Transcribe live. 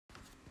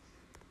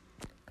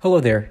Hello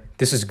there,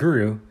 this is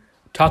Guru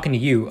talking to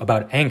you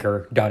about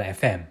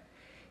Anchor.fm.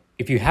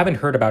 If you haven't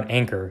heard about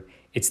Anchor,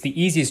 it's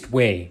the easiest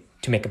way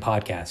to make a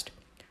podcast.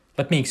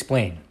 Let me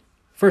explain.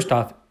 First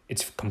off,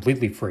 it's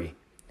completely free.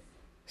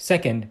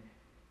 Second,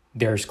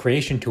 there's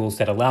creation tools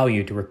that allow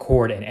you to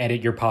record and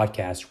edit your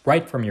podcast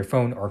right from your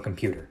phone or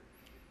computer.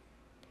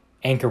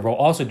 Anchor will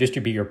also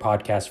distribute your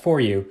podcast for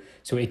you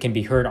so it can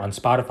be heard on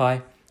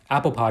Spotify,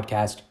 Apple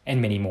Podcast,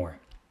 and many more.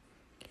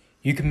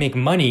 You can make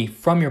money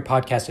from your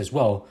podcast as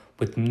well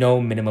with no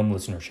minimum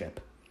listenership.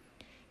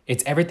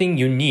 It's everything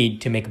you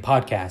need to make a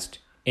podcast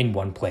in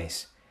one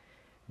place.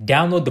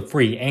 Download the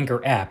free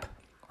Anchor app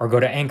or go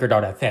to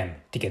anchor.fm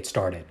to get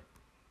started.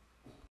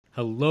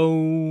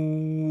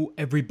 Hello,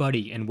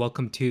 everybody, and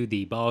welcome to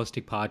the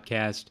Ballistic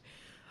Podcast.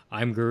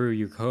 I'm Guru,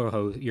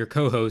 your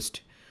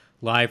co-host,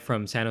 live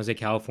from San Jose,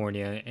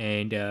 California.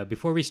 And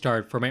before we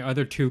start, for my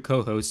other two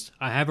co-hosts,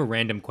 I have a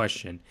random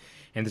question.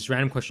 And this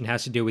random question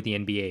has to do with the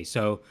NBA.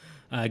 So,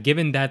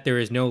 given that there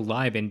is no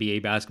live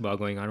NBA basketball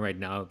going on right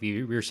now,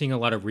 we're seeing a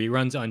lot of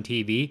reruns on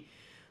TV.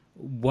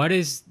 What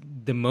is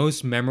the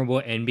most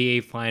memorable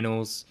NBA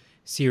Finals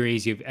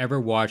series you've ever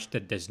watched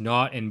that does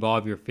not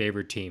involve your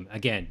favorite team?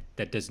 Again,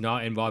 that does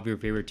not involve your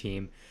favorite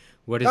team.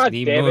 What is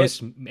the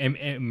most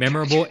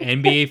memorable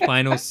NBA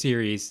Finals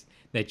series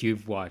that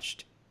you've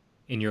watched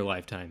in your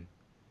lifetime?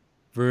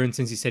 Varun,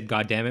 since you said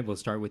 "God damn it," we'll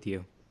start with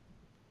you.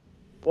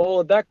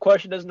 Well, that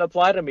question doesn't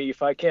apply to me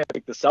if I can't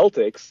pick the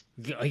Celtics.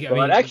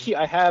 But actually,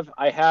 I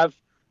have.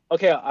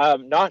 Okay,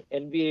 not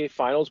NBA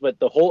Finals, but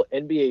the whole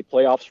NBA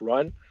playoffs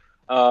run.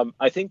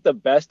 I think the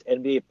best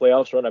NBA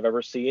playoffs run I've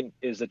ever seen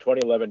is the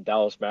 2011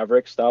 Dallas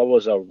Mavericks. That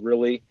was a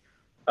really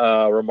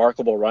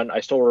remarkable run. I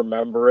still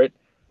remember it.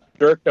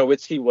 Dirk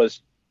Nowitzki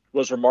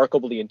was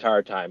remarkable the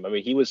entire time. I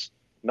mean, he was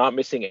not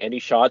missing any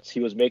shots.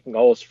 He was making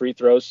all his free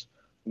throws.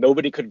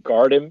 Nobody could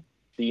guard him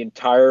the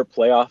entire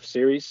playoff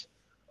series.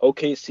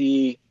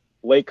 OKC,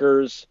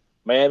 Lakers,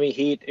 Miami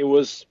Heat. It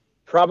was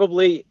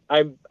probably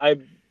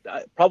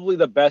probably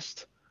the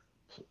best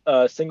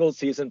single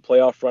season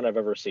playoff run I've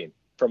ever seen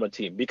from a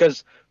team,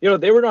 because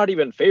they were not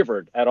even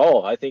favored at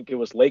all. I think it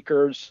was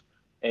Lakers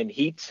and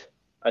Heat.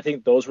 I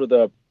think those were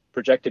the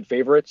projected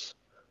favorites,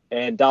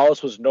 and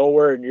Dallas was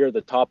nowhere near the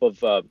top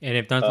of and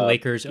if not the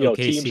Lakers, OKC,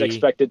 teams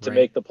expected to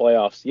make the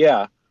playoffs.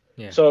 Yeah.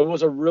 So it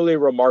was a really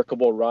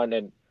remarkable run,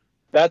 and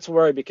that's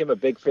where I became a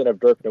big fan of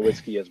Dirk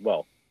Nowitzki as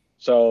well.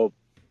 So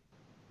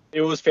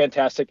it was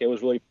fantastic. It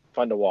was really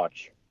fun to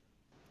watch.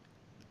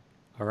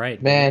 All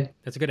right, man,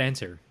 that's a good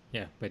answer.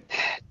 Yeah, but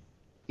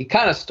you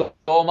kind of stole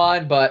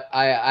mine, but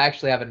I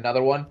actually have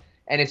another one,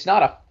 and it's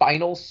not a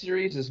finals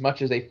series as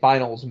much as a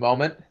finals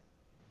moment.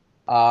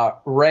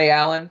 Ray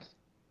Allen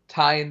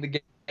tying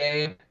the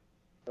game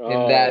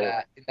in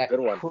that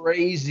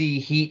crazy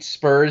Heat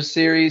Spurs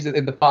series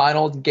in the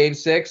finals, Game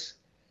 6.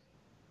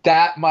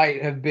 That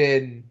might have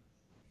been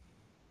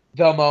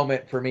the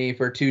moment for me,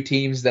 for two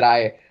teams that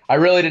I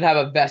really didn't have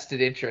a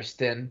vested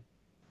interest in,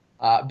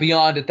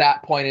 beyond at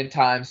that point in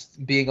time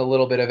being a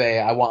little bit of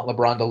I want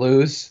LeBron to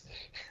lose.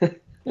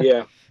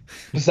 Yeah.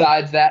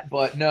 Besides that,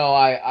 but no,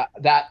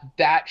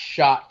 that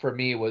shot for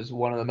me was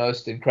one of the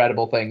most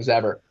incredible things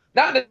ever.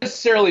 Not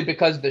necessarily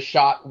because the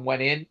shot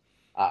went in,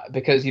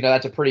 because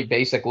that's a pretty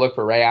basic look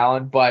for Ray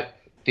Allen, but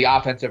the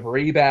offensive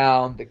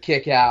rebound, the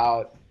kick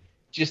out,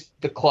 just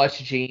the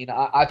clutch gene.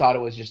 I thought it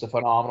was just a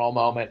phenomenal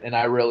moment, and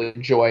I really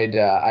enjoyed.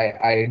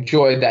 I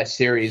enjoyed that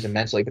series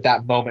immensely. But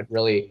that moment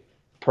really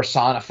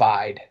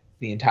personified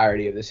the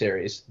entirety of the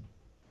series.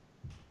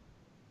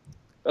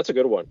 That's a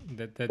good one.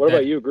 What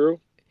about you, Gru?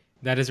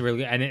 That is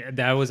really, and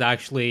that was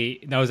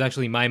actually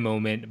my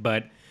moment.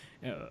 But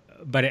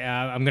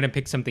I'm gonna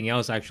pick something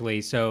else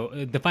actually. So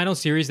the final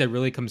series that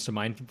really comes to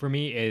mind for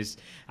me is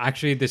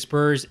actually the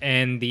Spurs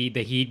and the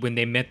Heat when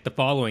they met the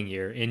following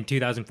year in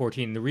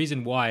 2014. The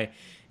reason why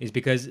is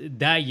because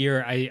that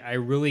year I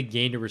really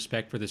gained a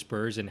respect for the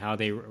Spurs and how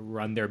they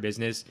run their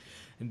business.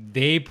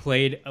 They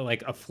played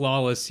like a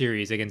flawless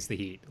series against the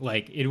Heat.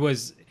 Like it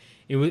was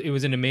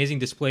an amazing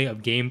display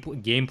of game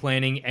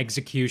planning,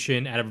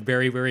 execution at a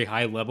very, very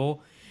high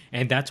level,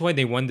 and that's why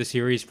they won the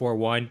series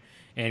 4-1.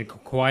 And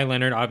Kawhi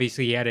Leonard,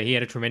 obviously, he had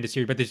a tremendous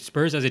series, but the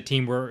Spurs as a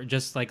team were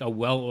just like a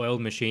well-oiled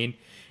machine.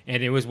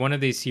 And it was one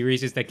of these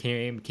series that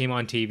came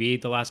on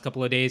TV the last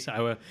couple of days.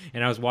 I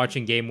was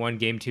watching Game 1,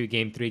 Game 2,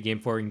 Game 3, Game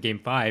 4, and Game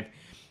 5.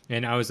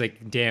 And I was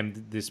like, damn,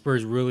 the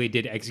Spurs really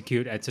did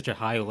execute at such a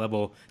high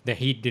level. The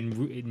Heat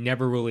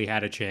never really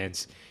had a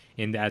chance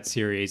in that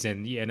series.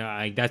 And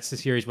that's the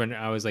series when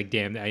I was like,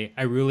 damn,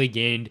 I really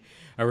gained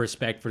a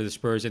respect for the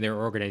Spurs and their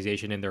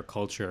organization and their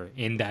culture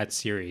in that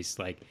series.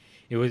 Like,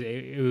 it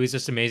was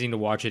just amazing to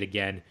watch it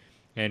again,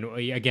 and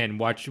again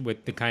watch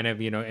with the kind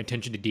of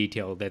attention to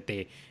detail that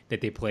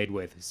they played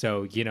with.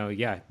 So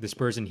the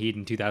Spurs and Heat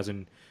in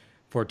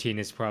 2014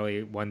 is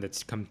probably one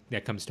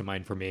that comes to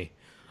mind for me.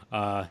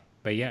 But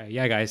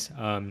yeah, guys,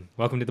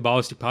 welcome to the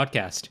Ballistic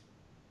Podcast.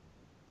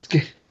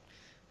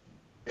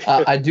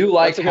 I do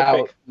like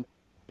how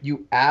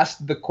you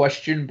asked the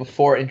question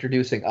before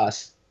introducing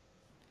us.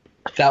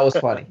 That was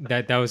funny.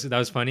 That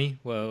was funny.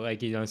 Well,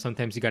 like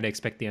sometimes you got to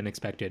expect the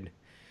unexpected.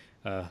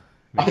 Uh,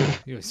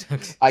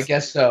 Vikram. I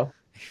guess so.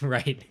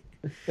 Right.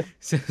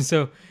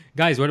 So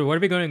guys, what are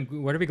we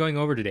going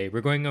over today?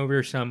 We're going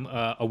over some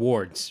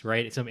awards,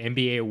 right? Some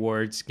NBA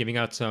awards, giving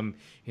out some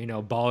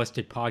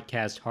ballistic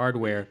podcast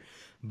hardware,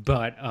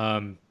 but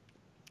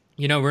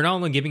we're not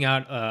only giving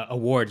out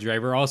awards,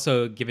 right? We're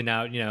also giving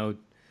out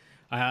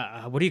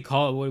what do you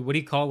call what do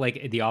you call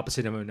like the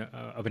opposite of an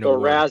The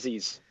award?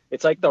 Razzies.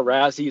 It's like the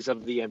Razzies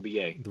of the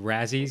NBA. The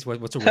Razzies.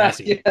 What's a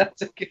Razzie? Yeah,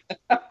 that's a good.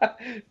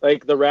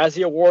 Like the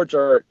Razzie Awards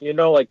are,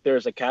 like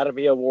there's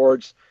Academy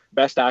Awards,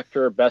 Best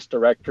Actor, Best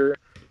Director.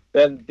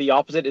 Then the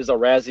opposite is the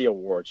Razzie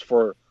Awards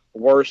for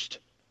worst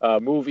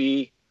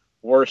movie,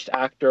 worst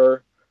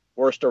actor,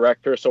 worst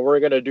director. So we're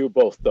gonna do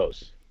both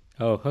those.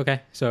 Oh,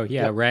 okay. So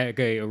yeah, Yep.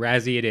 okay,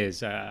 Razzie it is.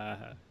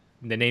 The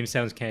name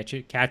sounds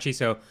catchy,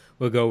 so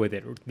we'll go with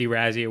it. The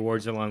Razzie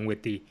Awards along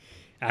with the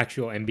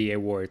actual NBA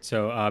award.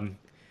 So,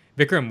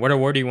 Vikram, what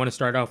award do you want to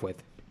start off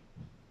with?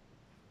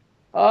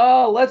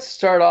 Let's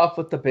start off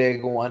with the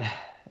big one,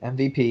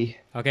 MVP.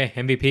 Okay,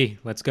 MVP.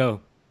 Let's go,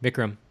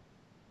 Vikram.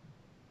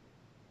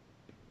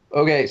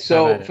 Okay, Have at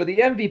so it. for the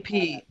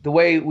MVP, the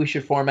way we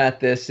should format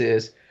this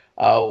is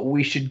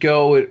we should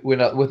go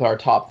with our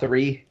top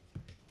three.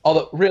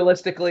 Although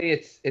realistically,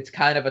 it's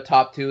kind of a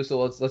top two, so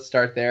let's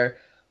start there.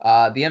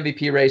 The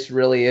MVP race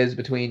really is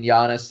between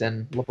Giannis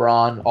and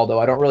LeBron, although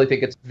I don't really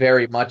think it's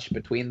very much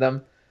between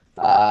them.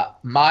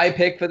 My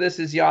pick for this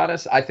is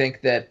Giannis. I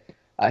think that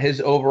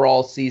his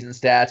overall season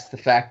stats, the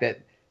fact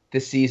that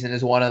this season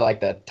is one of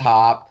like the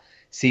top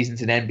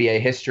seasons in NBA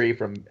history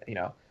from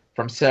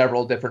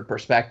several different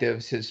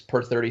perspectives. His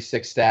per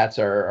 36 stats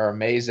are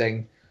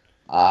amazing.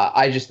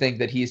 I just think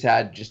that he's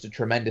had just a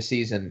tremendous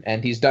season,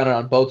 and he's done it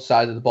on both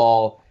sides of the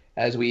ball.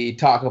 As we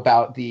talk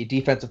about the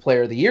Defensive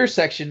Player of the Year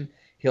section,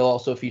 he'll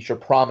also feature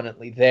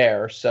prominently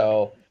there.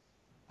 So,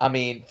 I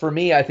mean, for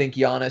me, I think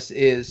Giannis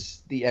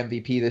is the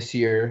MVP this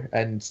year,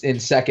 and in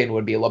second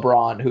would be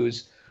LeBron,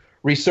 whose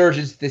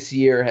resurgence this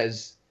year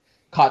has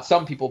caught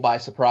some people by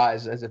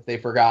surprise, as if they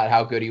forgot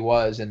how good he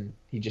was, and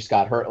he just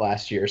got hurt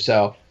last year.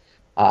 So,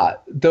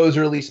 those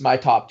are at least my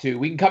top two.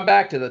 We can come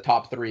back to the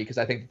top three because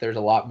I think that there's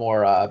a lot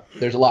more.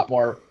 There's a lot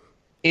more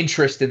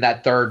interest in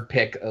that third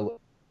pick a little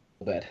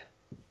bit.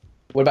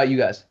 What about you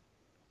guys?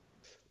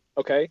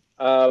 Okay.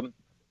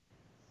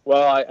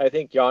 Well, I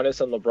think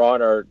Giannis and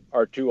LeBron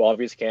are two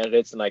obvious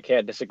candidates, and I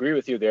can't disagree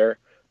with you there.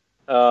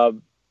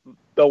 Um,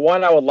 the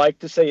one I would like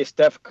to say is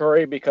Steph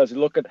Curry because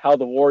look at how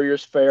the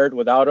Warriors fared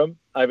without him.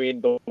 I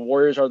mean, the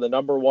Warriors are the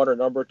number one or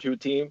number two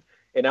team,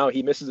 and now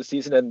he misses the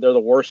season, and they're the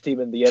worst team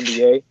in the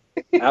NBA.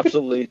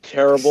 Absolutely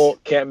terrible.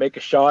 Can't make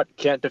a shot.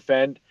 Can't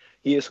defend.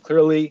 He is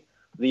clearly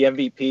the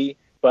MVP,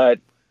 but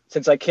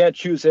since I can't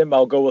choose him,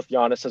 I'll go with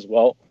Giannis as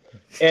well.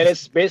 And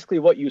it's basically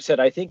what you said.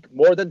 I think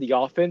more than the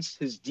offense,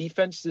 his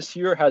defense this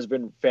year has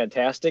been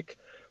fantastic.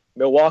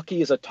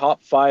 Milwaukee is a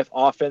top five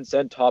offense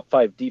and top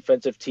five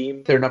defensive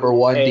team. Their number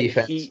one And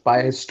defense by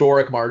a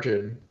historic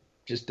margin,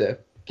 just to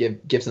give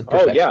some oh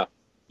perspective. yeah,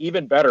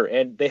 even better.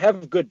 And they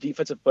have good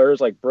defensive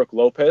players like Brooke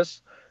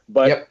Lopez,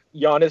 but Yep.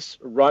 Giannis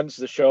runs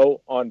the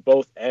show on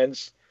both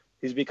ends.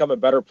 He's become a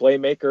better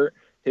playmaker.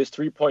 His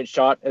 3-point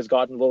shot has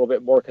gotten a little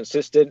bit more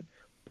consistent.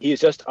 He's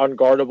just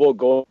unguardable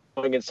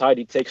going inside.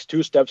 He takes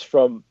 2 steps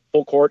from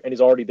full court and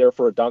he's already there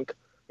for a dunk,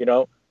 you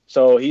know?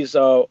 So he's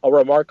a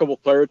remarkable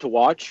player to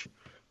watch.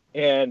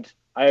 And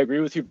I agree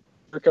with you,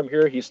 Birkham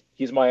here. He's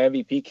my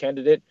MVP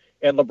candidate.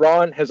 And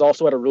LeBron has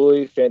also had a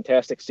really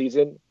fantastic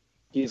season.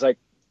 He's like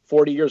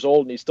 40 years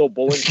old and he's still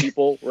bullying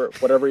people or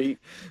whatever he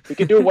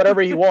can do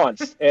whatever he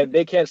wants and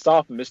they can't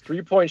stop him. His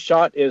 3-point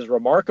shot is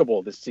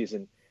remarkable this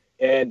season.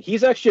 And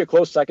he's actually a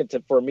close second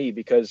for me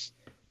because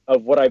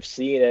of what I've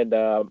seen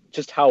and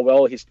just how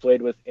well he's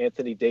played with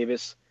Anthony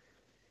Davis.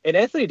 And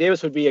Anthony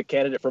Davis would be a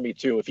candidate for me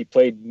too if he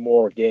played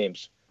more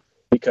games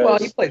Well,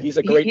 he because played. he's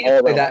a He great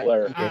didn't play all-around that many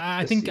player. games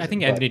I this think I season,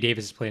 think but Anthony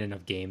Davis has played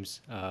enough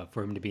games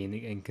for him to be in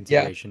yeah.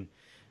 consideration.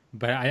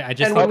 But I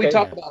just And when think we Okay.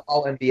 talk yeah. about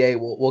All NBA,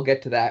 we'll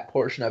get to that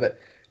portion of it.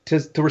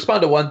 To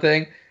respond to one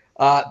thing,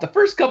 the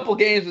first couple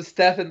games with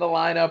Steph in the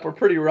lineup were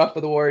pretty rough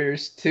for the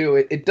Warriors too.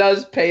 It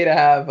does pay to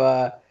have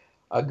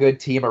a good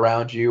team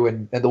around you,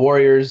 and the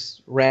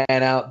Warriors ran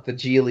out the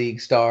G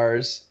League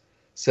stars,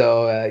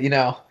 so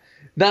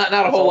not a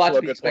That's whole lot also to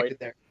a be good point. expected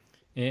there.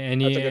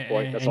 And That's you a good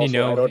point. That's and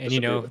you also I know don't and you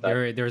disagree know with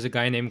that. there was a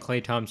guy named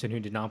Clay Thompson who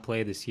did not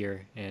play this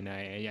year, and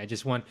I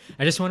just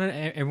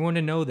wanted everyone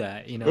to know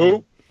that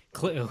Who?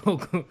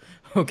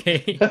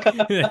 Okay,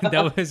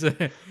 that was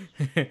a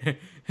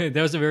that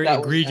was a very That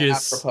was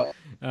egregious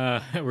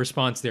apropos.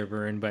 response there,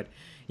 Vern. But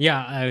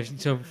yeah,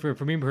 so for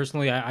me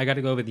personally, I got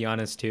to go with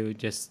Giannis too.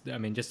 Just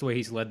the way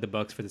he's led the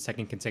Bucks for the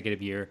second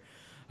consecutive year.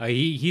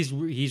 He's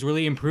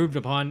really improved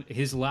upon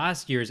his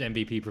last year's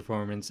MVP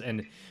performance,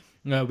 and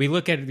we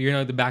look at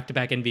the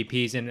back-to-back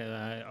MVPs and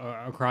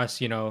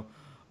across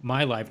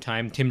my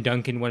lifetime. Tim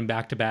Duncan won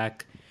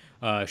back-to-back.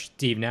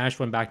 Steve Nash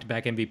won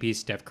back-to-back MVPs.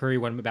 Steph Curry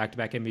won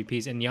back-to-back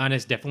MVPs, and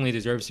Giannis definitely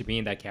deserves to be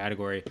in that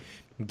category,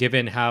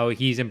 given how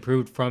he's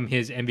improved from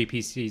his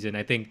MVP season.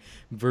 I think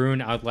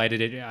Varun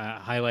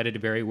highlighted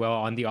it very well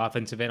on the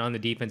offensive end, on the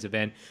defensive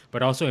end,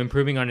 but also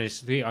improving on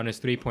his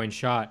three-point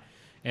shot.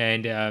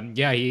 And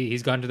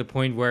he's gotten to the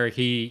point where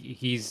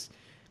he's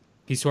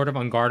sort of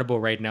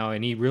unguardable right now,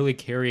 and he really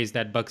carries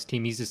that Bucks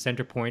team. He's the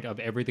center point of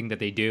everything that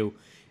they do.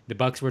 The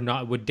Bucks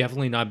would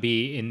definitely not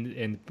be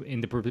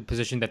in the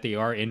position that they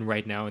are in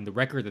right now, and the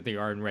record that they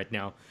are in right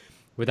now,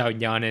 without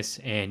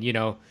Giannis. And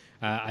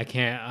I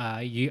can't.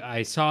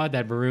 I saw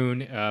that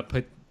Varun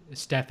put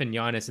Steph and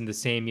Giannis in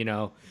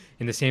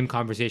the same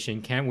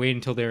conversation. Can't wait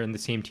until they're in the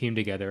same team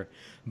together.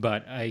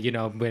 But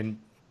when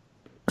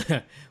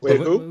Wait,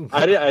 who?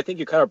 I think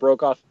you kind of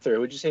broke off there.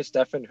 Would you say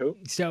Steph and who?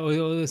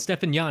 So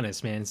Steph and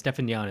Giannis, man. Steph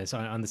and Giannis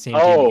on the same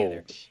team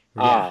together.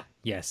 Yeah,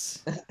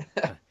 yes.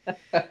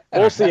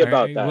 We'll see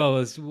about that.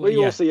 Well, we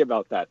will see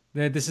about that.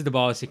 This is the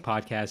Ballistic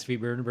Podcast.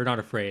 We're not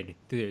afraid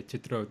to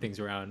throw things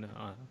around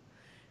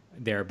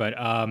there. But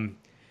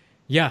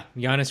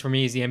Giannis for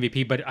me is the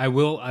MVP. But I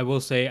will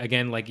say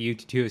again, like you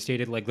two have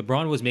stated, like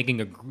LeBron was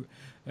making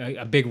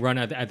a big run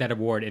at that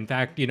award. In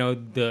fact,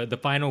 the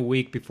final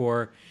week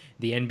before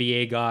the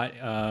NBA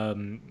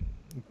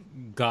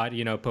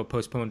got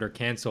postponed or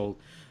canceled.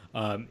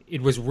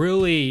 It was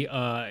really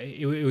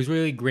it was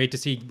really great to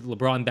see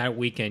LeBron that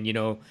weekend,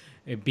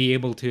 be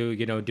able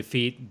to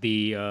defeat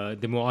the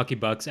Milwaukee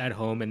Bucks at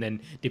home and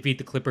then defeat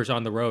the Clippers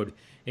on the road.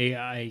 He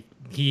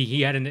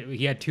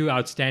had two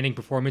outstanding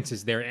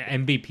performances there,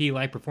 MVP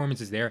like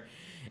performances there,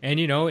 and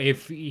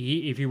if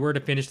he were to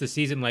finish the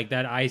season like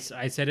that, I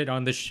said it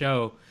on the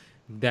show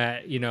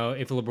that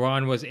if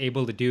LeBron was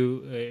able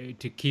to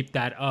keep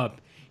that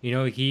up,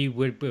 he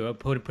would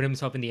put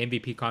himself in the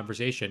MVP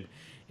conversation.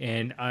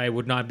 And I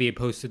would not be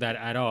opposed to that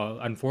at all.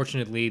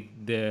 Unfortunately,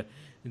 the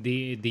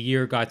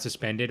year got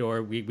suspended,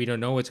 or we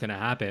don't know what's going to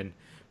happen.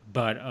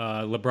 But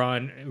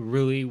LeBron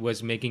really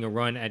was making a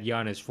run at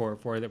Giannis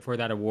for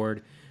that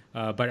award.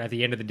 But at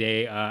the end of the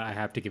day, I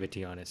have to give it to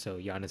Giannis. So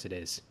Giannis it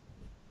is.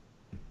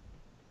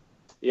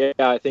 Yeah,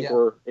 I think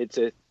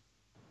it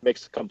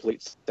makes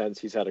complete sense.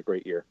 He's had a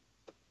great year.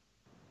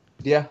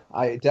 Yeah,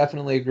 I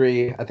definitely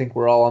agree. I think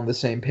we're all on the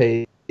same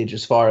page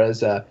as far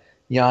as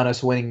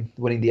Giannis winning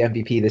the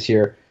MVP this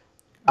year.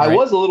 Right. I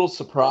was a little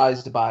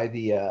surprised by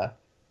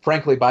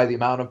frankly, by the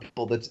amount of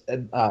people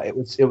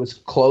it was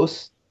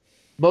close,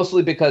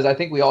 mostly because I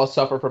think we all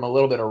suffer from a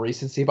little bit of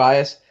recency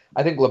bias.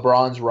 I think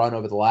LeBron's run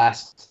over the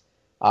last,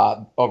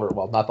 not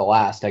the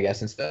last, I guess,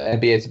 since the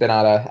NBA's been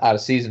out of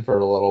season for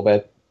a little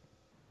bit,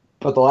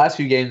 but the last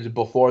few games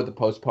before the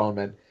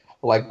postponement,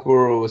 like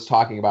Guru was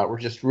talking about, were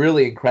just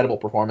really incredible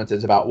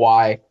performances about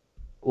why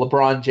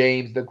LeBron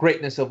James, the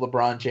greatness of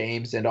LeBron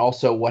James, and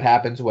also what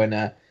happens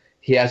when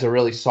he has a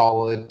really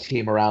solid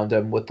team around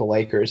him with the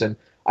Lakers. And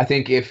I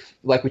think if,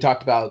 like we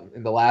talked about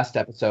in the last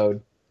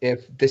episode,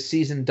 if this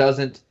season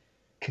doesn't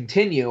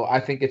continue, I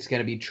think it's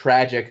going to be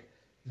tragic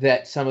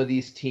that some of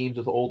these teams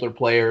with older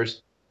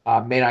players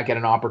may not get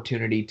an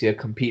opportunity to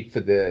compete for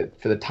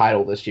the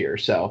title this year.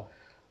 So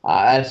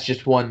that's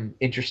just one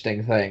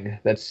interesting thing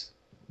that's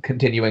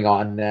continuing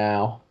on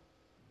now.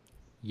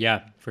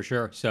 Yeah, for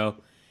sure. So,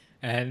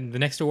 and the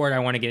next award I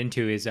want to get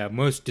into is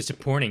most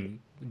disappointing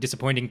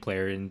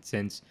player. And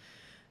since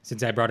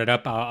I brought it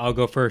up, I'll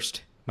go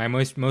first. My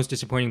most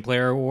disappointing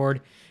player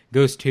award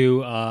goes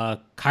to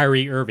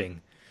Kyrie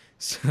Irving.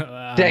 So,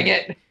 dang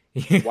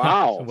it!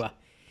 Wow. Well,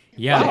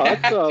 yeah. Wow,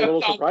 that's a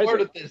little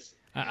surprising.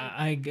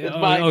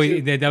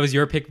 That was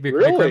your pick.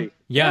 Really?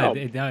 Yeah.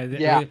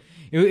 Yeah.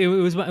 It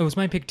was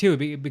my pick too,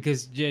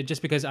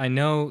 because I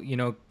know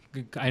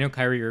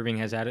Kyrie Irving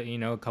has had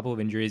a couple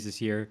of injuries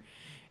this year,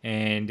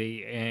 and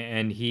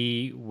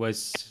he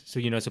was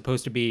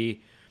supposed to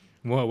be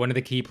one of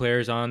the key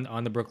players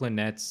on the Brooklyn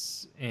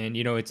Nets, and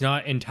it's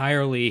not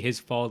entirely his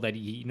fault that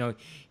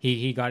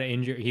he got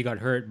injured, he got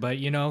hurt, but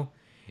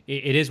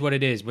it is what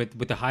it is.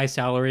 With the high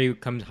salary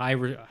comes high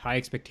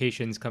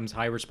expectations, comes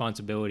high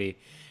responsibility.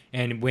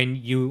 And when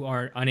you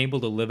are unable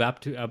to live up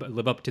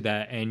to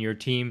that, and your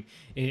team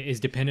is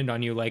dependent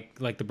on you,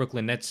 like the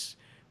Brooklyn Nets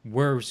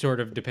were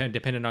sort of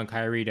dependent on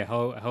Kyrie to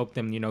help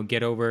them,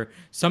 get over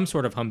some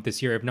sort of hump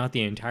this year, if not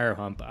the entire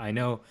hump. I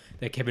know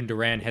that Kevin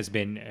Durant has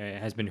been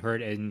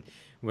hurt and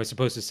was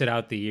supposed to sit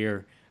out the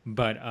year,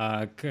 but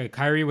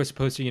Kyrie was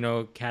supposed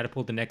to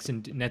catapult the Nets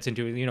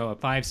into a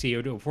 5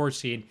 seed or a 4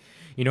 seed,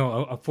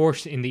 a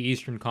force in the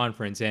Eastern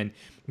Conference. And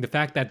the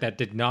fact that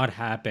did not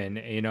happen,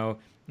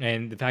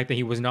 and the fact that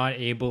he was not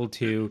able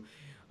to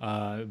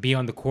be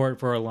on the court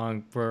for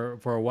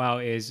a while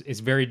is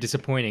very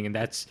disappointing, and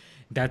that's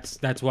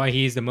why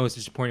he's the most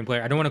disappointing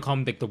player. I don't want to call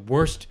him like the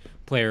worst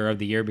player of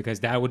the year, because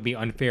that would be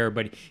unfair,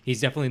 but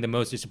he's definitely the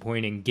most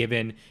disappointing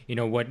given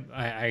what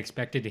I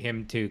expected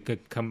him to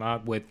come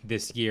up with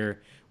this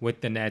year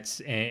with the Nets,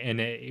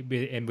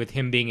 and with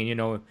him being in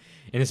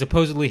a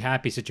supposedly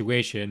happy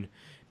situation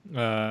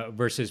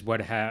versus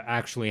what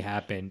actually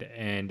happened,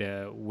 and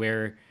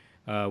where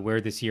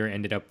where this year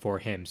ended up for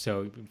him.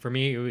 So for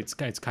me, it's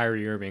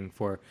Kyrie Irving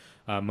for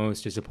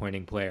most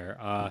disappointing player.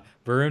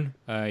 Varun,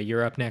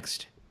 you're up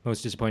next.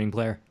 Most disappointing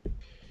player.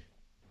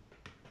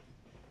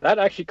 That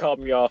actually caught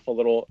me a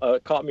little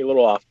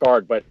off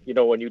guard. But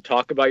when you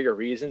talk about your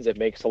reasons, it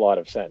makes a lot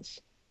of sense.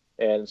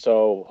 And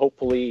so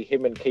hopefully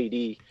him and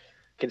KD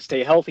can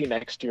stay healthy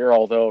next year.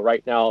 Although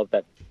right now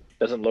that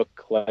doesn't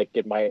look like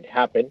it might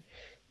happen.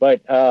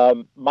 But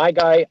my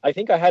guy, I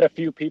think I had a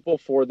few people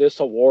for this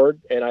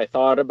award, and I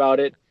thought about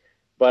it,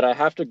 but I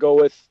have to go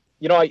with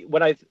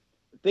when I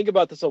think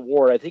about this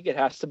award, I think it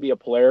has to be a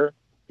player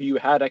who you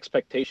had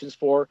expectations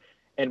for,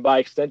 and by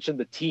extension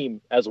the team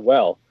as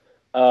well.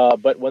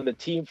 But when the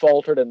team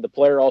faltered and the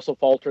player also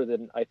faltered,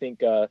 then I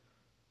think Al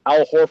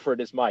Horford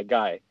is my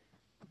guy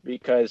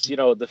because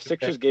the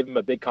Sixers gave him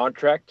a big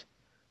contract.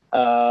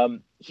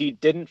 He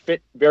didn't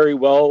fit very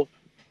well,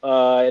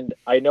 and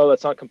I know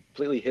that's not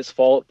completely his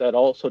fault. That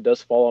also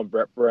does fall on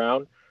Brett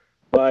Brown,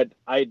 but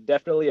I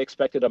definitely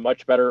expected a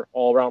much better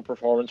all-around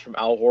performance from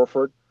Al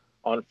Horford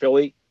on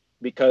Philly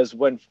because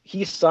when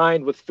he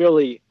signed with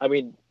Philly, I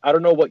mean, I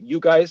don't know what you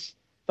guys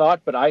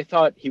thought, but I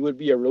thought he would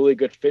be a really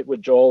good fit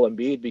with Joel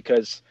Embiid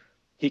because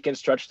he can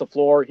stretch the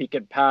floor, he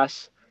can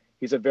pass,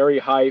 he's a very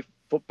high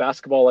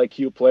basketball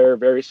IQ player,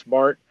 very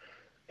smart,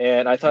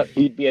 and I thought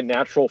he'd be a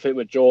natural fit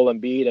with Joel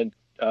Embiid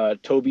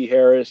and Toby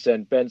Harris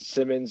and Ben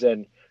Simmons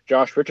and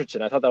Josh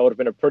Richardson. I thought that would have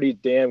been a pretty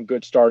damn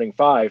good starting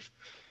five,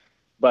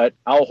 but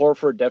Al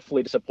Horford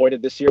definitely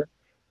disappointed this year.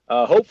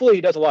 Hopefully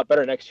he does a lot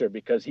better next year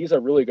because he's a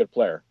really good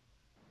player.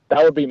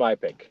 That would be my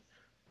pick.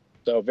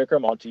 So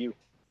Vikram, on to you.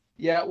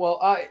 Yeah, well,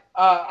 I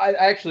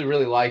actually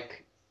really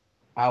like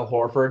Al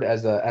Horford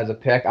as a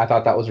pick. I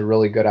thought that was a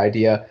really good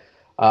idea.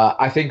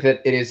 I think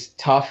that it is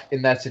tough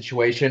in that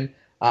situation.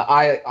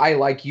 I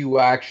like you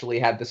actually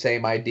had the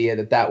same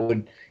idea that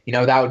would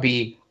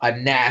be a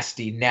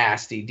nasty,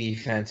 nasty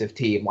defensive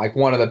team, like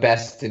one of the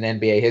best in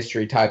NBA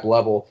history type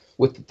level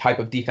with the type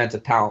of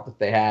defensive talent that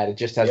they had. It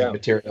just hasn't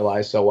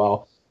materialized so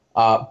well.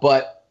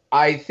 But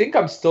I think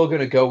I'm still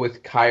going to go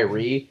with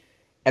Kyrie.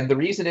 And the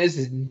reason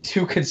is in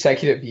 2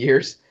 consecutive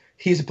years,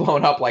 he's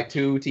blown up like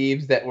 2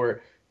 teams that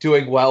were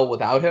doing well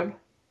without him.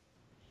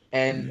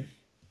 And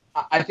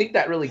I think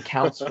that really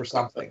counts for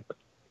something.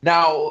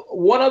 Now,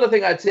 one other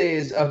thing I'd say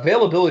is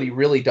availability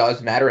really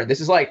does matter. And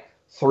this is like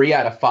 3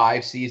 out of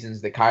 5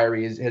 seasons that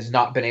Kyrie has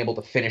not been able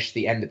to finish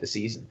the end of the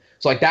season.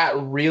 So like that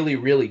really,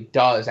 really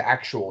does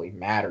actually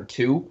matter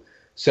too.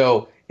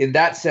 So in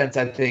that sense,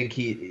 I think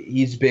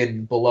he's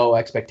been below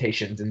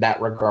expectations in that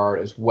regard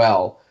as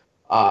well.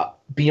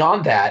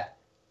 Beyond that,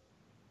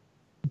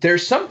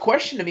 there's some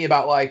question to me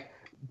about like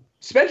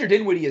Spencer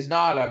Dinwiddie is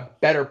not a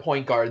better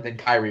point guard than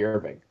Kyrie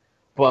Irving,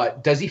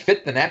 but does he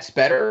fit the Nets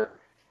better?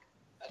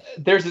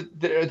 There's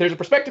a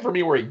perspective for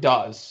me where he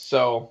does.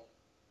 So,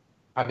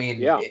 I mean,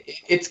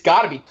 it's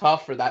got to be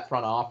tough for that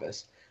front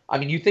office. I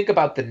mean, you think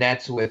about the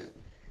Nets with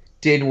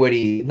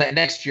Dinwiddie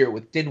next year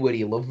with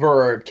Dinwiddie,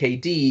 LeVert,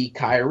 KD,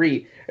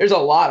 Kyrie. There's a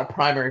lot of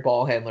primary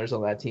ball handlers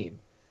on that team.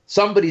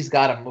 Somebody's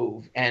got to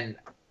move, and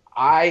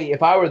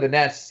if I were the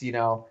Nets,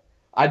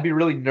 I'd be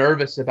really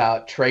nervous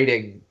about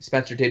trading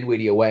Spencer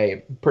Dinwiddie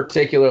away,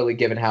 particularly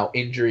given how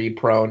injury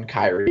prone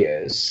Kyrie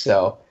is.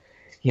 So,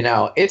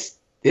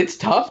 it's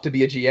tough to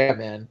be a GM,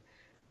 man.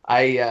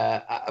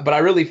 But I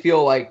really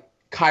feel like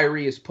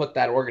Kyrie has put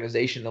that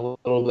organization in a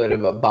little bit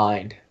of a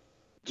bind.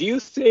 Do you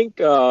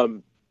think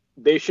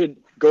they should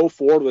go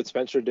forward with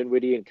Spencer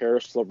Dinwiddie and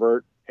Karis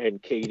LeVert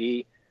and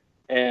KD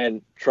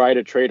and try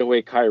to trade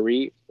away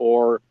Kyrie,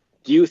 or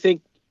do you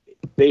think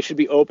they should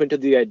be open to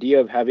the idea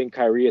of having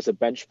Kyrie as a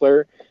bench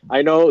player?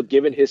 I know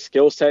given his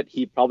skill set,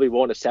 he probably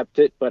won't accept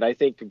it, but I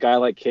think a guy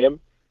like him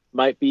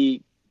might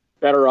be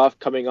better off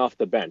coming off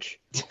the bench.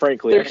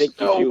 Frankly, I think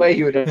no way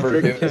he would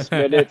ever do his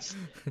minutes.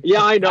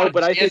 Yeah, I know,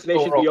 but I think they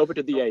should be open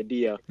to the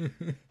idea.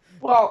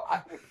 Well,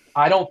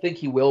 I don't think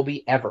he will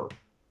be ever.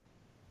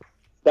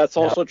 That's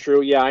also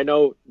true. Yeah, I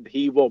know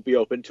he won't be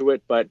open to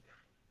it, but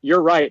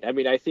you're right. I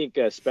mean, I think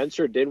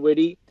Spencer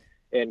Dinwiddie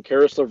and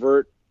Karis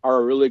LeVert are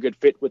a really good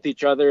fit with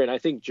each other, and I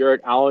think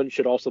Jarrett Allen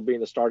should also be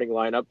in the starting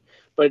lineup.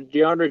 But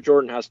DeAndre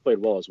Jordan has played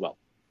well as well.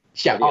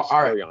 Yeah, all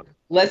right.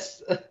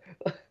 Let's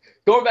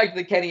going back to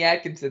the Kenny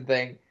Atkinson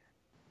thing.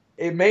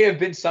 It may have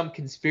been some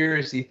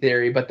conspiracy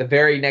theory, but the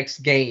very next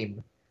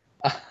game,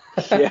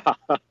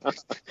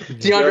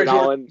 DeAndre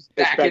Jordan's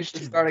back into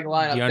the starting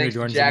lineup. DeAndre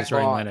Jordan's in the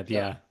starting lineup.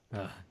 Yeah.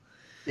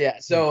 Yeah,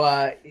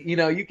 so,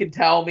 you can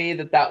tell me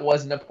that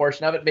wasn't a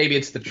portion of it. Maybe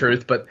it's the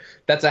truth, but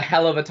that's a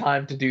hell of a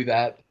time to do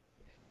that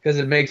because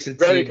it makes it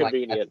very seem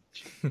convenient.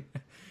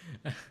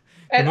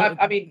 And,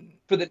 I mean,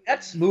 for the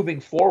Nets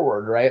moving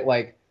forward, right,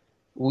 like,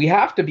 we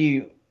have to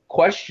be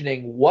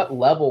questioning what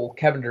level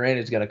Kevin Durant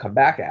is going to come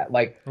back at.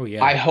 Like,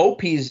 I hope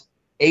he's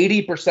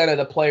 80% of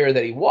the player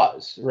that he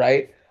was,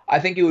 right? I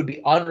think it would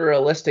be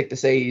unrealistic to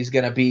say he's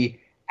going to be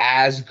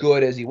as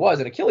good as he was.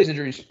 An Achilles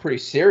injury is pretty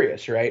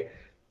serious, right?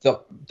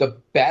 The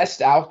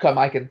best outcome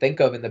I can think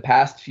of in the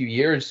past few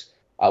years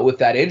with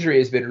that injury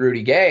has been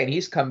Rudy Gay, and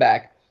he's come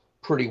back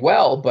pretty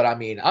well, but I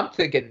mean, I'm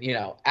thinking,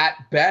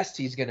 at best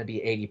he's going to be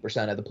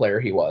 80% of the player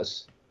he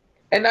was.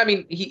 And I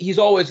mean, he's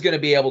always going to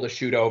be able to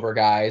shoot over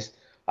guys.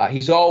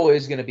 He's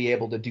always going to be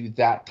able to do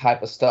that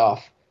type of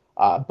stuff.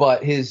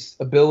 But his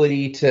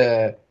ability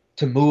to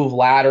move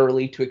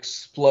laterally, to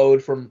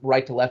explode from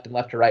right to left and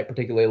left to right,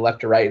 particularly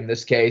left to right in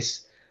this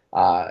case,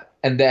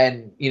 and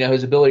then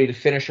his ability to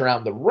finish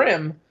around the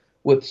rim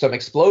with some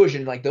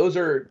explosion, like those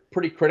are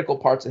pretty critical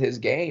parts of his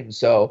game.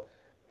 So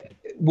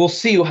we'll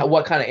see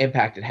what kind of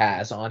impact it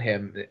has on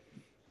him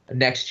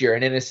next year.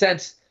 And in a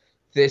sense,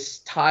 this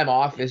time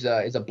off is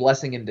a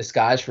blessing in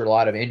disguise for a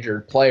lot of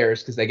injured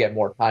players because they get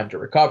more time to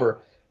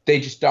recover. They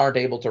just aren't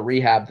able to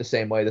rehab the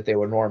same way that they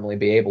would normally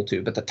be able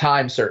to. But the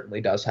time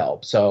certainly does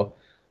help. So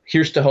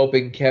here's to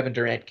hoping Kevin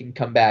Durant can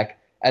come back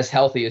as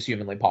healthy as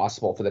humanly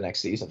possible for the next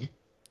season.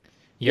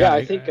 Yeah,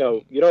 I think,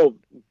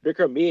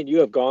 Vikram, me and you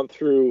have gone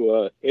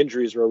through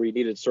injuries where we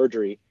needed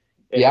surgery.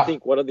 And I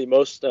think one of the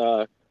most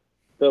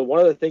one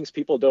of the things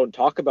people don't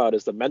talk about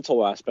is the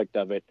mental aspect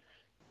of it.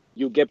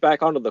 You get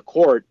back onto the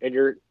court and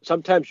you're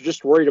sometimes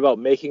just worried about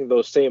making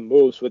those same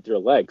moves with your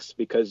legs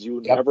because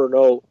you never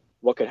know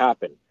what could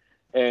happen.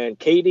 And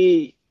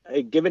KD,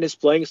 given his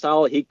playing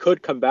style, he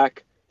could come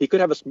back. He could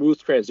have a smooth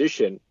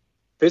transition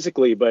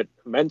physically, but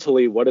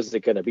mentally, what is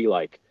it going to be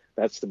like?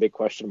 That's the big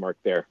question mark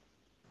there.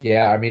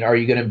 Yeah, I mean, are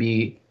you going to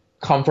be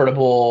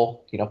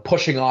comfortable,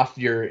 pushing off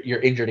your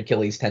injured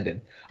Achilles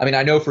tendon? I mean,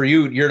 I know for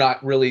you, you're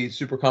not really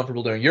super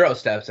comfortable doing Euro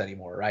steps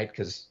anymore, right?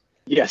 Because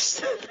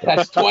yes,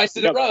 that's twice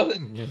in a row.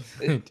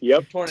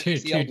 Yep, two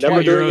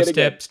Euro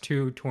steps,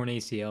 2 torn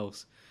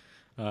ACLs.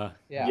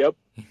 Yep.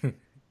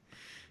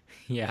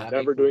 Yeah.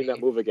 Never doing that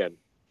move again.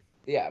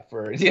 Yeah,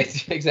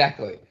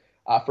 exactly.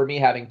 For me,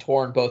 having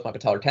torn both my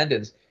patellar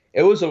tendons,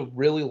 it was a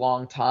really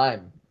long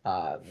time.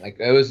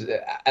 It was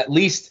at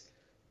least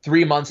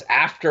 3 months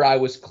after I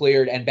was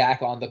cleared and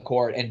back on the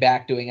court and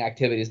back doing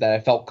activities that I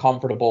felt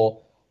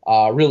comfortable,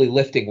 really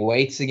lifting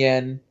weights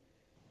again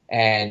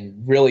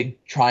and really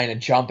trying to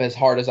jump as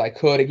hard as I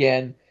could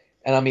again.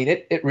 And I mean,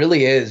 it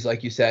really is,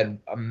 like you said,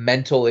 a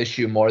mental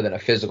issue more than a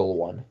physical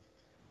one.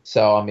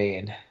 So, I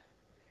mean,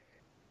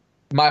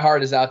 my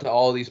heart is out to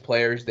all these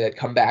players that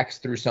come back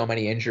through so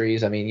many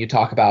injuries. I mean, you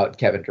talk about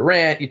Kevin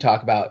Durant, you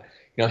talk about,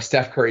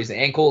 Steph Curry's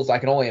ankles. I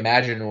can only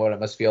imagine what it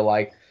must feel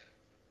like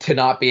to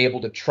not be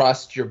able to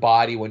trust your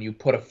body when you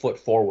put a foot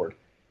forward,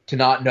 to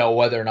not know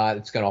whether or not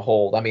it's going to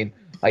hold. I mean,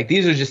 like,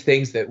 these are just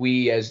things that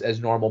we as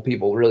normal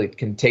people really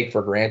can take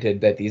for granted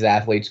that these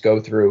athletes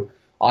go through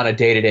on a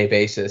day-to-day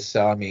basis.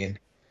 So, I mean,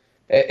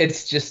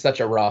 it's just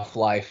such a rough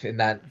life in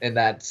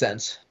that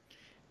sense.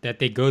 That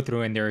they go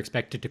through and they're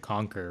expected to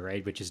conquer,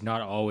 right? Which is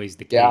not always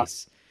the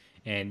case.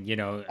 And,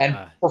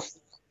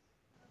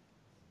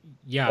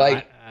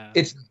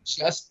 it's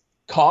just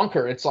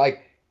conquer. It's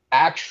like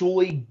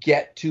actually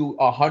get to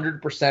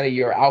 100% of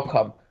your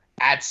outcome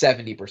at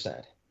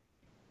 70%.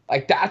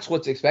 Like, that's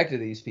what's expected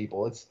of these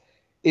people.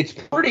 It's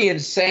pretty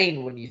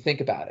insane when you think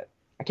about it.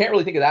 I can't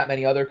really think of that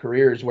many other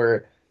careers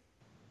where,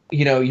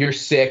 you're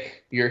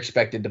sick, you're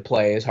expected to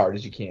play as hard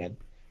as you can.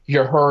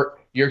 You're hurt,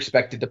 you're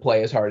expected to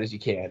play as hard as you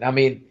can. I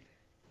mean,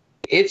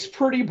 it's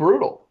pretty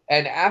brutal.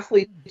 And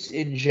athletes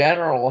in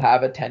general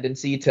have a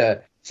tendency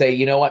to say,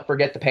 you know what,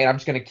 forget the pain, I'm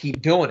just going to keep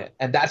doing it.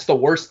 And that's the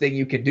worst thing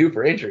you can do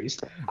for injuries.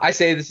 I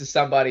say this is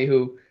somebody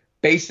who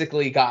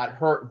basically got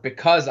hurt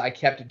because I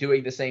kept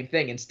doing the same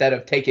thing instead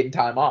of taking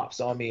time off.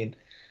 So, I mean,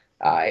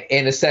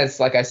 in a sense,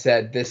 like I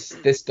said,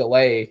 this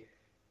delay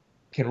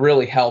can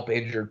really help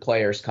injured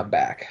players come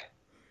back.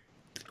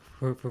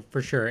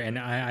 For sure. And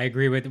I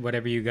agree with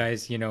whatever you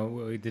guys,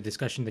 the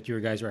discussion that you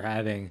guys were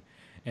having.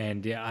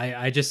 And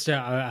I just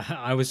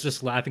I was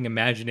just laughing,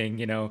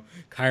 imagining,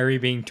 Kyrie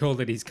being told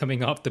that he's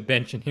coming off the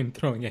bench and him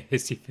throwing a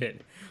hissy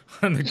fit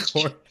on the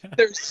court.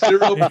 There's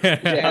zero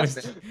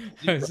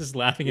I was just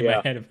laughing in my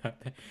head about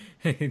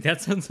that. That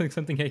sounds like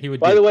something that he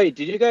would do. By the way,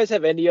 did you guys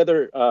have any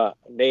other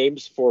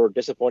names for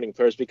disappointing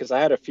players? Because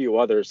I had a few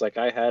others. Like,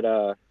 I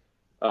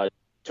had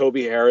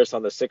Toby Harris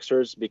on the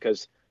Sixers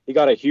because he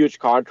got a huge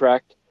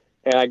contract.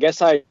 And I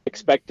guess I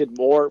expected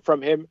more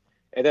from him.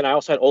 And then I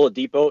also had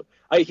Oladipo.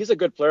 He's a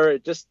good player.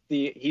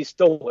 He's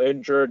still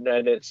injured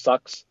and it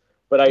sucks.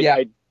 But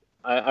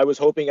I was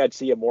hoping I'd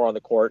see him more on the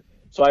court.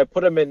 So I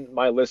put him in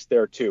my list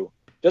there too,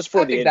 just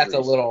for the injuries. That's a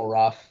little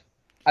rough.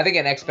 I think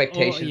an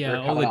expectation for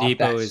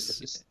Oladipo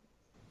is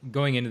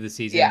going into the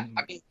season. Yeah,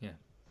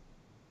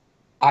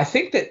 I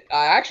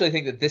actually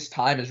think that this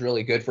time is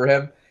really good for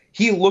him.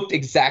 He looked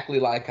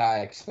exactly like I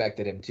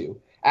expected him to.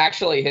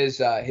 Actually,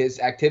 his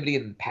activity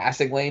in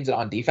passing lanes and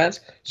on defense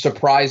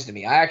surprised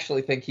me. I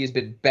actually think he's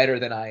been better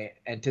than I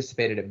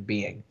anticipated him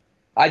being.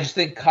 I just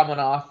think coming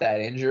off that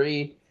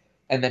injury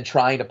and then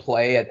trying to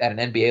play at an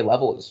NBA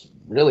level is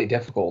really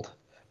difficult.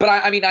 But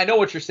I mean, I know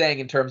what you're saying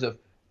in terms of,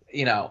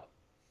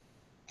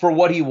 for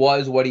what he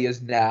was, what he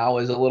is now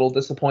is a little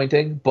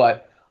disappointing.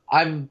 But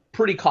I'm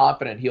pretty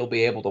confident he'll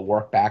be able to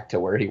work back to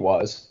where he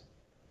was.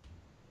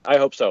 I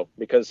hope so,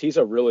 because he's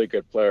a really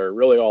good player,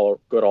 really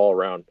good all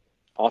around.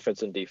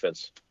 Offense and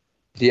defense.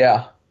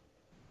 Yeah.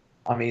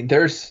 I mean,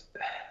 there's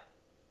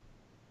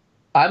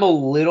I'm a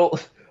little.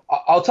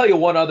 I'll tell you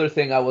one other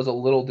thing I was a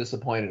little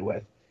disappointed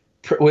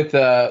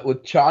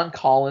with John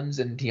Collins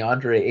and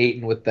DeAndre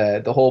Ayton with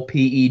the whole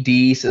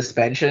PED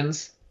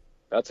suspensions.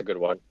 That's a good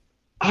one.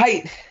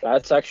 I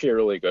That's actually a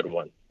really good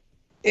one.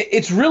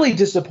 It's really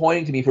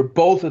disappointing to me for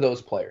both of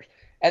those players,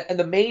 and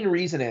the main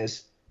reason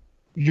is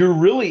you're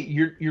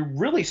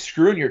really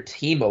screwing your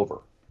team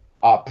over,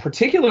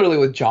 particularly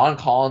with John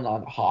Collins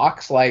on the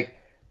Hawks. Like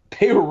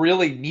they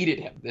really needed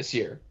him this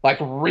year, like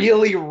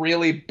really,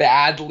 really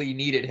badly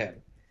needed him,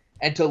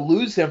 and to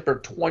lose him for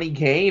 20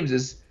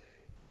 games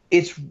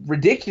it's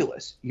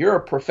ridiculous. You're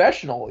a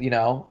professional, you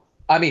know.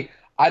 I mean,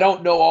 I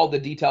don't know all the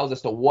details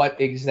as to what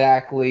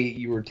exactly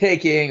you were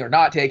taking or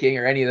not taking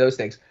or any of those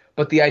things,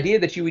 but the idea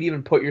that you would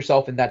even put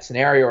yourself in that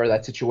scenario or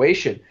that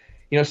situation,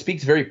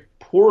 speaks very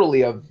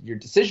poorly of your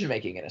decision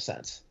making in a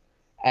sense.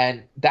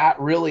 And that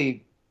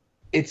really,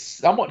 it's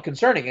somewhat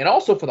concerning. And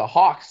also for the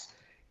Hawks,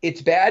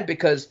 it's bad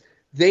because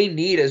they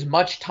need as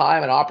much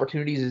time and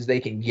opportunities as they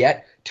can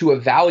get to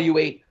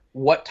evaluate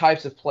what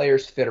types of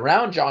players fit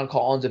around John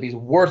Collins if he's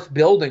worth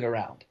building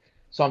around.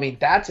 So, I mean,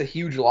 that's a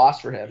huge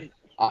loss for him.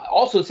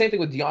 Also, the same thing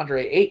with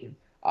DeAndre Ayton.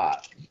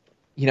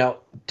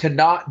 To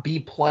not be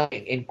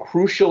playing in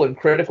crucial and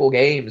critical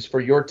games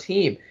for your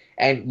team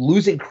and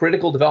losing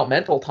critical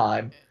developmental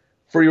time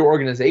for your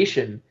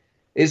organization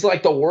is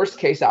like the worst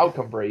case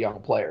outcome for a young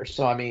player.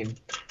 So, I mean,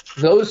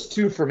 those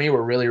two for me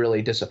were really,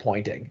 really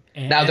disappointing.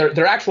 Now,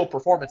 their actual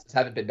performances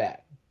haven't been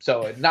bad.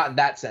 So, not in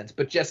that sense,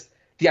 but just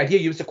the idea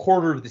you use a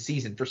quarter of the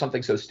season for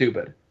something so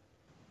stupid.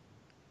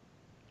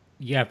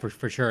 Yeah,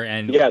 for sure.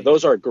 And yeah,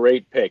 those are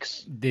great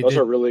picks. Those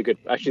are really good.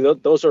 Actually,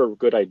 those are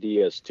good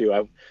ideas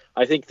too.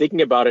 I think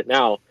thinking about it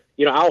now,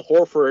 Al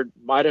Horford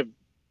might have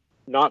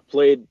not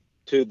played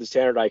to the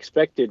standard I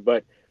expected,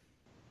 but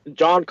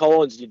John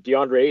Collins,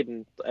 DeAndre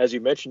Ayton, as you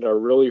mentioned, are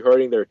really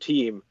hurting their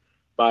team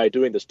by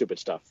doing the stupid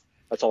stuff.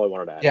 That's all I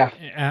wanted to add. Yeah.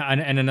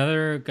 And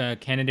another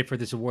candidate for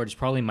this award is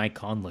probably Mike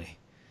Conley.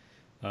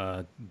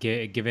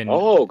 Given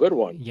good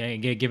one. Yeah,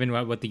 given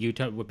what the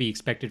Utah would be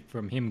expected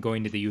from him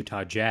going to the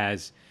Utah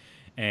Jazz,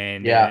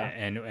 and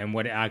and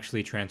what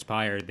actually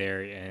transpired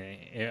there,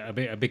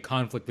 a big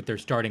conflict with their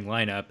starting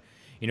lineup.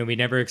 We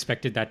never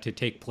expected that to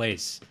take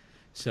place.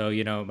 So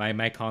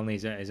Mike Conley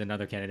is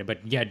another candidate, but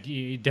yeah,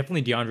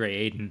 definitely DeAndre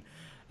Ayton.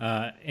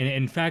 And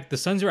in fact, the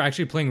Suns were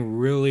actually playing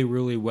really,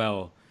 really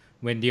well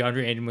when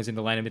DeAndre Ayton was in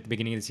the lineup at the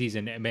beginning of the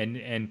season,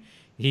 and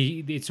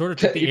it sort of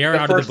took the air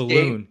out of the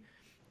balloon. Game.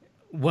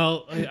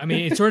 Well, I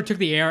mean, it sort of took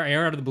the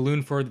air out of the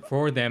balloon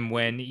for them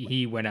when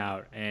he went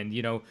out, and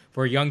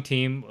for a young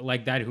team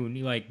like that who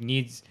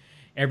needs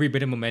every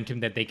bit of momentum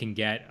that they can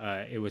get,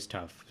 it was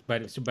tough.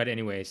 But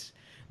anyways,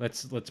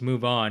 let's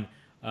move on.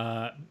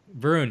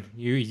 Varun,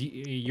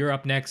 you're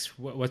up next.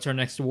 What's our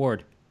next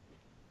award?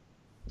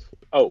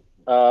 Oh,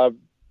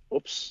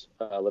 oops.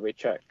 Let me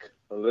check.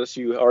 Unless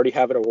you already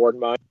have an award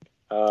in mind,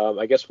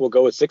 I guess we'll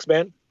go with six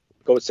man.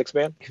 Go with six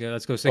man. Yeah,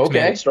 let's go six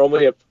man. It's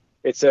normally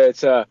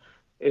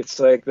it's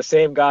like the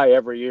same guy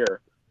every year,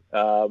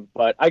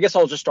 but I guess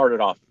I'll just start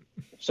it off.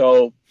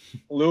 So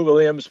Lou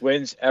Williams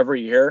wins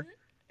every year,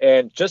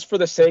 and just for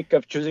the sake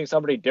of choosing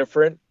somebody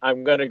different,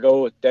 I'm gonna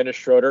go with Dennis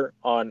Schroeder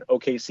on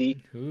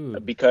OKC. Ooh.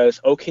 Because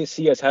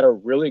OKC has had a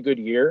really good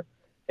year,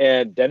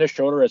 and Dennis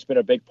Schroeder has been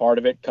a big part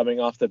of it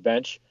coming off the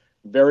bench.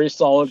 Very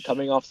solid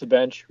coming off the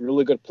bench,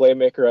 really good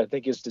playmaker. I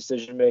think his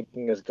decision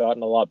making has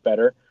gotten a lot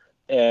better,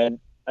 and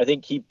I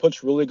think he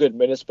puts really good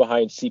minutes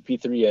behind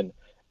CP3 and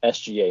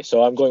SGA.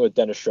 So I'm going with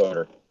Dennis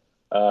Schroeder.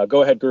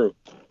 Go ahead, Guru.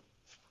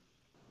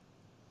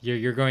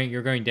 You're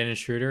going Dennis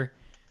Schroeder,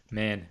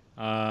 man.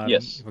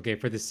 Yes. Okay,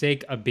 for the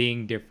sake of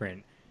being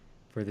different,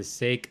 who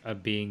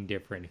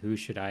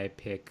should I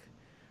pick?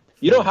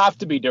 You don't have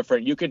to be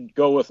different. You could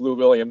go with Lou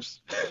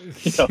Williams,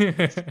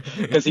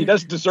 because he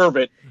does deserve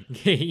it.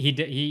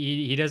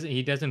 He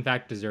does in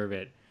fact deserve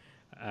it.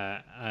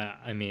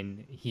 I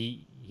mean,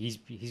 he's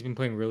been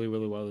playing really,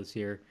 really well this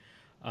year.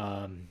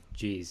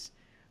 Geez.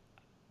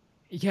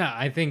 Yeah,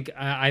 I think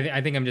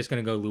I'm just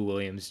gonna go Lou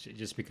Williams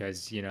just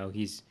because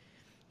he's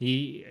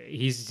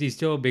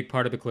still a big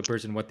part of the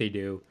Clippers and what they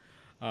do,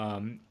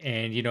 and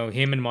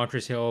him and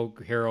Montrezl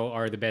Harrell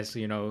are the best,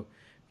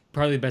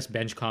 probably the best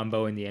bench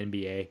combo in the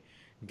NBA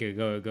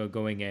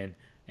going in,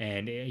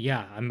 and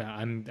yeah,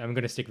 I'm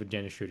gonna stick with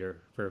Dennis Schroeder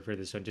for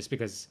this one just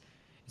because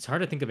it's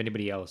hard to think of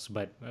anybody else.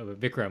 But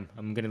Vikram,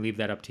 I'm gonna leave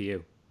that up to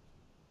you.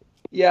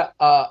 Yeah,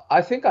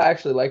 I think I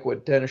actually like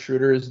what Dennis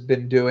Schroeder has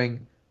been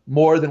doing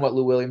more than what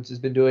Lou Williams has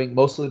been doing,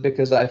 mostly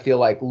because I feel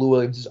like Lou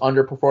Williams has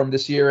underperformed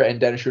this year and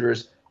Dennis Schroeder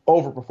has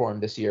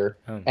overperformed this year.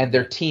 And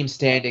their team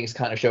standings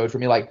kind of showed for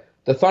me. Like,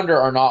 the Thunder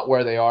are not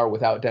where they are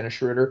without Dennis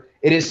Schroeder.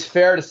 It is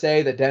fair to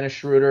say that Dennis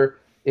Schroeder,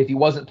 if he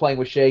wasn't playing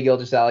with Shai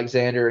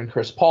Gilgeous-Alexander and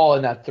Chris Paul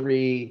in that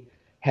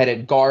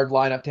three-headed guard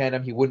lineup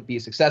tandem, he wouldn't be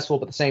successful.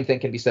 But the same thing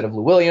can be said of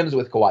Lou Williams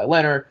with Kawhi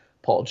Leonard,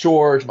 Paul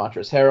George,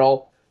 Montrezl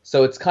Harrell.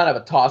 So it's kind of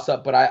a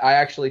toss-up. But I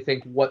actually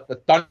think what the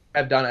Thunder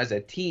have done as a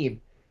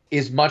team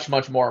is much,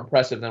 much more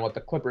impressive than what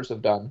the Clippers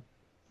have done.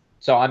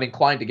 So I'm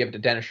inclined to give it to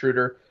Dennis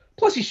Schroeder.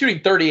 Plus, he's shooting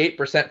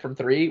 38% from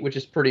three, which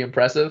is pretty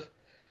impressive.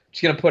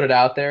 Just gonna put it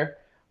out there.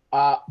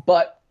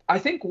 But I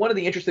think one of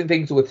the interesting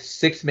things with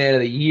Sixth Man of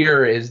the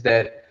Year is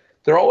that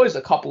there are always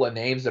a couple of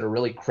names that are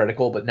really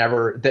critical, but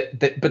never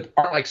but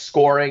aren't like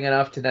scoring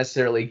enough to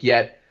necessarily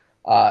get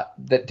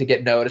to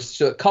get noticed.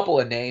 So a couple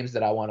of names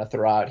that I want to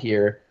throw out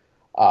here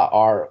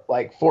are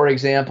like, for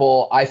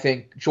example, I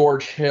think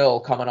George Hill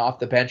coming off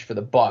the bench for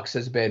the Bucks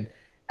has been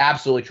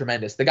absolutely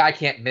tremendous. The guy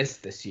can't miss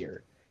this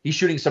year. He's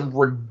shooting some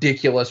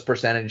ridiculous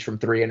percentage from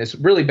three, and it's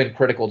really been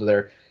critical to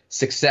their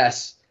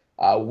success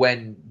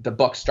when the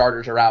Bucks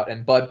starters are out.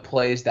 And Bud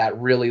plays that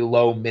really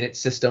low minute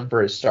system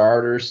for his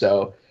starters,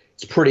 so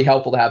it's pretty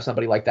helpful to have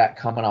somebody like that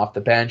coming off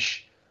the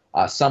bench.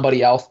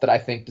 Somebody else that I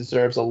think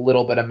deserves a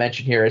little bit of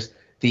mention here is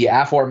the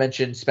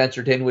aforementioned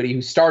Spencer Dinwiddie,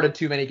 who started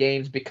too many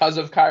games because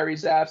of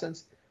Kyrie's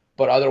absence,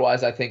 but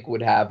otherwise I think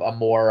would have a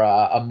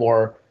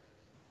more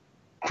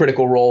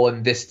critical role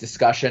in this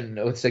discussion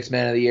with Sixth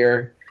Man of the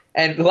Year.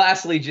 And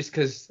lastly, just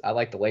because I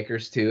like the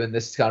Lakers too in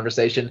this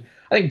conversation,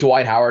 I think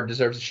Dwight Howard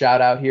deserves a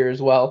shout out here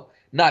as well.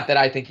 Not that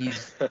I think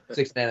he's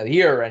Sixth Man of the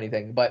Year or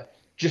anything, but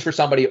just for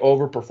somebody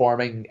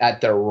overperforming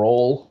at their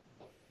role,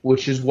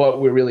 which is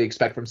what we really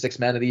expect from Sixth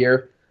Man of the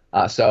Year.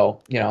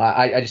 So,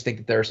 I just think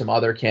that there are some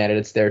other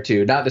candidates there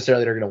too. Not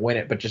necessarily they're going to win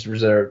it, but just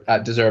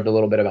deserved a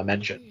little bit of a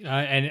mention.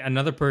 And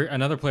another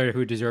player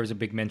who deserves a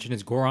big mention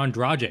is Goran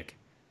Dragic.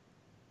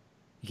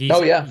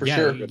 For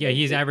sure. Yeah,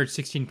 he's averaged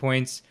 16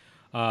 points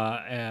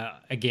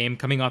a game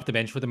coming off the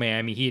bench for the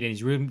Miami Heat, and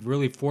he's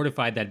really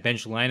fortified that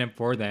bench lineup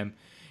for them.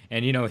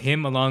 And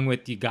him along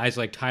with the guys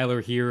like Tyler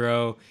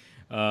Hero,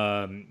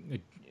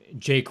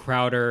 Jay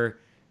Crowder,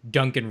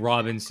 Duncan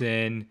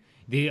Robinson,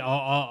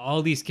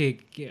 all these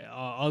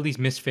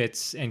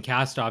misfits and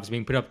cast-offs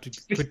being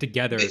put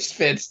together.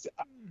 Misfits.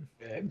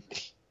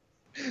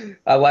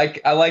 I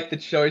like the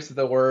choice of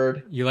the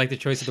word. You like the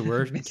choice of the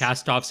word?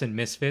 Cast-offs and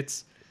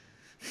misfits.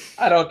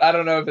 I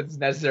don't know if it's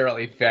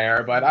necessarily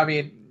fair, but I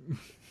mean,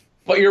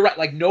 but you're right.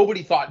 Like,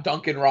 nobody thought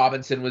Duncan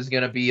Robinson was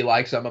going to be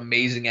like some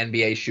amazing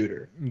NBA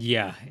shooter.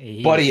 Yeah,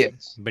 but he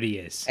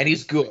is. And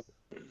he's good.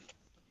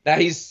 Now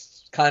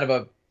he's kind of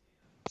a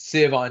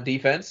sieve on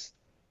defense,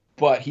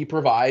 but he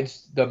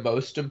provides the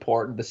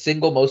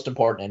single most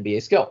important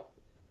NBA skill,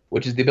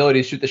 which is the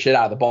ability to shoot the shit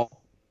out of the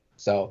ball.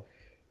 So,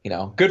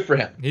 good for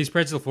him. He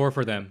spreads the floor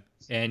for them.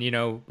 And,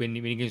 when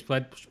you can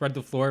spread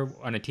the floor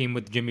on a team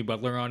with Jimmy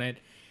Butler on it,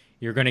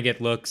 you're going to get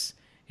looks.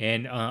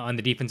 And on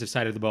the defensive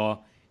side of the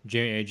ball,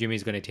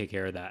 Jimmy's going to take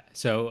care of that.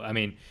 So, I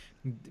mean,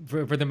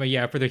 for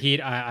the Heat,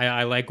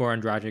 I like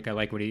Goran Dragic. I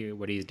like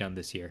what he's done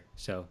this year.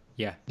 So,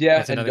 yeah.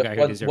 That's another guy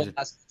who deserves it.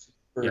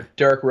 For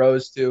Derrick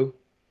Rose, too.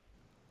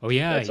 Oh,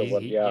 yeah.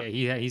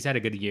 He's had a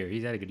good year.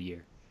 He's had a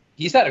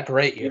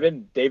great year.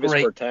 Even Davis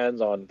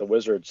Bertans on the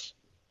Wizards.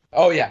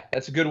 Oh, yeah.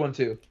 That's a good one,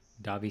 too.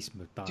 Davis.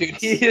 Dude,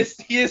 he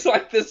is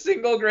like the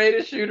single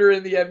greatest shooter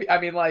in the NBA. I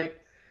mean, like,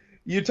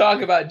 you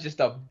talk about just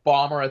a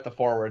bomber at the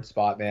forward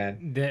spot,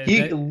 man.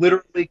 He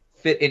literally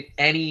fit in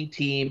any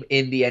team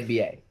in the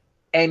NBA.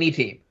 Any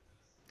team.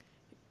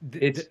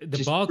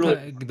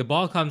 The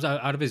ball comes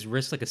out of his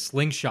wrist like a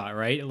slingshot,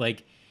 right?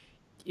 Like,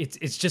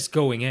 it's just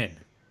going in.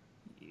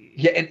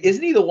 Yeah, and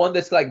isn't he the one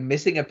that's like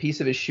missing a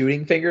piece of his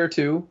shooting finger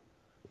too?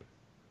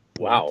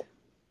 Wow.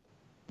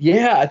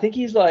 Yeah, I think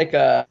he's like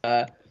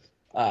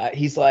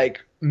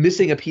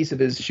missing a piece of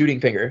his shooting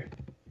finger.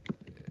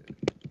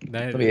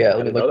 Let me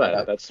look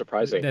that. That's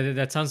surprising.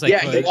 That sounds like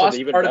he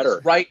lost part of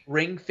his right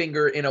ring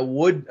finger in a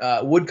wood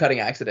cutting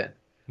accident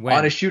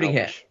on his shooting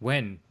hand.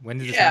 When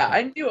did this happen?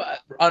 I knew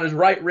on his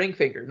right ring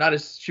finger, not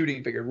his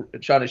shooting finger,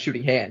 on his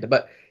shooting hand,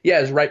 but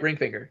his right ring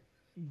finger.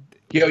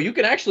 You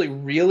can actually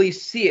really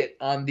see it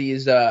on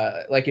these.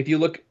 Like if you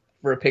look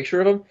for a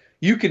picture of him,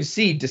 you can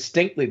see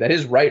distinctly that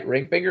his right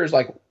ring finger is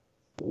like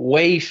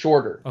way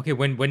shorter. Okay,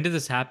 when did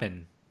this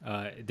happen?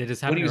 Did this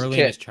happen early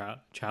in his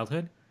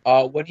childhood?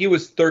 When he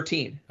was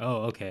 13.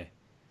 Oh, okay.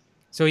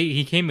 So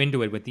he came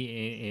into it with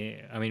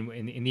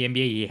in the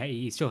NBA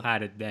he still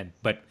had it then,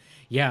 but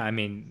yeah, I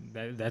mean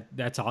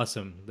that's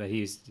awesome that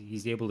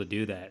he's able to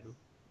do that.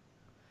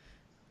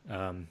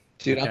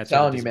 Dude, I'm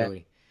telling you,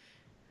 man,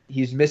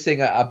 he's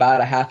missing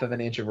about a half of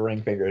an inch of a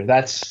ring finger.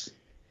 That's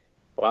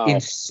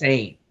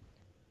insane.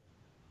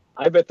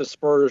 I bet the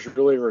Spurs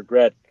really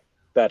regret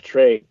that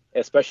trade,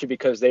 especially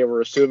because they were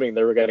assuming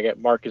they were going to get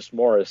Marcus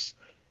Morris.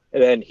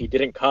 And then he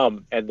didn't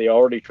come, and they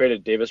already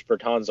traded Davis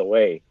Bertans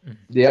away.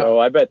 Yeah. So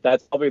I bet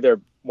that's probably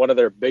one of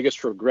their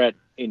biggest regret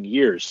in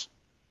years.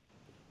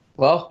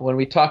 Well, when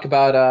we talk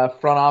about not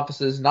front office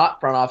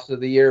of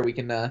the year, we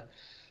can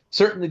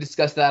certainly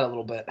discuss that a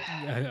little bit.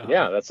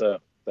 Yeah,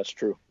 that's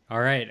true.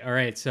 All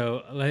right.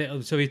 So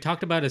we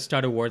talked about a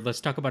stud award.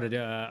 Let's talk about a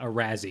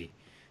Razzie.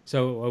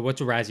 So what's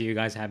a Razzie you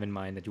guys have in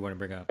mind that you want to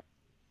bring up?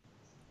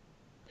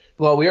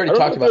 Well, we already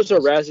talked about. There's a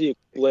Razzie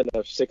equivalent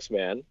of Six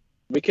Man.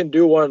 We can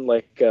do one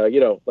like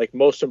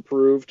most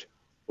improved,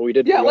 but we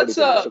did. Yeah, we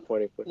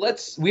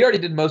already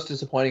did most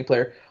disappointing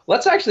player.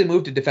 Let's actually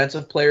move to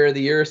defensive player of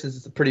the year since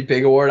it's a pretty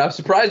big award. I'm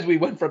surprised we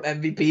went from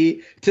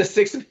MVP to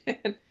Six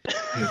Man.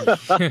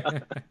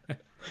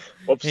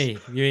 Whoops. Hey,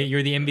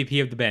 you're the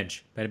MVP of the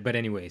bench. But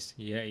anyways,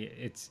 yeah,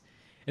 it's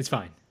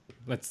fine.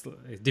 Let's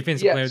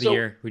defensive Yeah. player of the So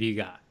year. Who do you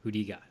got? Who do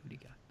you got? Who do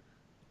you got?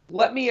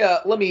 let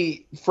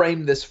me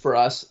frame this for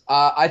us.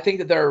 I think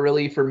that there are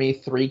really, for me,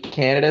 three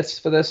candidates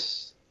for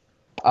this.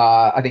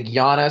 I think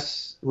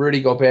Giannis,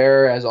 Rudy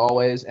Gobert, as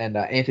always, and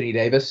Anthony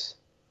Davis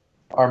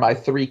are my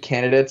three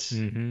candidates.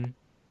 Mm-hmm.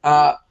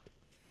 Uh,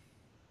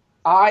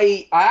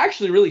 I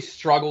actually really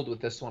struggled with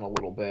this one a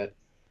little bit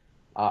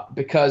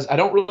because I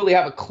don't really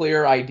have a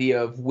clear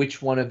idea of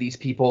which one of these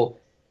people.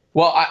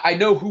 Well, I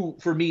know who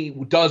for me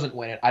doesn't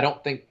win it. I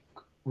don't think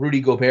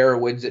Rudy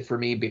Gobert wins it for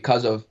me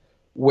because of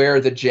where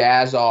the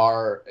Jazz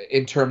are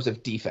in terms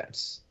of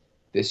defense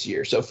this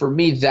year. So for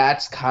me,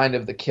 that's kind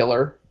of the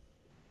killer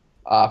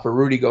for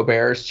Rudy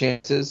Gobert's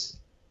chances.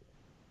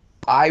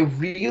 I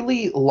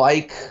really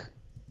like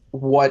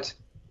what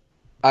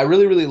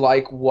really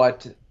like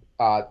what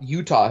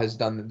Utah has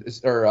done,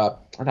 or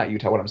not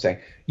Utah. What I'm saying,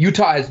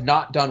 Utah has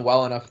not done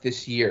well enough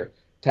this year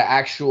to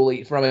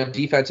actually, from a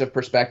defensive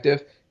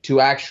perspective,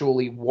 to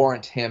actually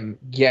warrant him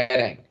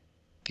getting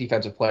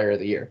Defensive Player of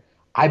the Year.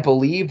 I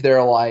believe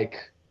they're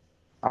like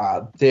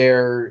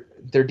their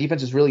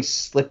defense has really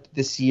slipped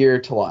this year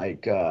to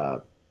like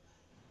 10th.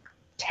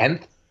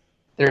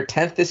 They're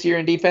 10th this year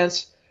in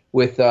defense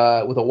with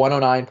a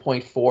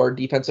 109.4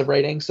 defensive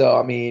rating. So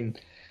I mean,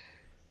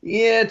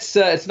 yeah,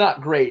 it's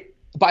not great.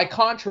 By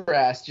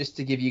contrast, just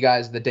to give you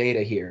guys the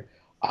data here,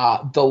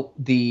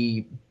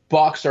 the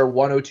Bucks are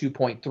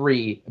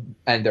 102.3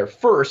 and they're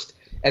first,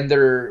 and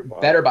they're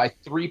better by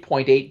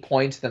 3.8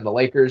 points than the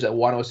Lakers at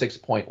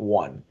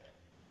 106.1.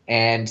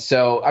 And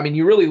so, I mean,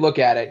 you really look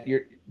at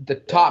it, the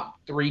top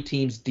three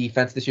teams'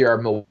 defense this year are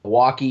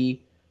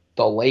Milwaukee,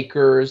 the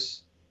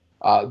Lakers.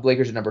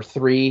 Lakers are number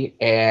three,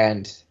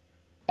 and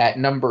at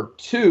number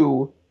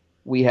two,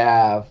 we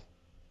have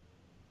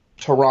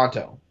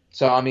Toronto.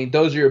 So, I mean,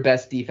 those are your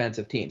best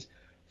defensive teams.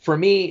 For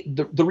me,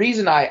 the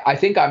reason I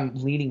think I'm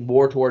leaning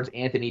more towards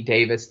Anthony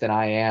Davis than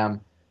I am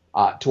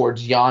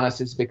towards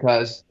Giannis is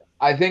because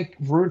I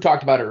think Varun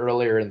talked about it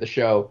earlier in the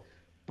show,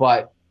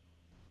 but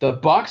the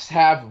Bucks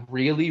have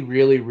really,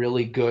 really,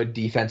 really good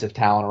defensive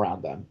talent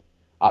around them,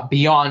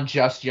 beyond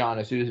just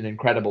Giannis, who's an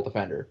incredible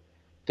defender.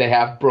 They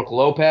have Brook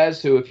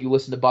Lopez, who, if you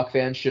listen to Buck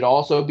fans, should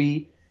also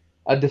be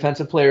a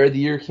Defensive Player of the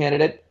Year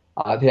candidate.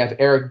 They have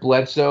Eric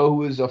Bledsoe,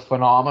 who is a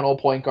phenomenal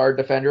point guard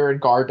defender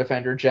and guard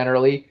defender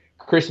generally.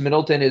 Chris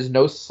Middleton is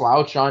no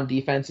slouch on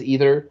defense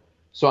either.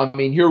 So, I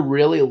mean, you're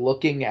really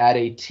looking at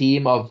a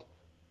team of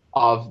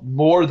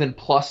more than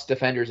plus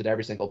defenders at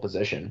every single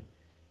position.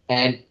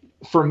 And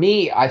for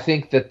me, I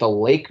think that the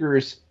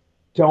Lakers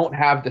don't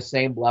have the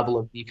same level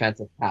of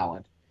defensive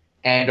talent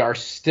and are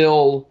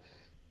still,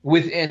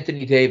 with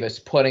Anthony Davis,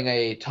 putting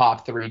a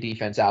top three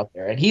defense out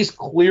there. And he's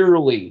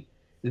clearly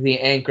the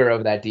anchor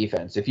of that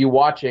defense. If you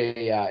watch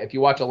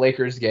a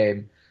Lakers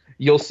game,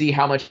 you'll see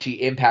how much he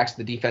impacts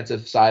the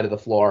defensive side of the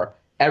floor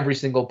every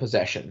single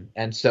possession.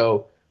 And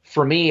so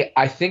for me,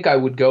 I think I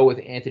would go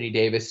with Anthony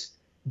Davis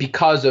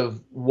because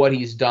of what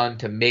he's done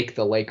to make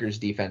the Lakers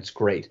defense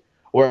great.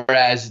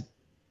 Whereas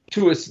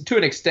to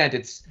an extent,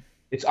 it's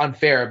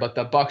unfair, but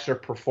the Bucks are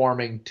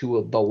performing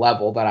to the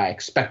level that I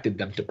expected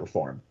them to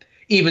perform,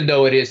 even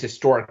though it is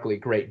historically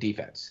great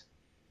defense.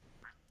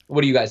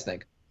 What do you guys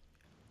think?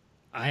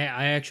 I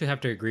actually have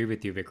to agree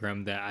with you,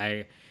 Vikram, that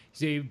I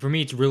see, for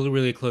me, it's really,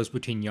 really close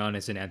between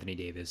Giannis and Anthony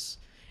Davis.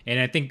 And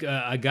I think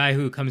a guy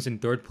who comes in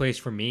third place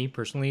for me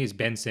personally is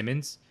Ben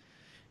Simmons.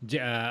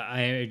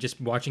 I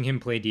just watching him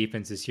play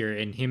defense this year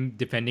and him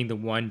defending the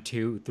 1,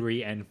 2,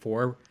 3, and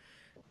 4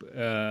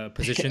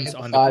 positions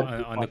on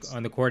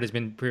the court has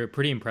been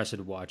pretty impressive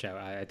to watch.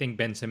 I think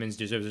Ben Simmons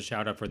deserves a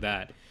shout out for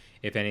that,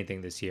 if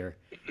anything, this year.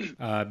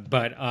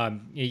 But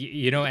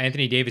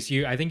Anthony Davis,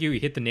 I think you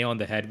hit the nail on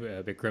the head,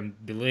 Vikram.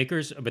 The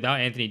Lakers without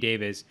Anthony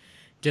Davis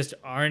just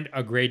aren't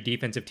a great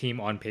defensive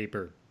team on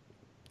paper.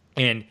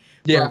 And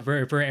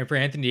for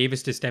Anthony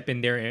Davis to step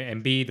in there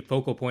and be the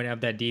focal point of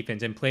that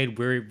defense and played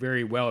very,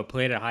 very well,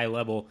 played at a high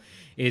level,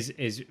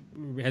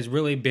 has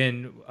really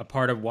been a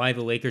part of why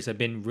the Lakers have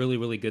been really,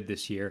 really good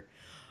this year.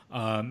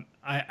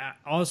 I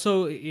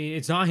also,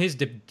 it's not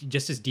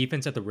just his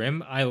defense at the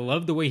rim. I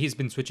love the way he's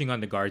been switching on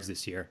the guards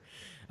this year.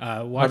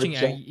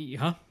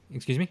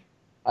 Excuse me.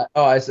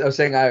 I was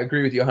saying I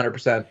agree with you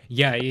 100%.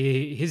 Yeah,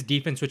 his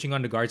defense switching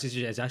on the guards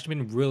has actually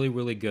been really,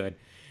 really good.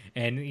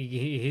 And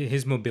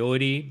his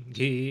mobility,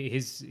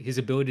 his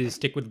ability to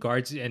stick with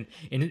guards, and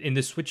in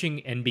the switching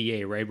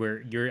NBA, right,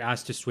 where you're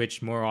asked to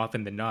switch more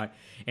often than not,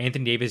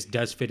 Anthony Davis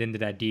does fit into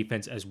that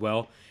defense as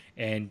well,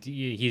 and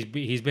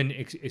he's been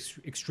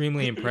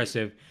extremely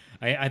impressive.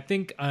 I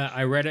think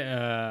I read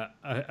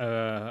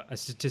a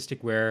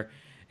statistic where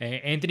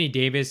Anthony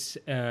Davis,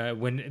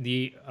 when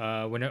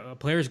a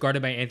player is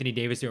guarded by Anthony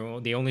Davis,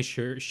 they only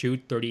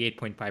shoot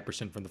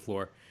 38.5% from the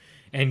floor.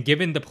 And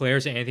given the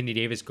players that Anthony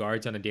Davis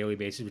guards on a daily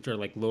basis, which are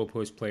like low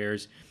post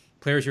players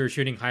who are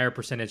shooting higher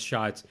percentage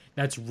shots,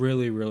 that's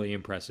really, really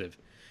impressive.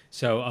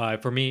 So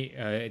for me,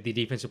 the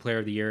defensive player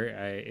of the year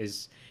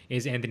is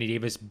Anthony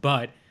Davis.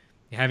 But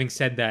having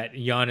said that,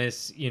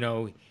 Giannis,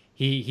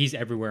 he's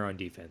everywhere on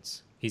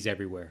defense. He's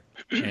everywhere,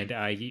 and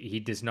he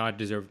does not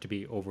deserve to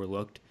be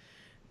overlooked.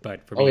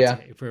 But for Oh me,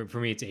 it's yeah. for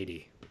me, it's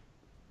AD.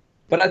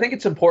 But I think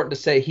it's important to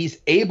say he's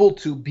able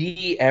to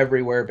be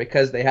everywhere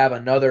because they have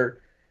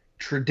another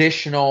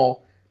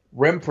traditional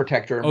rim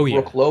protector in Oh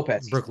yeah, Brook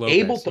Lopez. He's Brook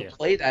able Lopez. to Yeah,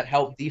 play that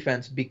help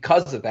defense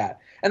because of that.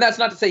 And that's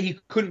not to say he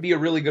couldn't be a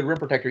really good rim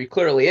protector. He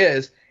clearly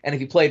is. And if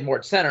he played more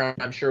at center,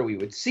 I'm sure we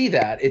would see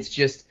that. It's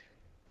just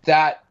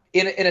that,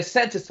 in a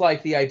sense, it's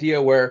like the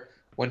idea where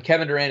when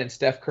Kevin Durant and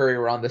Steph Curry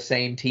were on the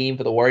same team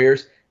for the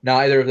Warriors,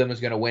 neither of them was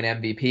going to win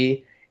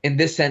MVP. In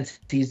this sense,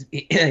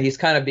 he's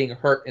kind of being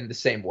hurt in the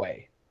same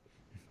way.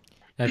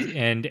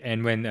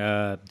 And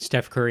when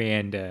Steph Curry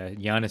and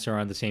Giannis are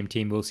on the same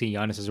team, we'll see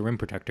Giannis as a rim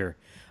protector.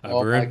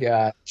 Oh my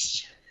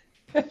gosh.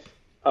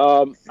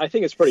 I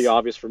think it's pretty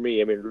obvious for me.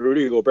 I mean,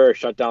 Rudy Gobert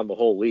shut down the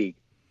whole league,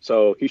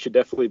 so he should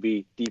definitely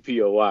be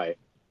DPOY.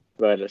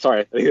 But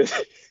sorry, I think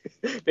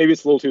maybe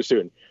it's a little too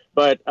soon.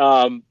 But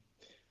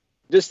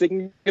just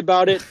thinking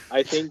about it,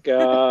 I think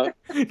that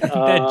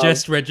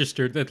just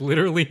registered. That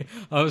literally,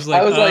 I was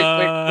like, wait,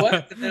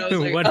 what? And then I was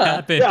like, what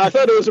happened? Yeah, I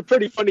thought it was a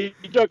pretty funny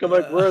joke. I'm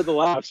like, where are the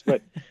laughs?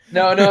 But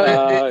no,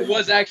 it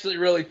was actually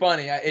really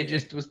funny. It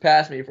just was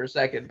past me for a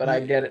second, but I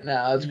get it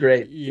now. It's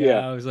great.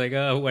 Yeah, I was like,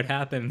 oh, what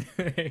happened?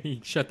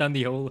 He shut down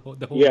the whole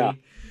yeah. league.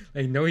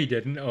 Like, no, he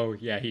didn't. Oh,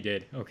 yeah, he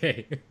did.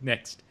 Okay,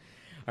 next.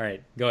 All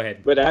right, go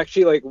ahead. But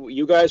actually, like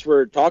you guys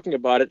were talking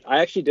about it, I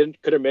actually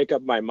couldn't make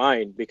up my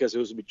mind because it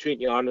was between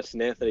Giannis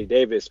and Anthony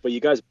Davis. But you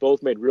guys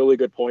both made really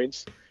good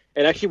points.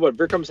 And actually, what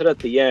Vikram said at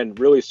the end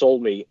really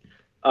sold me.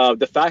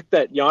 The fact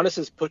that Giannis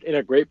is put in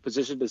a great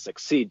position to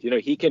succeed.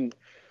 He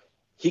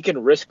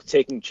can risk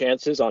taking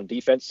chances on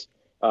defense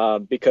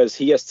because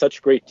he has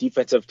such great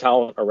defensive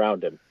talent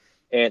around him.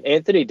 And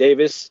Anthony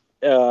Davis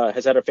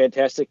has had a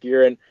fantastic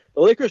year. And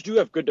the Lakers do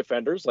have good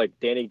defenders, like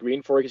Danny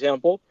Green, for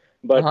example,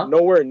 but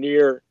nowhere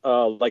near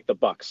like the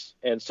Bucks.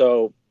 And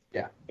so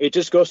it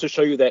just goes to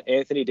show you that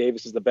Anthony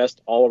Davis is the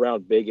best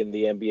all-around big in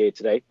the NBA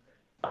today.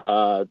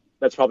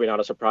 That's probably not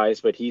a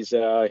surprise, but he's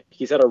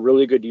had a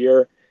really good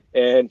year,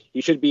 and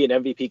he should be an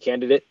MVP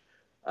candidate.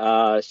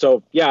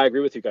 So, yeah, I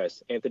agree with you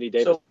guys. Anthony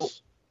Davis. So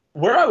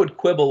where I would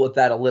quibble with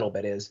that a little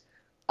bit is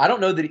I don't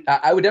know that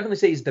I would definitely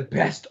say he's the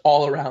best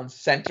all-around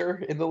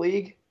center in the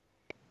league,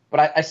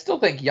 but I still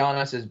think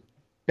Giannis is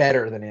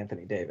better than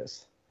Anthony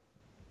Davis.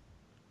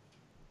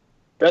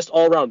 Best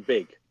all-around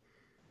big.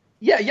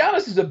 Yeah,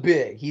 Giannis is a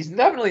big. He's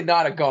definitely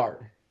not a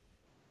guard.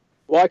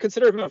 Well, I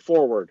consider him a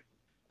forward.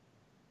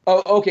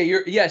 Oh,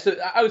 okay. So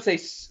I would say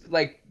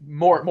like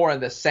more in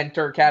the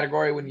center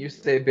category when you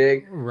say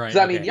big. Right.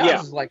 I mean,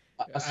 Giannis is like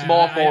a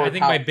small forward. I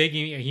think by big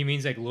he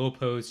means like low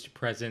post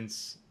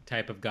presence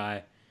type of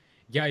guy.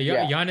 Yeah.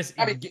 Giannis.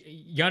 I mean,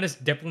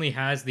 Giannis definitely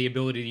has the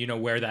ability to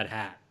wear that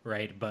hat,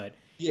 right? But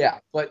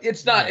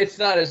it's not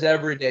his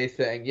everyday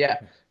thing. Yeah.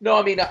 No,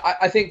 I mean,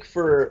 I think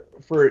for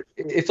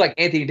it's like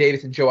Anthony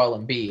Davis and Joel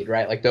Embiid,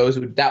 right? Like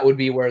that would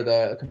be where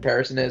the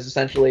comparison is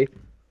essentially.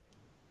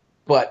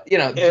 But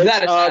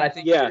that aside, I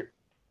think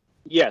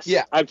yes.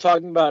 Yeah. I'm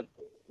talking about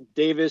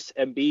Davis,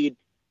 Embiid,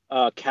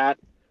 Cat,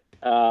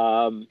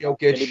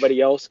 Jokic.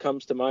 Anybody else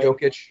comes to mind?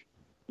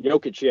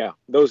 Jokic, yeah,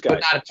 those guys.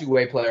 But not a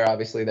two-way player,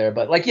 obviously there.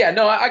 But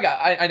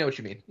I know what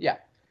you mean. Yeah,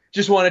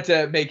 just wanted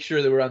to make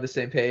sure that we're on the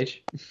same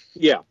page.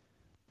 Yeah.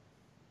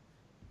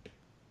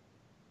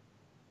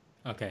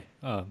 Okay.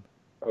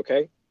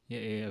 Okay.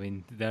 Yeah. I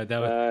mean that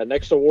was...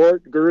 next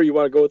award, Guru. You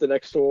want to go with the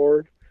next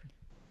award?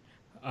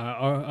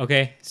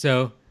 Okay.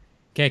 So,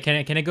 can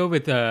I go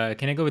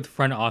with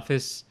front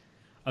office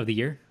of the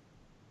year?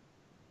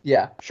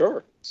 Yeah.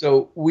 Sure.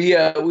 So we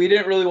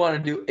didn't really want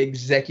to do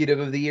executive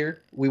of the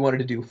year. We wanted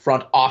to do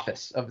front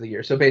office of the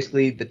year. So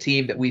basically, the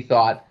team that we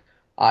thought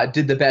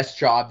did the best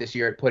job this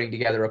year at putting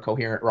together a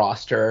coherent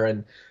roster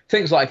and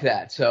things like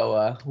that.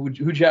 So who'd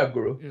you have,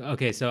 Guru?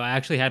 Okay, so I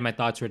actually had my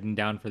thoughts written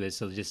down for this.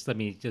 So just let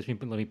me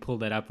pull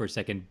that up for a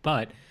second.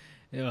 But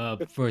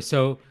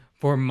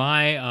for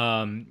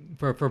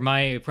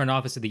my front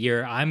office of the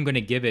year, I'm going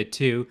to give it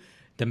to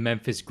the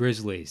Memphis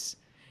Grizzlies.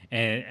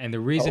 And the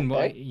reason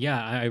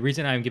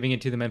reason I'm giving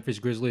it to the Memphis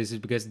Grizzlies is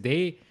because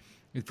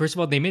first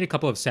of all, they made a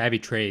couple of savvy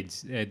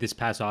trades this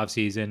past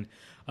offseason.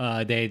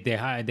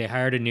 They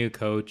hired a new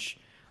coach,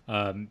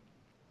 and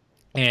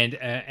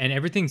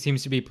everything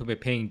seems to be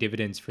paying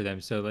dividends for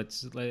them. So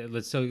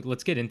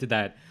let's get into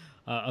that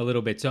a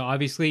little bit. So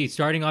obviously,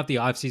 starting off the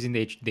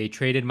offseason, they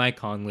traded Mike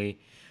Conley.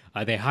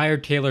 They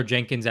hired Taylor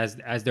Jenkins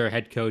as their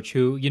head coach,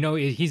 who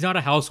he's not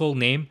a household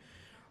name.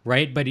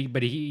 Right, but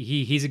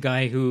he's a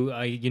guy who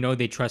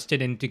they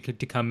trusted and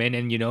to come in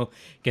and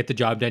get the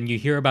job done. You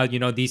hear about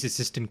these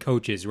assistant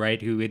coaches,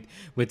 right, who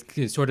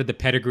with sort of the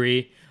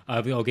pedigree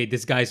of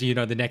this guy's the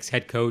next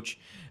head coach.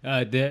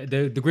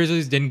 The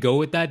Grizzlies didn't go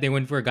with that. They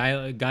went for a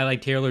guy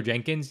like Taylor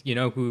Jenkins,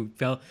 who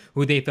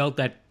they felt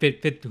that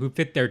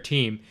fit their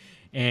team,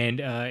 and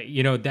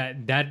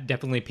that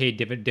definitely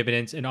paid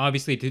dividends. And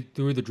obviously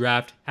through the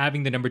draft,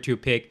 having the number 2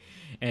 pick.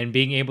 And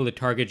being able to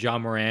target Ja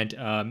Morant,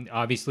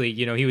 obviously,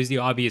 he was the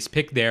obvious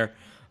pick there.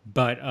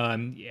 but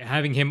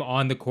having him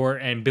on the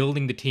court and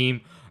building the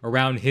team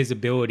around his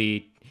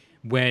ability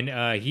when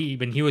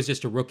he was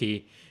just a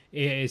rookie,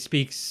 it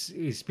speaks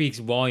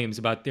volumes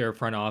about their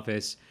front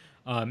office.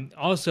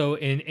 Also,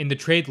 in the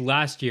trade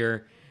last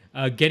year,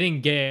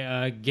 trading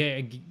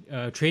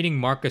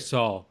Marc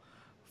Gasol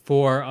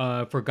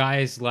for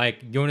guys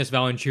like Jonas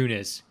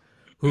Valanciunas,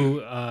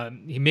 who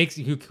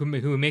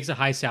makes a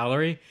high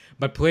salary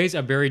but plays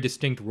a very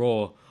distinct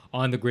role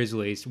on the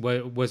Grizzlies,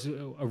 was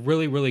a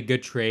really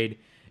good trade,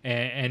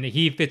 and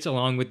he fits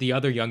along with the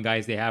other young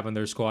guys they have on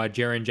their squad: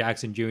 Jaren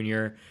Jackson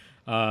Jr.,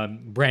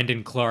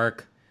 Brandon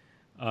Clark,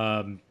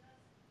 um,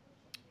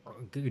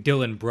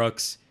 Dylan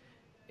Brooks.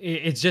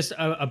 It's just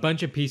a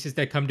bunch of pieces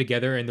that come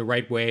together in the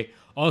right way.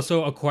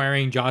 Also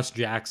acquiring Josh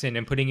Jackson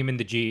and putting him in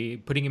the G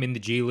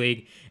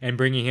League and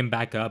bringing him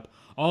back up.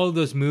 All of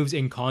those moves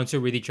in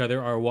concert with each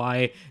other are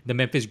why the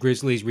Memphis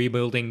Grizzlies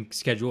rebuilding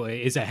schedule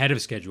is ahead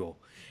of schedule.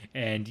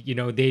 And,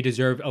 they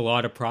deserve a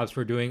lot of props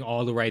for doing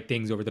all the right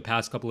things over the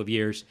past couple of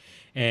years.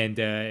 And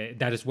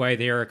that is why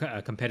they are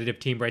a competitive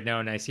team right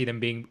now. And I see them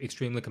being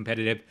extremely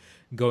competitive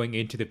going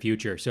into the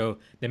future. So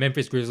the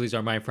Memphis Grizzlies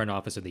are my front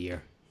office of the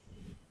year.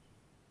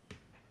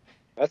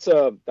 That's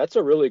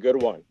a really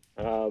good one,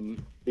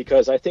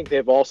 because I think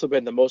they've also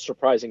been the most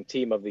surprising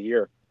team of the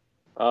year.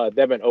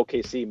 Them and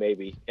OKC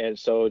maybe, and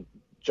so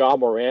Ja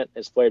Morant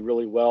has played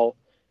really well.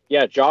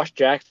 Yeah, Josh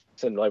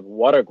Jackson, like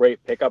what a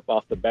great pickup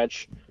off the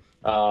bench,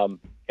 and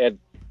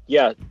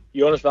yeah,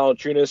 Jonas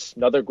Valanciunas,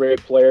 another great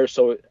player.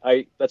 So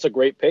that's a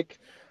great pick.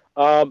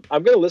 I'm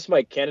going to list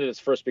my candidates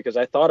first because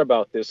I thought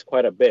about this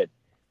quite a bit.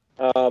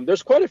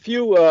 There's quite a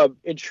few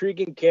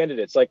intriguing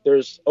candidates. Like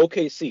there's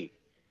OKC.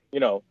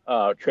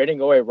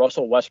 Trading away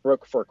Russell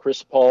Westbrook for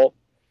Chris Paul,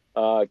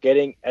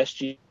 getting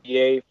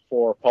SGA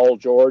for Paul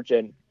George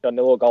and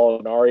Danilo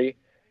Gallinari.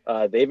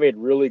 They made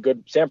really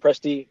good. Sam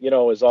Presti,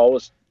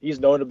 he's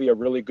known to be a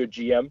really good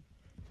GM,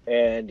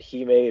 and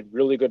he made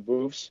really good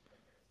moves.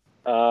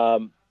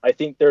 I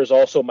think there's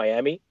also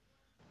Miami.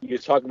 You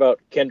talk about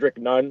Kendrick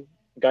Nunn,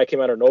 guy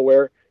came out of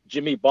nowhere.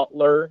 Jimmy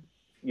Butler,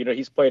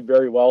 he's played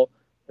very well.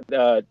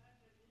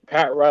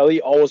 Pat Riley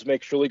always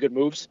makes really good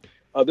moves.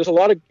 There's a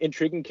lot of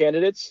intriguing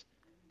candidates,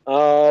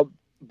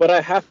 but I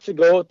have to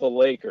go with the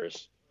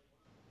Lakers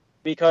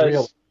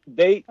because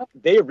they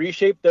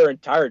reshaped their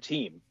entire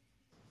team,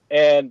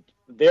 and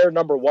they're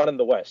number one in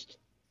the West.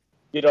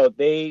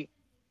 They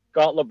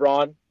got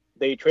LeBron,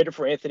 they traded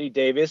for Anthony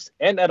Davis,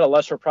 and at a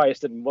lesser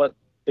price than what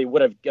they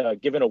would have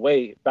given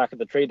away back at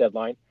the trade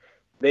deadline.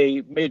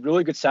 They made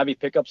really good savvy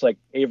pickups like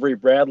Avery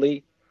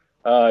Bradley,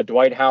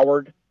 Dwight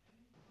Howard.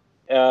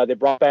 They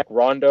brought back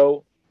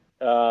Rondo.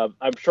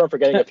 I'm sure I'm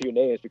forgetting a few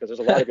names because there's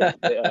a lot of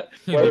good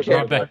players.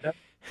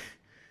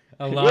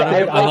 A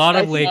lot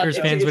of Lakers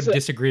fans would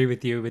disagree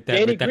with you with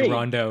that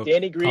Rondo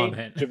Danny Green,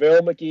 comment.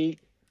 JaVale McGee.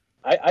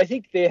 I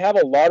think they have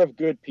a lot of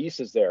good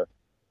pieces there.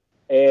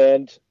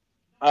 And,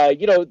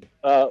 Bob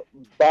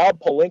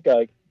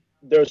Pelinka,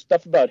 there's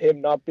stuff about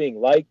him not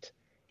being liked,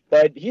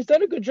 but he's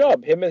done a good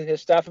job. Him and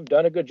his staff have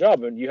done a good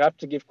job, and you have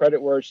to give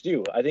credit where it's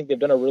due. I think they've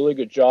done a really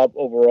good job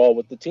overall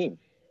with the team.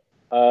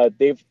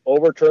 They've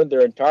overturned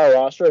their entire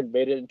roster and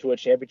made it into a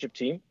championship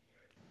team,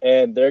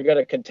 and they're going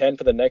to contend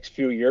for the next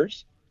few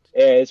years.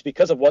 And it's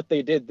because of what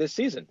they did this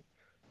season.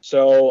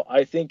 So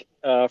I think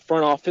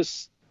front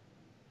office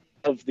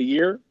of the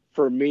year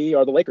for me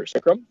are the Lakers.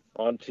 Ikram,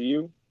 on to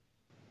you.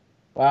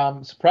 Well,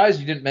 I'm surprised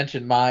you didn't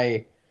mention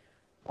my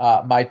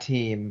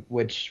team,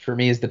 which for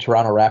me is the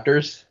Toronto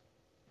Raptors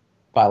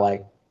by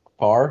like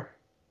far.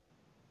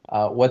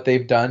 What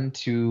they've done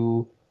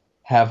to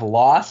have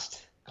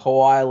lost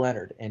Kawhi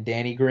Leonard and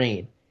Danny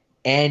Green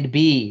and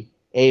be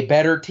a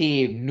better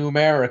team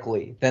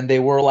numerically than they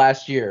were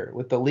last year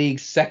with the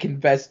league's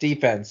second best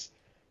defense,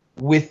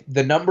 with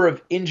the number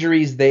of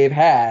injuries they've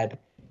had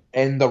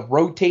and the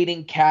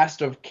rotating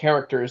cast of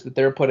characters that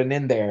they're putting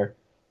in there,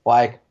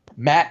 like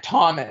Matt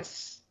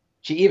Thomas.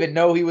 Did you even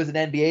know he was an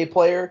NBA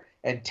player?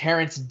 And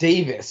Terrence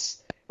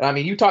Davis. And I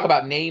mean, you talk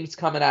about names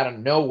coming out of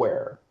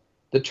nowhere.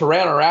 The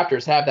Toronto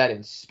Raptors have that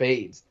in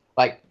spades.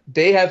 Like,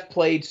 they have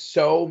played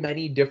so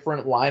many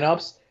different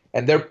lineups,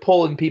 and they're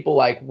pulling people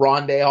like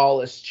Rondé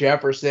Hollis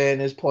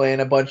Jefferson is playing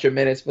a bunch of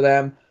minutes for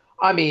them.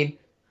 I mean,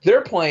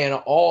 they're playing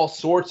all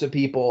sorts of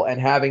people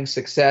and having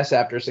success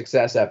after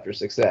success after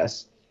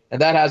success.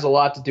 And that has a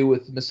lot to do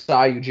with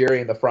Masai Ujiri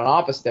in the front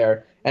office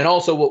there. And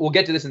also, we'll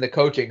get to this in the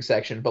coaching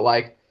section, but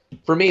like,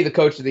 for me, the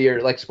coach of the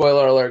year, like,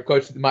 spoiler alert,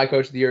 my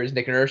coach of the year is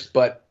Nick Nurse,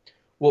 but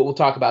we'll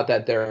talk about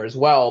that there as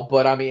well.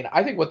 But I mean,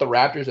 I think what the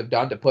Raptors have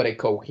done to put a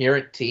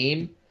coherent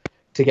team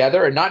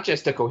together, and not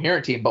just a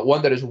coherent team, but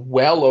one that has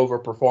well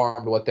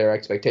overperformed what their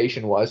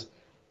expectation was,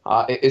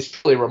 is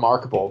truly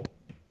remarkable.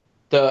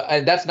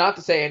 And that's not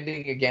to say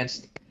anything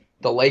against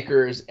the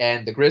Lakers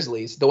and the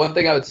Grizzlies. The one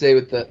thing I would say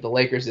with the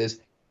Lakers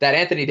is that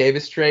Anthony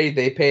Davis trade,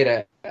 they paid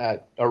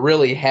a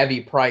really heavy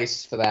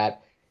price for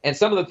that. And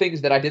some of the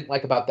things that I didn't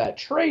like about that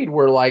trade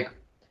were like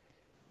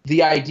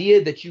the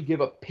idea that you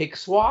give a pick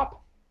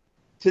swap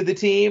to the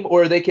team,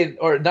 or not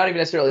even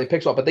necessarily a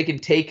pick swap, but they can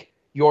take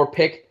your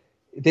pick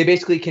they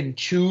basically can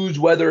choose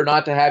whether or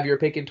not to have your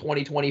pick in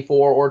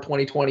 2024 or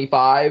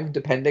 2025,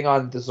 depending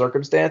on the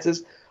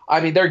circumstances. I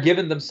mean, they're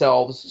giving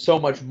themselves so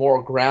much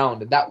more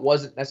ground, and that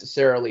wasn't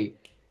necessarily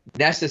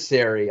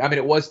necessary. I mean,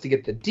 it was to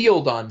get the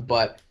deal done,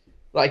 but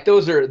like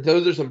those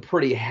are some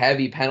pretty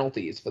heavy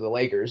penalties for the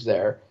Lakers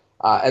there.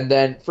 And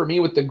then for me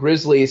with the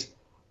Grizzlies,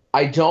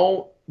 I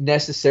don't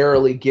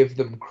necessarily give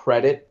them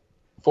credit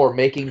for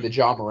making the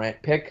Ja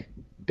Morant pick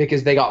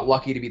because they got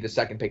lucky to be the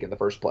second pick in the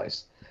first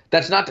place.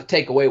 That's not to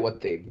take away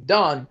what they've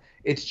done.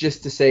 It's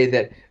just to say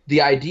that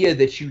the idea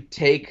that you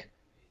take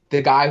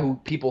the guy who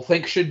people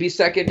think should be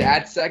second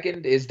at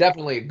second is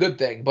definitely a good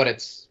thing, but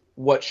it's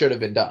what should have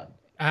been done.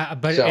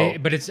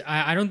 But it's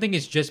I don't think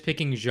it's just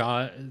picking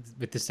Ja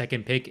with the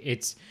second pick.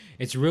 It's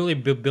really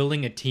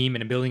building a team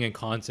and building a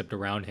concept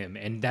around him,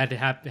 and that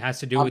has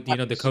to do with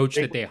the coach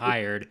that they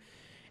hired,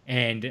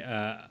 and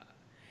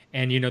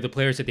the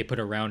players that they put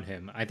around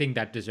him. I think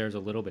that deserves a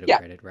little bit of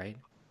credit, right?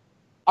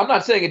 I'm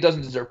not saying it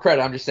doesn't deserve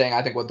credit. I'm just saying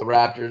I think what the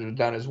Raptors have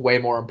done is way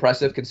more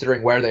impressive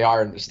considering where they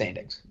are in the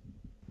standings.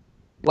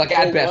 Like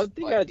at best. One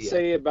thing I'd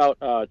say about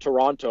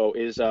Toronto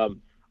is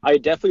I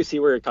definitely see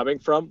where you're coming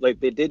from. Like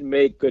they did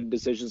make good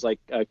decisions, like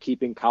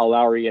keeping Kyle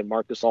Lowry and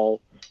Marc Gasol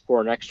for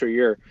an extra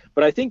year.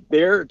 But I think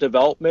their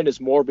development is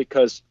more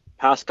because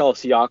Pascal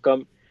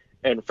Siakam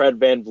and Fred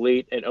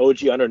VanVleet and OG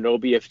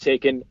Anunoby have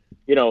taken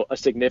a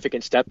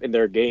significant step in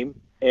their game,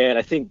 and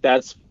I think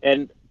that's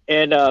and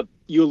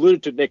you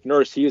alluded to Nick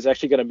Nurse. He is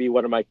actually going to be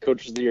one of my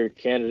coaches of the year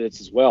candidates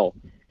as well,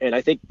 and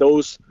I think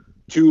those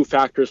two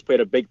factors played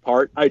a big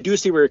part. I do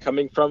see where you're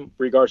coming from in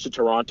regards to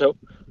Toronto.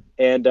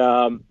 And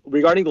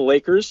regarding the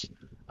Lakers,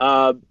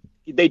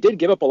 they did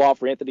give up a lot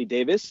for Anthony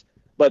Davis,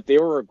 but they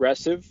were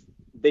aggressive.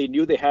 They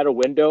knew they had a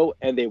window,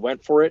 and they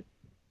went for it.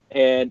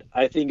 And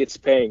I think it's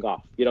paying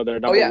off. They're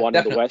number one definitely.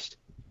 in the West.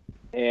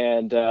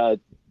 And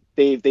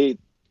they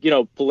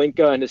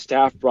Pelinka and his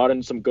staff brought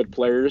in some good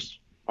players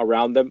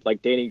around them,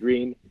 like Danny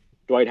Green,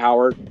 Dwight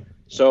Howard.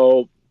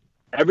 So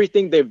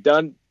everything they've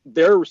done,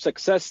 their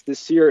success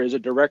this year is a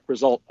direct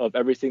result of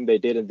everything they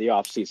did in the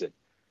offseason.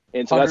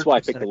 And so that's why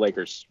I picked the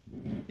Lakers.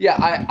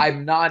 Yeah,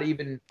 I'm not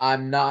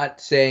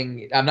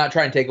trying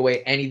to take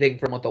away anything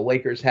from what the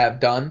Lakers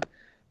have done.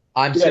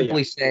 I'm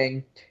simply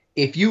saying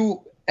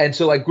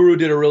like Guru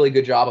did a really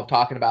good job of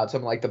talking about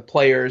some like the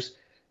players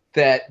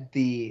that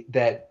the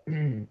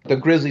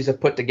Grizzlies have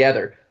put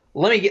together.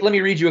 Let me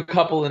read you a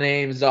couple of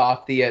names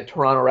off the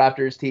Toronto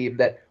Raptors team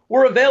that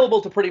were available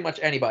to pretty much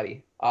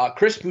anybody.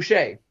 Chris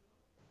Boucher.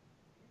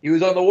 He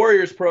was on the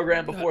Warriors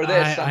program before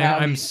this.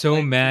 I'm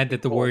so mad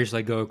that the Warriors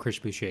let go of Chris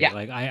Boucher. Yeah.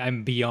 Like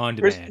I'm beyond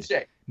Chris mad.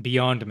 Boucher.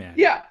 Beyond mad.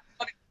 Yeah.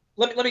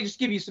 Let me just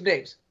give you some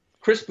names.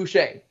 Chris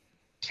Boucher,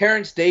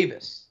 Terrence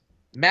Davis,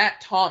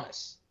 Matt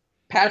Thomas,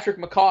 Patrick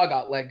McCaw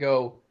got let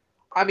go.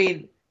 I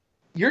mean,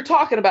 you're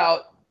talking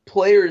about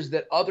players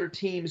that other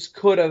teams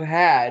could have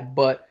had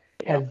but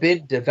have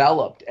been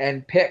developed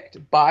and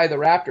picked by the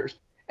Raptors.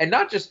 And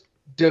not just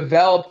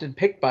developed and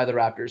picked by the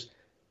Raptors.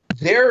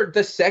 They're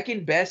the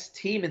second best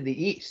team in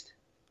the East.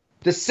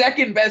 The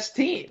second best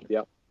team.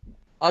 Yep.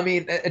 I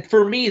mean,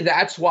 for me,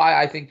 that's why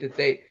I think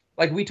that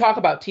we talk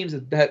about teams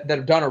that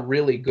have done a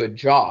really good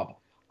job.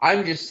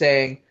 I'm just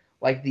saying,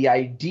 like, the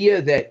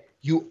idea that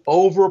you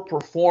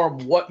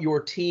overperform what your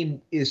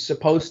team is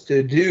supposed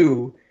to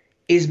do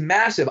is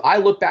massive. I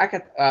look back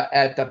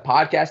at the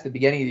podcast at the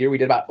beginning of the year we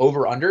did about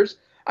over-unders.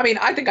 I mean,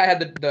 I think I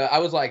had I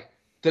was like,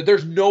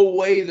 there's no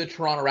way the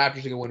Toronto Raptors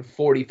are going to win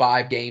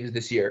 45 games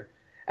this year.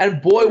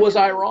 And boy, was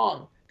I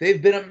wrong.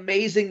 They've been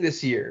amazing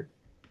this year.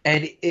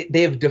 And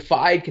they have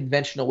defied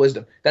conventional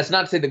wisdom. That's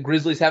not to say the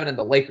Grizzlies haven't and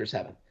the Lakers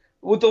haven't.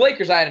 With the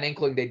Lakers, I had an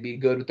inkling they'd be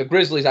good. With the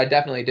Grizzlies, I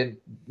definitely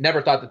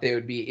never thought that they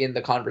would be in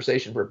the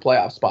conversation for a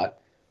playoff spot.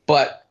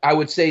 But I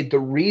would say the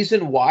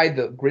reason why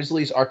the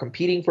Grizzlies are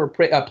competing for a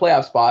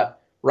playoff spot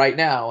right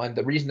now, and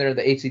the reason they're in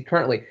the 8th seed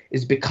currently,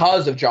 is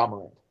because of Ja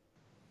Morant.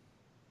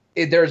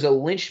 There's a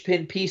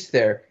linchpin piece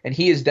there, and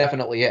he is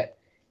definitely it.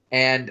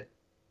 And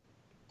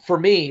for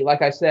me,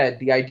 like I said,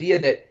 the idea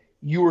that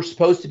you were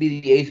supposed to be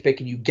the 8th pick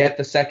and you get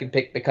the 2nd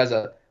pick because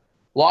of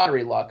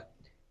lottery luck,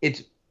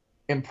 it's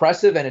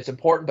impressive and it's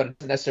important, but it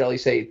doesn't necessarily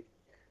say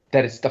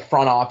that it's the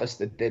front office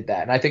that did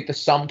that. And I think the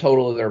sum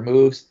total of their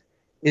moves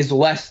is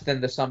less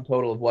than the sum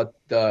total of what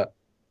the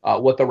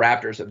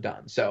Raptors have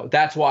done. So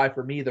that's why,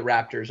 for me, the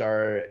Raptors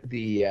are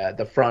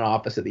the front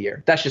office of the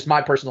year. That's just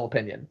my personal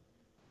opinion.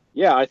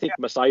 Yeah, I think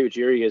Masai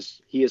Ujiri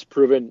has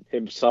proven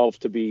himself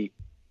to be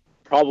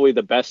probably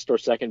the best or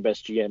second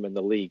best GM in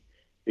the league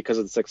because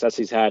of the success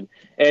he's had.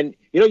 And,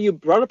 you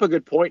brought up a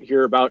good point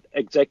here about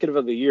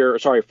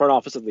front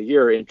office of the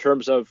year in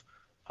terms of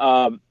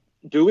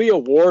do we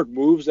award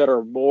moves that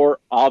are more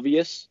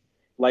obvious?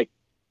 Like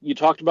you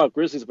talked about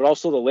Grizzlies, but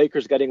also the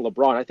Lakers getting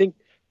LeBron. I think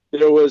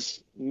there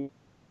was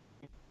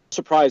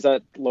surprise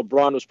that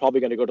LeBron was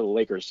probably going to go to the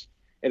Lakers.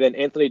 And then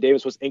Anthony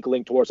Davis was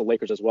inkling towards the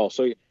Lakers as well.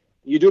 So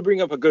you do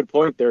bring up a good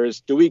point there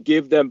is, do we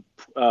give them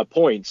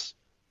points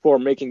for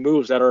making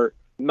moves that are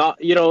not,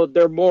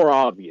 they're more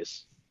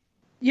obvious?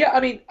 Yeah,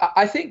 I mean,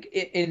 I think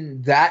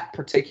in that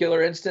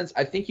particular instance,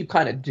 I think you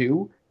kind of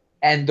do.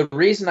 And the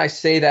reason I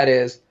say that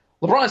is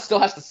LeBron still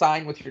has to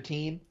sign with your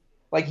team.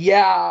 Like,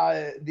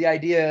 yeah, the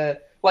idea,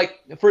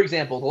 like, for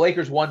example, the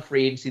Lakers won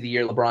free agency the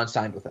year LeBron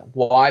signed with them.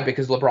 Why?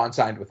 Because LeBron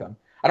signed with them.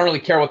 I don't really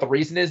care what the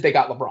reason is. They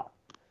got LeBron.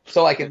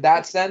 So, like, in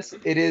that sense,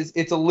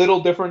 it's a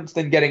little different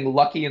than getting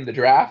lucky in the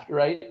draft,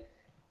 right?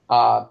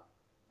 Uh,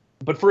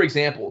 but for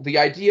example, the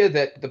idea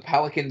that the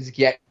Pelicans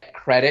get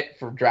credit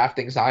for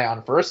drafting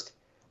Zion first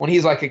when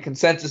he's like a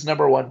consensus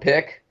number one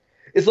pick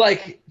is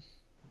like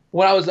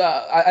when I was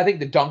I think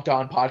the Dunked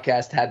On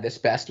podcast had this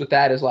best with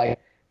that is like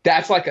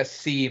that's like a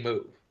C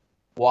move.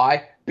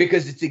 Why?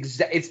 Because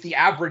it's the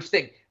average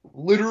thing.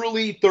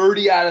 Literally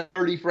 30 out of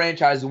 30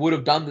 franchises would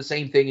have done the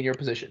same thing in your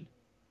position.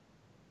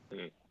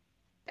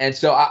 And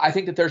so I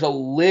think that there's a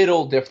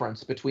little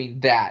difference between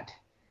that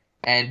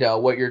and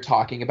what you're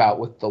talking about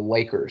with the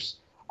Lakers.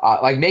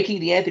 Like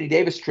making the Anthony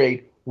Davis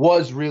trade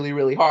was really,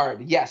 really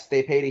hard. Yes,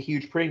 they paid a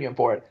huge premium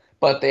for it,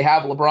 but they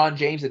have LeBron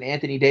James and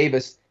Anthony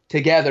Davis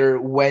together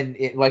when,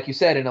 like you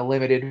said, in a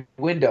limited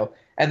window.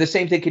 And the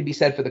same thing can be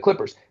said for the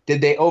Clippers.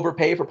 Did they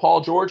overpay for Paul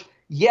George?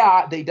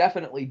 Yeah, they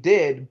definitely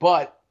did.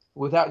 But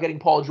without getting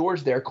Paul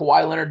George there,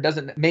 Kawhi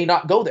Leonard may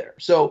not go there.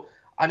 So,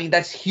 I mean,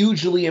 that's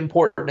hugely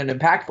important and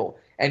impactful.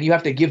 And you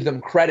have to give them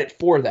credit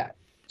for that.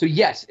 So,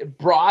 yes,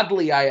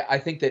 broadly, I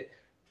think that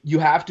you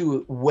have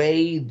to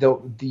weigh the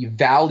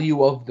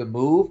value of the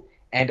move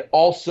and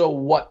also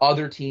what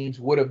other teams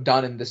would have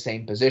done in the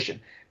same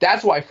position.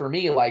 That's why for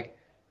me, like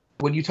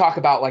when you talk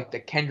about like the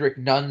Kendrick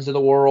Nuns of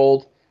the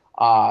world,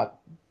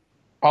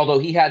 although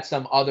he had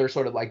some other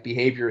sort of like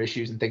behavior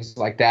issues and things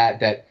like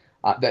that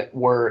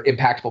were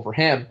impactful for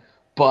him.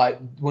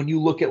 But when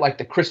you look at like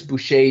the Chris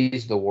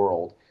Bouchers of the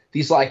world,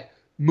 these like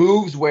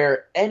moves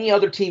where any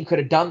other team could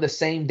have done the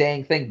same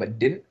dang thing but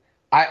didn't,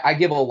 I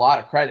give a lot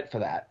of credit for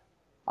that.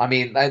 I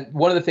mean,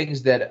 one of the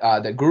things that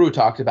that Guru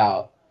talked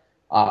about,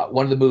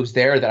 one of the moves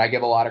there that I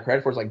give a lot of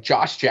credit for is like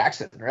Josh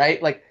Jackson,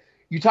 right? Like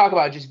you talk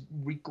about just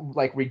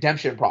like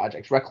redemption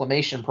projects,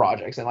 reclamation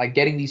projects, and like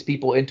getting these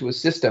people into a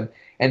system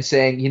and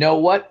saying, you know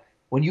what?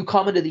 When you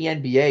come into the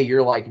NBA,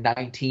 you're like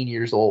 19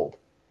 years old.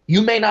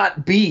 You may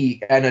not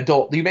be an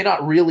adult. You may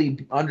not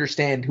really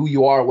understand who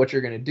you are, what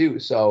you're going to do.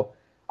 So,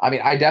 I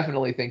mean, I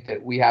definitely think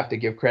that we have to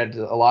give credit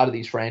to a lot of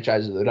these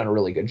franchises that have done a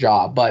really good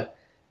job. But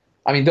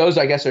I mean, those,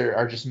 I guess,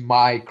 are just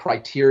my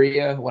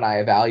criteria when I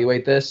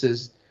evaluate this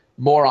is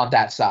more on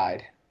that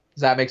side.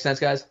 Does that make sense,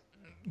 guys?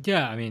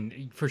 Yeah, I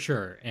mean, for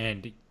sure,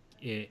 and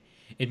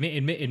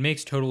it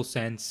makes total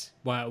sense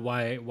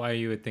why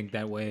you would think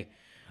that way.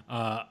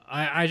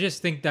 I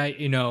just think that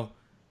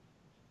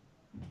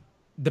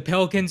the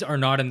Pelicans are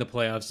not in the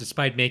playoffs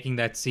despite making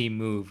that same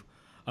move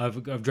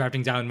of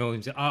drafting Zion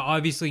Williamson.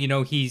 Obviously,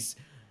 he's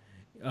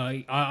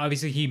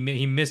obviously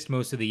he missed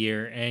most of the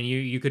year, and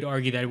you could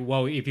argue that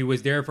well, if he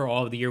was there for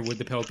all of the year, would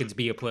the Pelicans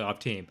be a playoff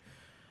team?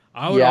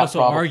 I would also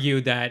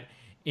argue that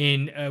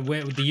in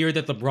the year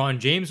that LeBron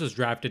James was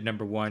drafted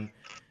number one,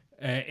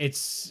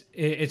 it's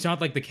not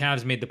like the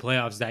Cavs made the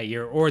playoffs that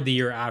year or the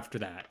year after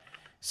that.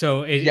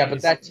 So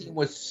but that team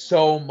was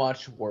so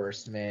much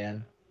worse,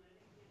 man.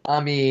 I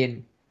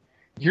mean,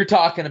 you're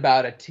talking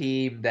about a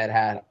team that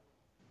had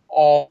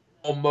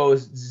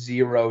almost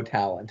zero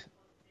talent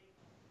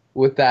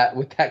with that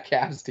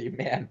Cavs team,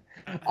 man.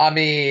 I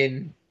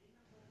mean,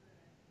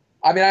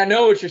 I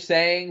know what you're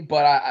saying,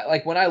 but I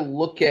like when I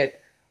look at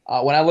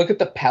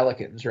the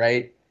Pelicans,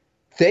 right?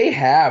 They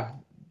have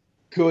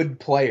good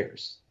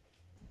players,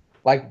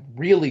 like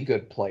really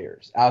good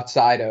players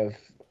outside of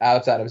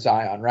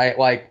Zion, right?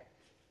 Like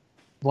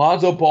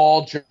Lonzo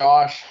Ball,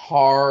 Josh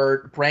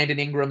Hart, Brandon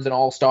Ingram's an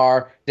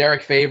all-star.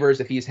 Derek Favors,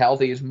 if he's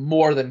healthy, is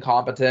more than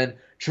competent.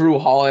 Drew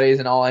Holiday's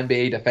an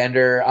all-NBA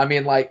defender. I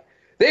mean, like,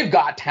 they've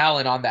got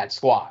talent on that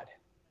squad.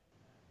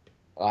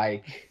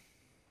 Like,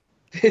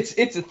 it's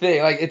a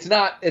thing. Like,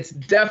 it's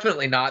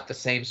definitely not the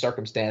same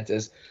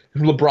circumstances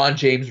LeBron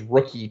James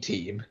rookie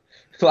team.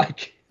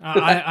 Like,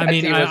 I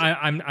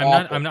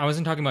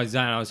wasn't talking about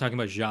Zion. I was talking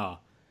about Ja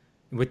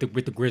with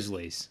the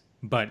Grizzlies.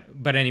 But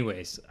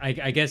anyways, I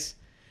guess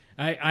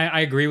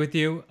I agree with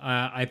you.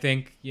 I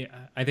think the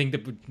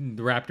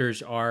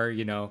Raptors are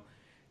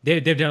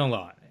they've done a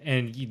lot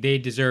and they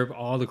deserve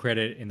all the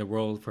credit in the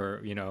world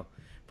for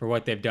for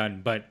what they've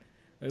done. But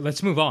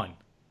let's move on.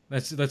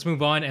 Let's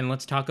move on and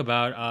let's talk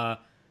about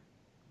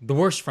the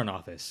worst front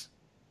office.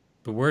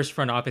 The worst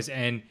front office,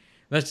 and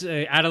let's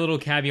add a little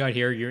caveat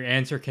here. Your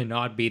answer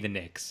cannot be the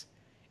Knicks.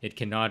 It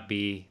cannot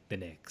be the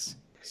Knicks.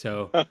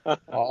 So,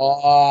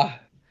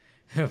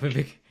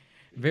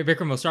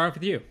 Vikram, we'll start off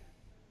with you.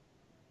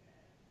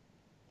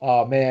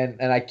 Oh man,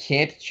 and I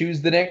can't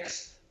choose the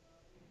Knicks.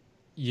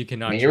 You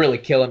cannot. You're really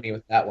killing me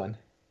with that one.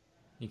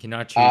 You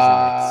cannot choose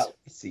the Knicks.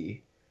 Let's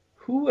see.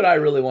 Who would I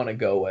really want to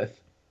go with?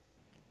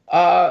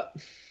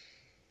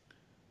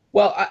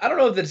 Well, I don't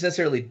know if it's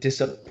necessarily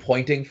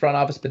disappointing front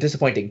office, but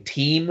disappointing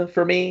team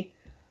for me.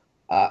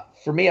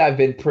 For me, I've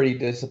been pretty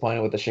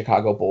disappointed with the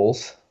Chicago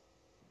Bulls.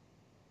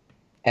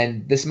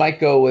 and this might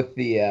go with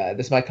the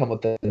this might come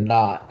with the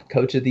not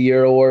Coach of the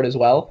Year award as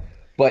well.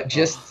 But Oh,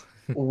 just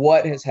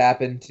what has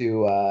happened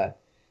to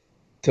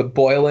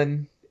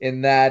Boylan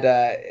in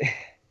that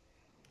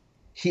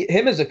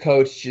him as a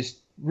coach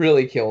just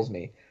really kills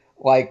me.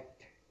 Like,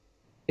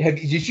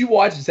 did you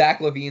watch Zach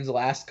Levine's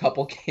last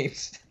couple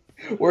games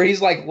where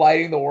he's like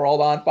lighting the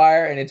world on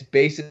fire, and it's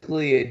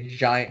basically a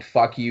giant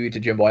fuck you to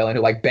Jim Boylan,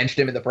 who like benched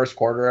him in the first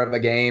quarter of a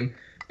game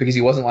because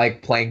he wasn't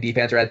like playing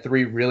defense or had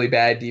three really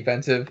bad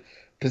defensive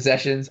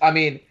possessions. I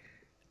mean,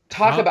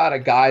 talk how about a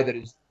guy that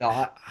is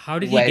not how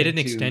did he get led an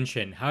to,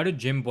 extension? How did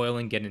Jim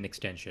Boylan get an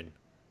extension?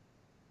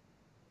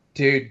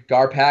 dude,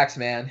 Garpax,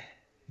 man.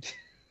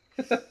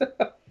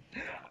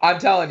 I'm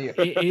telling you,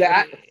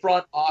 that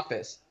front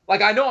office.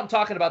 Like, I know I'm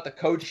talking about the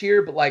coach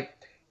here, but like,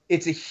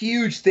 it's a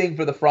huge thing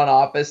for the front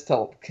office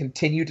to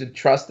continue to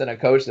trust in a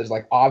coach that's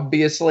like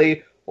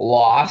obviously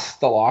lost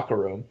the locker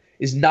room,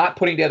 is not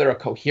putting together a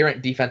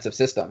coherent defensive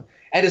system,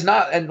 and is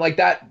not, and like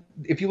that.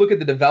 If you look at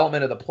the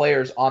development of the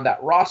players on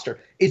that roster,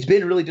 it's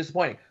been really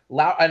disappointing.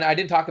 And I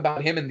didn't talk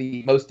about him in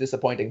the most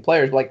disappointing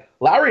players, but like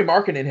Lowry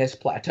Markkinen has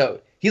plateaued.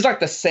 He's like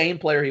the same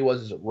player he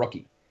was as a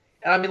rookie.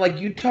 And I mean, like,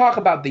 you talk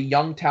about the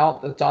young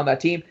talent that's on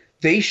that team,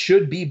 they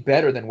should be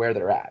better than where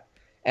they're at.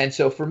 And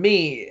so for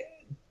me,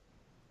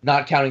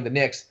 not counting the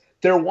Knicks,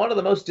 they're one of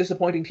the most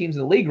disappointing teams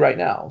in the league right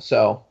now.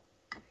 So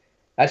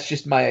that's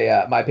just my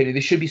opinion.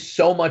 They should be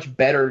so much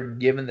better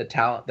given the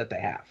talent that they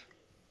have.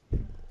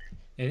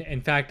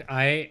 In fact,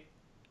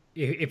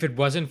 if it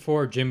wasn't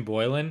for Jim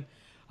Boylan,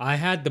 I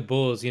had the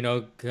Bulls,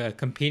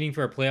 competing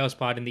for a playoff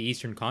spot in the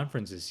Eastern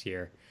Conference this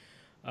year.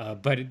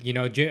 But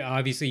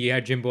obviously you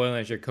had Jim Boylan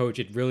as your coach.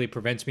 It really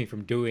prevents me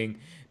from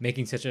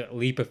making such a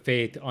leap of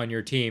faith on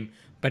your team.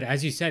 But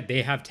as you said,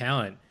 they have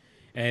talent,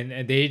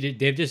 and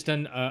they've just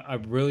done a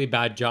really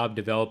bad job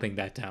developing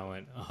that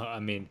talent.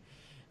 I mean,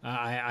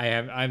 I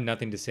have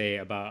nothing to say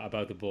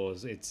about the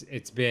Bulls.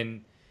 It's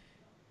been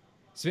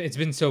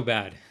so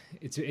bad.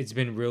 It's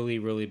been really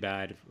really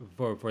bad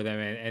for them,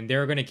 and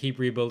they're going to keep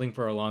rebuilding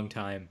for a long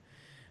time.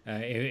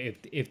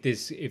 If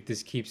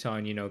this keeps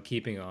on,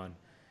 keeping on.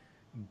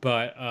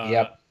 But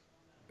Yep.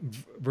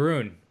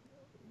 Varun,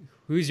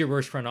 who's your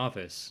worst front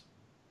office?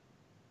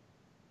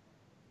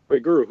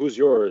 Wait, Guru, who's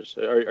yours?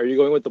 Are you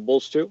going with the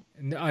Bulls too?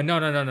 No. I'm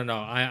not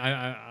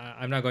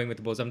going with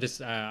the Bulls.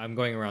 I'm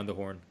going around the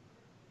horn.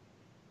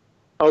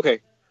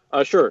 Okay,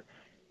 sure.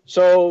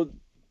 So,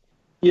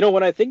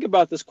 when I think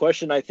about this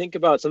question, I think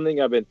about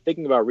something I've been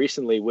thinking about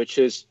recently, which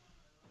is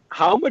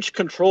how much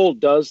control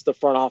does the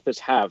front office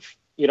have?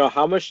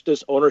 How much say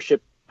does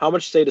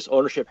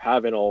ownership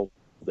have in all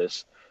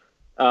this?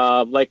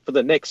 Like for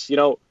the Knicks,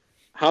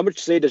 how much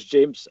say does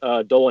James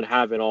Dolan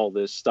have in all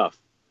this stuff?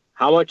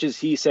 How much is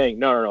he saying,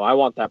 no, I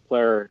want that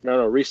player.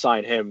 No,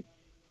 re-sign him.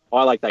 Oh,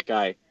 I like that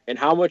guy. And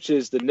how much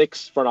is the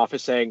Knicks front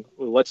office saying,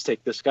 well, let's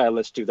take this guy,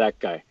 let's do that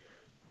guy?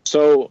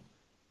 So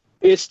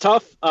it's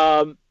tough.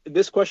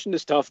 This question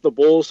is tough. The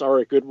Bulls are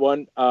a good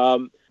one.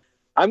 I'm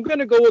going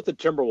to go with the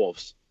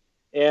Timberwolves.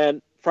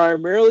 And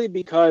primarily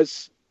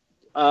because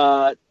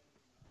Carl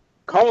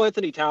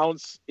Anthony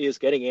Towns is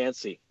getting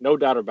antsy, no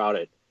doubt about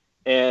it.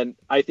 And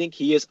I think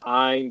he is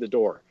eyeing the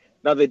door.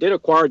 Now, they did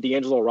acquire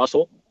D'Angelo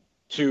Russell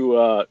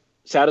to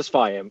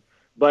satisfy him.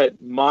 But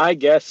my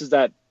guess is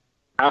that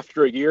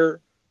after a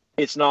year,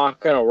 it's not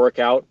going to work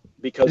out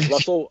because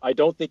Russell, I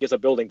don't think, is a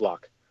building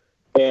block.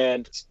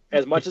 And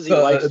as much as he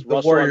likes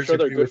Russell, Warriors I'm sure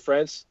they're agree good with.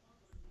 friends.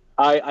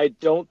 I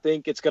don't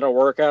think it's going to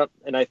work out.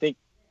 And I think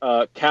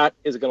Cat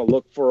is going to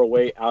look for a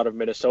way out of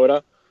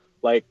Minnesota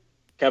like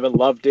Kevin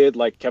Love did,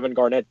 like Kevin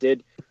Garnett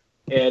did.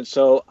 And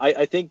so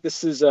I think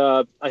this is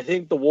I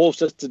think the Wolves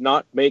just did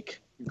not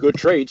make good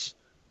trades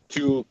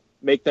to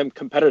make them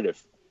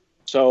competitive.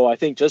 So I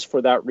think just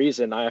for that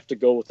reason, I have to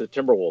go with the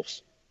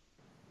Timberwolves.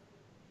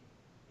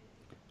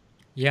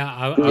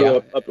 Yeah, Drew,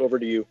 up over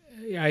to you.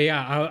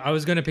 I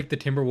was gonna pick the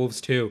Timberwolves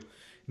too,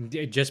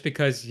 just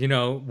because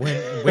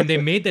when they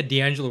made that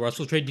D'Angelo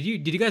Russell trade. Did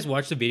you guys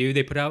watch the video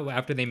they put out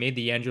after they made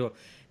the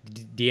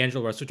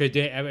D'Angelo Russell trade?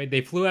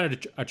 They flew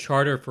out a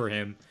charter for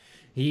him.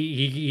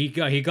 He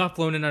got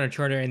flown in on a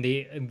charter, and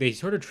they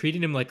sort of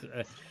treated him like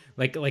a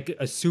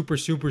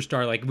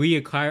superstar. Like, we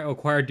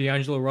acquired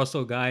D'Angelo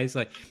Russell, guys.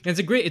 Like, and it's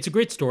a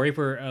great story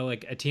for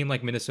like a team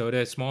like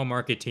Minnesota, a small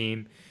market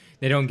team.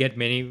 They don't get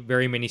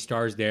very many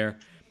stars there,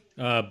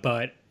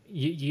 but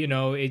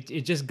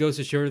it just goes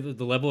to show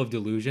the level of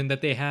delusion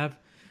that they have.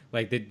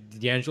 Like, the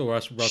D'Angelo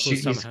Russell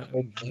Jeez.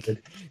 somehow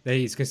that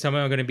he's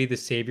somehow going to be the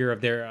savior of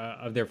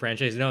their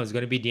franchise. No, it's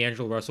going to be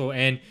D'Angelo Russell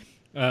and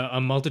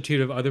a multitude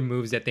of other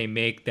moves that they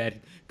make that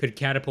could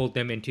catapult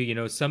them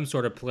into some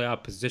sort of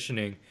playoff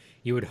positioning.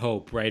 You would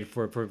hope, right,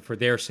 for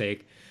their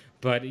sake.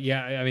 But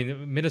yeah, I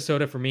mean,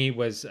 Minnesota for me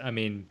was, I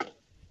mean,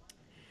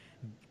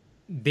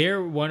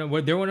 they're one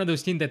of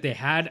those teams that they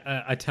had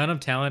a ton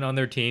of talent on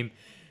their team,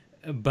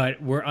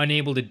 but were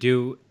unable to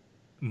do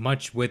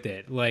much with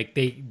it. Like,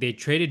 they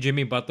traded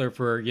Jimmy Butler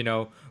for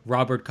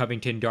Robert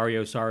Covington,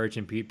 Dario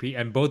Saric,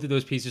 and both of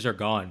those pieces are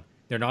gone.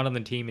 They're not on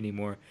the team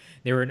anymore.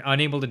 They were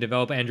unable to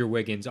develop Andrew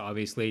Wiggins.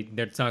 Obviously,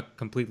 that's not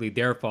completely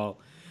their fault.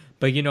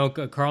 But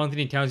Karl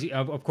Anthony Towns,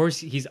 of course,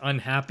 he's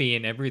unhappy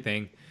and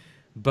everything.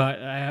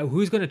 But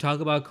who's going to talk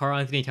about Karl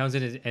Anthony Towns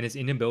and his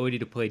inability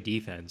to play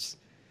defense?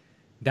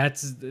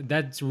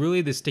 That's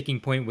really the sticking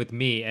point with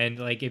me. And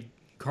like, if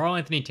Karl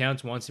Anthony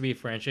Towns wants to be a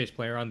franchise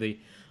player on the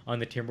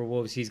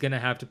Timberwolves, he's gonna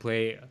have to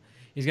play.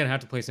 He's gonna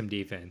have to play some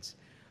defense.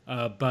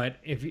 But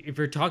if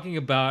you're talking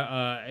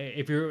about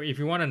if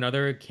you want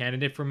another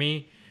candidate for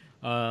me,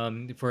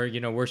 for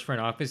worst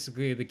front office,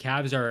 the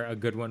Cavs are a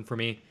good one for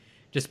me,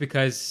 just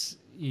because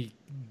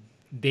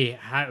they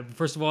have,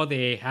 first of all,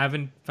 they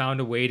haven't found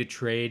a way to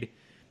trade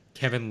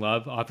Kevin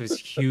Love off his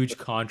huge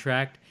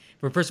contract.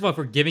 First of all,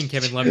 for giving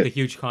Kevin Love the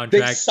huge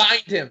contract, they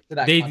signed him to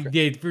that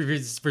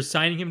contract. For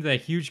signing him to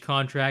that huge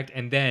contract,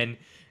 and then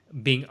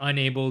being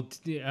unable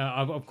to,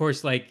 of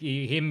course, like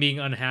him being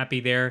unhappy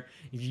there,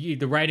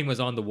 the writing was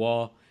on the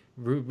wall,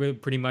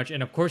 pretty much.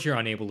 And of course, you're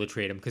unable to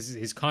trade him because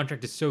his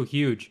contract is so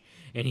huge,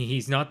 and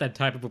he's not that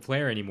type of a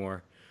player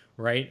anymore,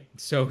 right?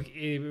 So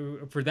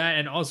for that,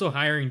 and also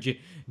hiring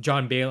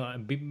John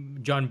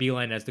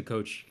Beilein as the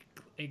coach,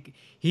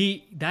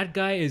 that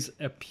guy is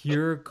a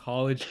pure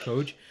college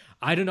coach.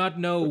 I do not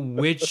know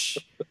which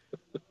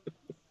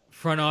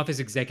front office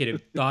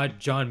executive thought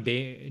John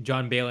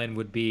Beilein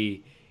would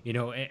be,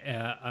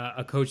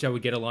 a coach that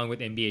would get along with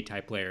NBA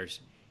type players.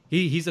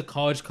 He's a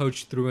college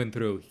coach through and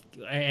through.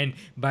 And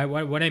by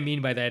what I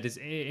mean by that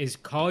is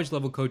college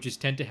level coaches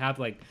tend to have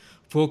like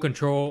full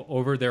control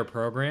over their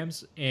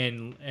programs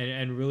and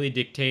really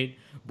dictate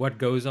what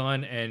goes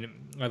on and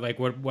like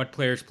what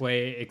players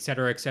play, et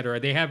cetera, et cetera.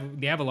 They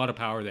have a lot of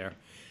power there.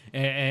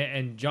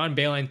 And John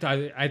Beilein,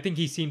 I think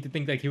he seemed to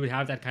think that he would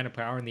have that kind of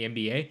power in the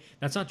NBA.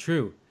 That's not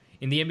true.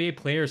 In the NBA,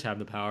 players have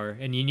the power,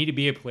 and you need to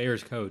be a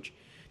player's coach.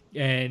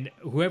 And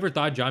whoever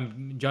thought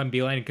John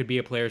Beilein could be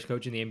a player's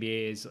coach in the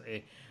NBA is,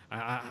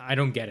 I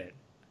don't get it.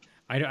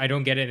 I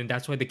don't get it, and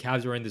that's why the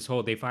Cavs were in this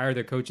hole. They fired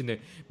their coach in the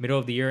middle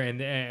of the year,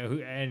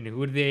 and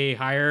who did they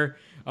hire?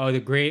 Oh, the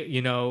great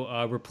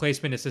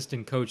replacement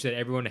assistant coach that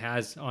everyone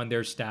has on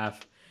their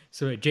staff.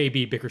 So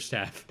JB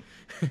Bickerstaff,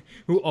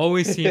 who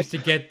always seems to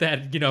get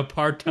that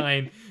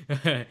part-time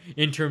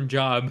interim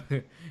job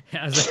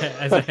as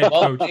a head coach.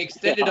 Well, they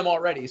extended him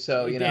already,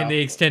 so And they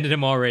extended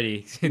him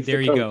already.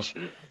 There you go.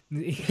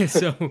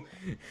 So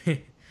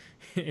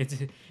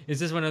it's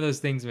just one of those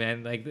things,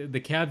 man. Like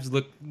the Cavs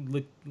look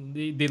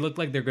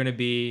like they're going to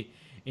be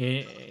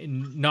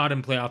not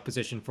in playoff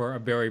position for a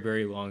very,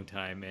 very long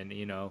time, and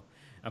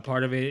a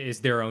part of it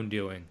is their own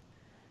doing.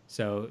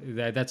 So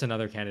that's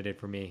another candidate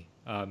for me.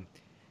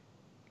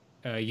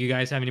 You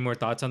guys have any more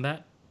thoughts on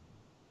that?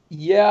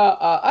 Yeah,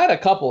 I had a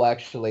couple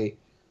actually.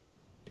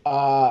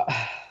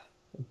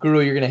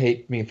 Guru, you're gonna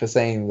hate me for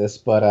saying this,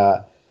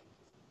 but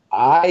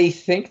I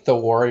think the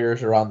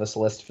Warriors are on this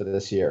list for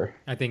this year.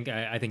 I think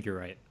you're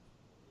right.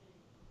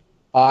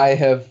 I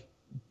have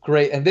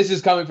great, and this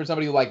is coming from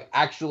somebody who like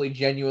actually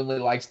genuinely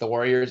likes the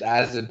Warriors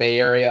as a Bay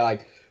Area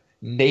like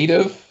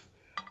native.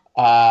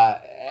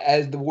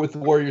 With the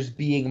Warriors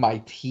being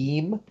my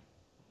team,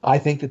 I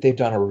think that they've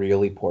done a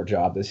really poor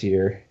job this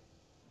year.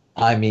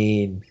 I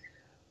mean,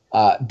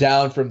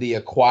 down from the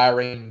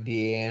acquiring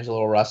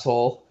D'Angelo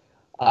Russell,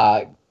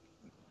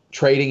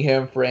 trading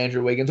him for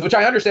Andrew Wiggins, which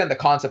I understand the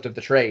concept of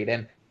the trade,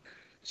 and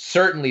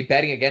certainly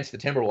betting against the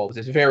Timberwolves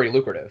is very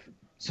lucrative.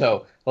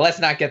 So let's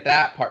not get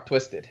that part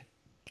twisted.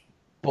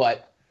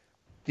 But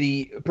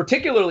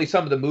particularly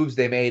some of the moves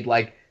they made,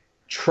 like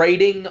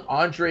trading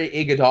Andre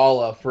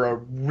Iguodala for a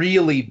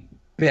really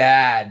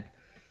bad,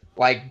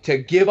 like to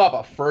give up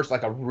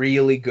a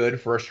really good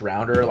first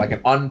rounder, like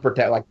an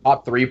unprotected, like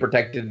top 3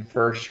 protected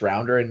first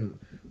rounder in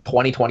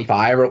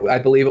 2025, I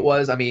believe it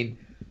was. I mean,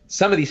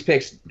 some of these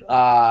picks,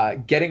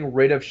 getting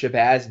rid of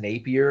Shabazz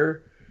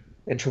Napier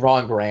and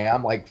Trevon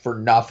Graham, like for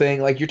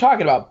nothing, like you're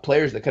talking about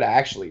players that could have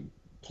actually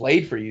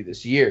played for you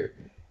this year.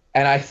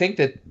 And I think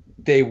that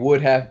they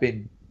would have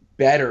been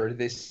better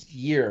this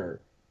year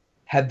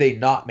had they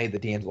not made the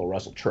D'Angelo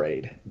Russell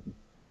trade,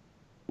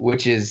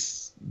 which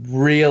is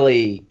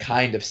really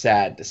kind of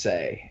sad to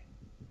say.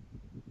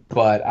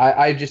 But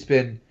I've just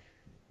been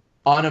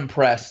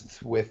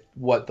unimpressed with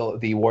what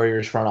the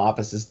Warriors front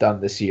office has done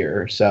this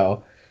year.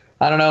 So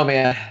I don't know,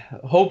 man.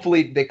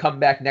 Hopefully they come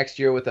back next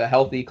year with a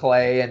healthy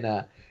Clay and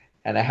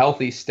a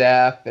healthy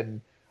Steph and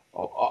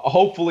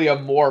hopefully a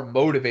more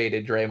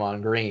motivated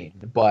Draymond Green.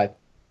 But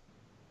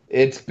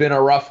it's been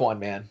a rough one,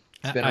 man.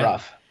 It's been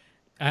rough.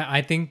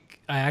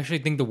 I actually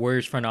think the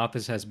Warriors front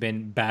office has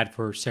been bad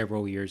for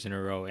several years in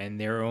a row, and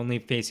they're only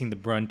facing the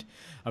brunt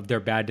of their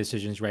bad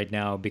decisions right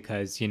now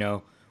because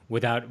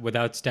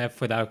without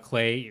Steph, without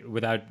Clay,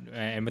 without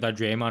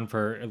Draymond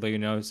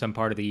for some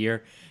part of the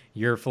year,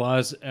 your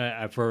flaws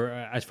for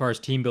as far as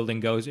team building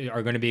goes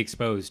are going to be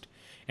exposed.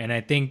 And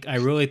I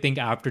really think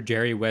after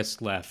Jerry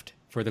West left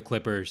for the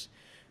Clippers,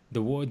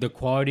 the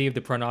quality of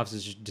the front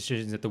office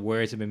decisions that the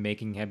Warriors have been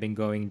making have been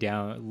going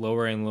down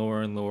lower and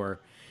lower and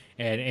lower.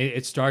 And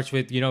it starts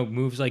with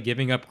moves like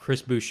giving up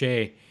Chris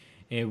Boucher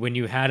when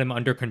you had him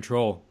under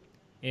control.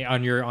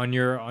 on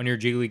your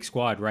G League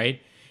squad,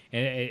 right?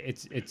 And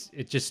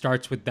it just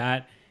starts with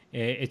that.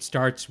 It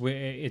starts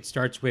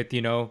with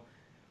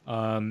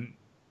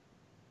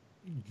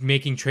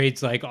making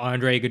trades like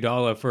Andre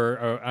Iguodala for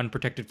an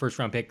unprotected first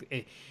round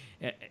pick.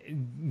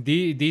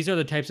 These are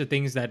the types of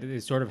things that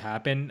sort of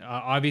happen.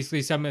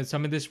 Obviously, some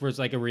of this was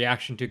like a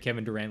reaction to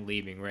Kevin Durant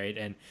leaving, right?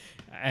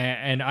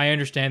 And I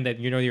understand that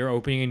you're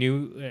opening a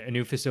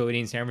new facility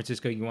in San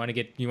Francisco. You want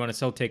to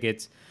sell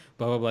tickets,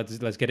 blah blah blah.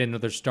 Let's get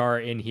another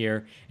star in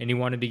here, and you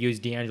wanted to use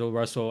D'Angelo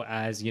Russell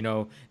as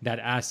that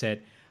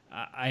asset.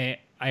 I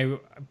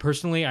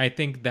personally I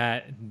think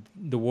that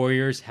the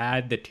Warriors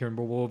had the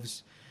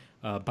Timberwolves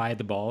by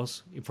the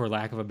balls, for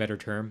lack of a better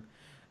term,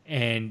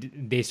 and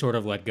they sort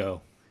of let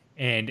go.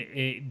 And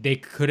they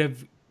could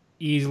have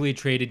easily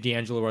traded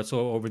D'Angelo Russell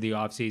over the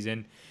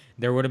offseason.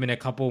 There would have been a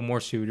couple more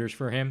suitors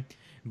for him.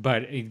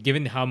 But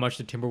given how much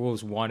the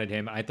Timberwolves wanted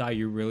him, I thought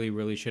you really,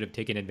 really should have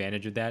taken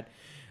advantage of that.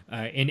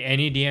 In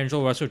any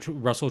D'Angelo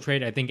Russell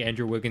trade, I think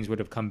Andrew Wiggins would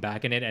have come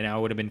back in it, and I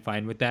would have been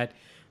fine with that.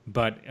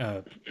 But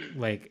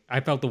I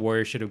felt the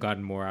Warriors should have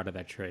gotten more out of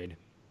that trade.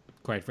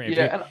 Quite frankly.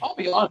 Yeah, and I'll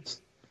be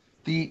honest.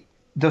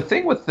 The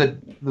thing with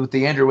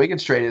the Andrew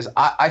Wiggins trade is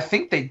I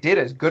think they did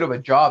as good of a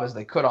job as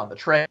they could on the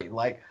trade.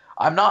 Like,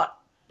 I'm not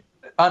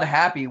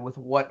unhappy with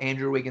what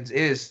Andrew Wiggins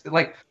is.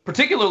 Like,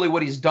 particularly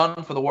what he's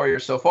done for the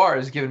Warriors so far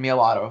has given me a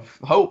lot of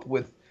hope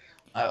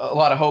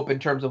in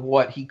terms of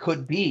what he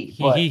could be.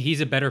 He's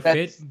a better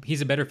fit.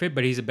 He's a better fit,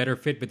 but he's a better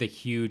fit with a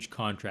huge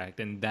contract,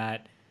 and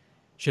that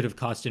should have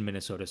costed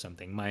Minnesota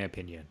something, my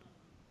opinion.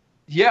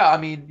 Yeah, I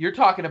mean, you're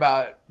talking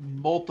about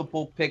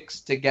multiple picks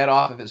to get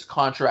off of his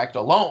contract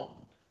alone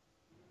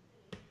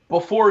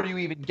before you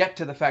even get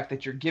to the fact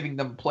that you're giving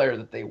them a player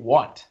that they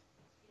want.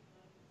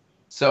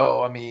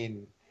 So, I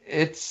mean,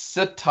 it's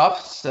a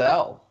tough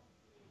sell.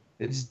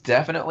 It's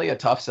definitely a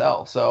tough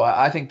sell. So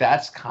I think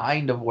that's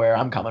kind of where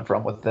I'm coming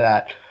from with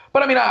that.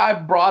 But, I mean, I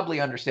broadly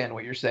understand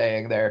what you're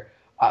saying there.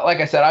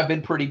 Like I said, I've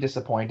been pretty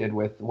disappointed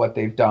with what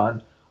they've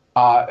done,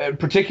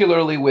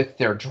 particularly with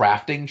their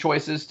drafting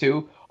choices,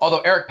 too.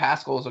 Although Eric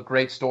Paschall is a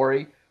great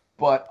story.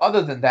 But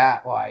other than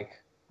that, like,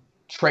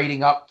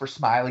 trading up for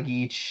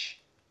Smailagic,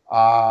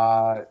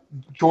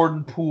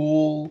 Jordan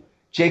Poole,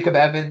 Jacob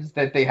Evans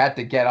that they had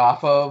to get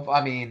off of.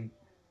 I mean,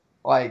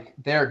 like,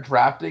 their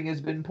drafting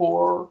has been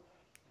poor.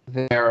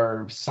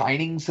 Their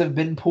signings have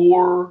been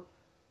poor.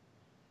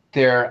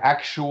 Their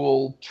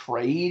actual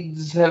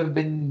trades have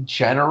been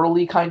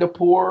generally kind of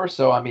poor.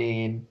 So, I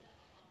mean,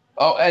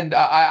 and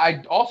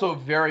I also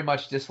very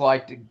much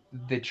disliked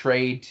the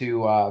trade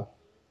to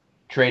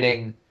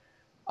trading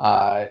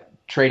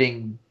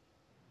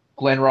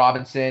Glenn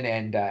Robinson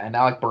and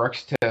Alec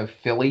Burks to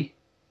Philly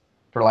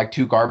for like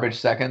 2 garbage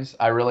seconds.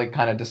 I really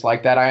kind of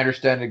dislike that. I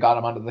understand it got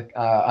him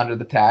under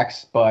the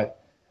tax, but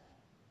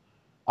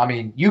I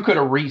mean, you could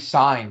have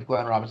re-signed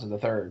Glenn Robinson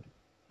III,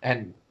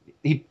 and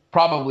he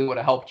probably would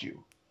have helped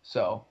you.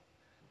 So,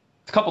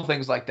 a couple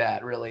things like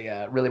that really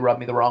rubbed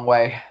me the wrong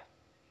way.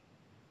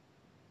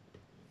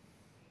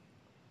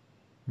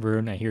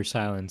 Varun, I hear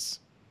silence.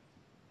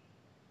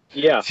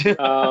 Yeah.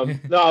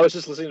 No, I was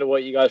just listening to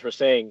what you guys were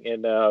saying,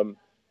 and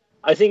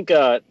I think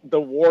the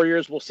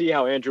Warriors will see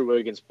how Andrew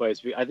Wiggins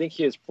plays. I think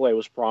his play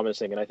was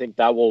promising, and I think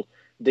that will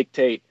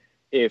dictate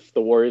if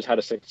the Warriors had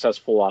a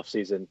successful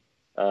offseason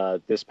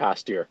this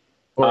past year.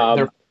 Or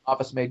their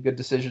office made good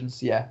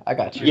decisions. Yeah, I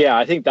got you. Yeah,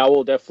 I think that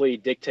will definitely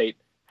dictate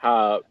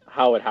how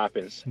it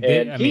happens.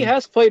 And he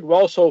has played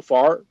well so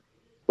far,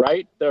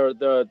 right?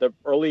 The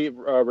early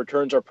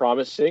returns are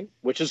promising,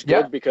 which is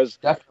good because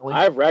definitely.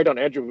 I've ragged on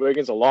Andrew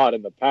Wiggins a lot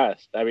in the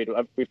past. I mean,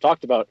 we've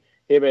talked about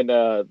him and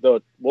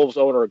the Wolves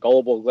owner,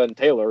 gullible Glenn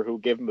Taylor, who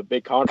gave him a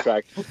big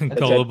contract.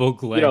 Gullible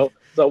Glenn.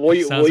 So will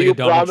you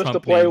promise to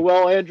play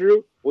well,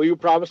 Andrew? Will you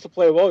promise to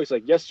play well? He's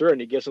like, yes, sir, and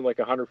he gives him like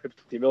 $150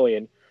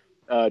 million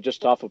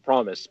just off a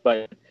promise.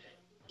 But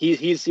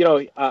he's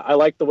I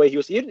like the way he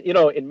was. In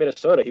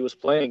Minnesota, he was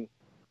playing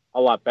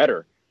a lot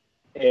better.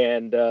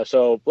 And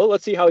so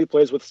let's see how he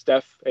plays with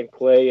Steph and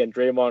Clay and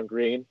Draymond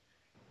Green.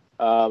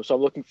 So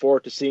I'm looking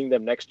forward to seeing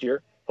them next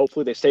year.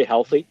 Hopefully they stay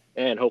healthy,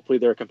 and hopefully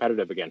they're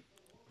competitive again.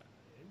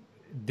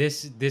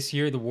 This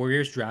year, the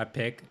Warriors draft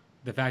pick,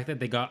 the fact that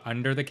they got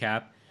under the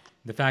cap,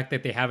 the fact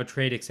that they have a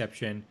trade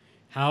exception,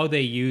 how they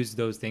use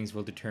those things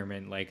will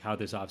determine like how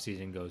this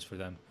offseason goes for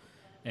them.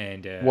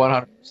 And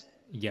 100%.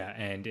 Yeah,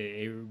 and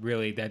it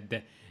really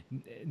that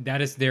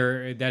is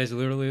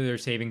literally their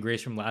saving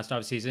grace from last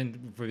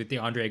offseason for the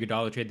Andre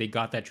Iguodala trade. They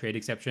got that trade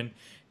exception.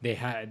 They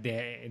have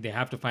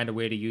to find a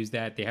way to use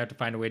that. They have to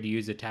find a way to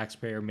use the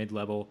taxpayer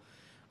mid-level,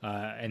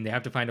 and they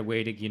have to find a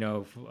way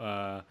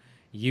to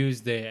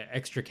use the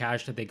extra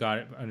cash that they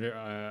got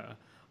under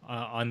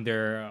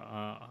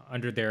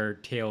their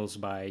tails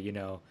by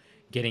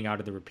getting out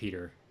of the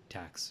repeater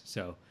tax.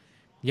 So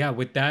yeah,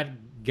 with that,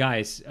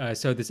 guys,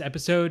 so this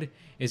episode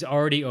is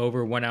already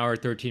over 1 hour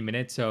 13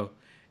 minutes. So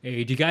do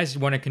you guys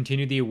want to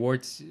continue the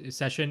awards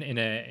session in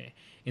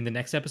the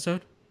next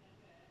episode?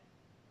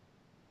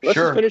 Let's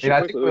just finish it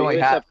quickly. We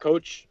have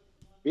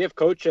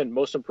coach and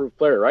most improved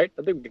player, right?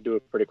 I think we can do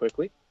it pretty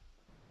quickly.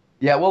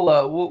 Yeah,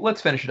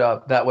 let's finish it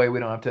up. That way we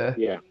don't have to.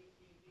 Yeah.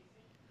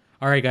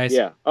 All right, guys.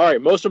 Yeah. All right.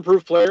 Most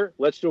improved player.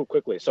 Let's do it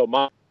quickly. So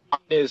mine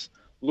is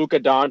Luka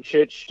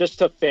Doncic.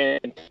 Just a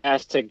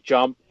fantastic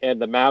jump,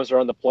 and the Mavs are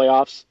in the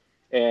playoffs,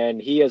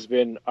 and he has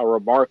been a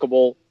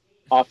remarkable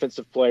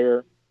offensive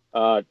player.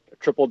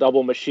 Triple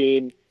double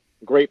machine.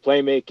 Great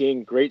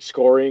playmaking, great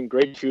scoring,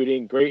 great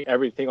shooting, great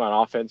everything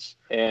on offense.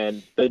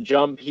 And the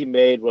jump he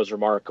made was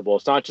remarkable.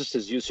 It's not just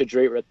his usage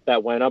rate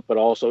that went up, but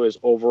also his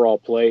overall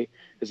play,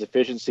 his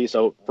efficiency.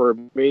 So for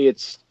me,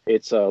 it's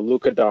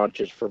Luka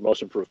Doncic for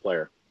most improved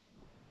player.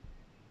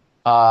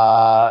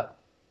 Uh,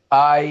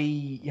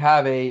 I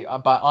have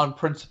but on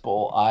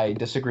principle, I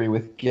disagree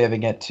with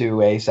giving it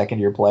to a second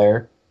year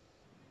player.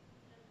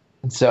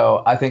 And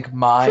so I think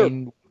Sure.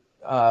 mine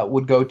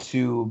would go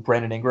to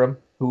Brandon Ingram,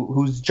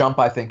 whose jump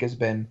I think has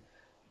been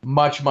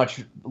much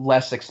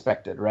less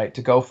expected. Right,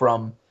 to go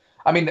from,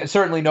 I mean,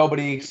 certainly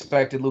nobody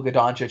expected Luka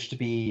Doncic to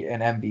be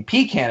an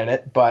MVP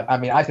candidate, but I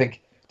mean, I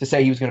think to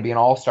say he was going to be an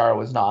All Star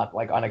was not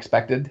like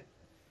unexpected.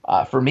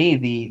 For me,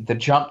 the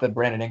jump that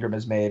Brandon Ingram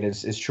has made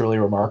is truly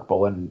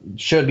remarkable and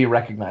should be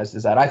recognized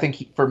as that. I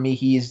think for me,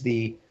 he's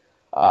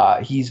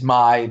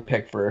my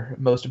pick for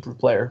most improved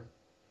player.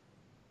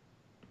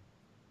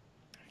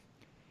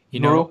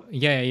 Maru?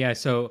 Yeah.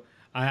 So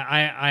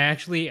I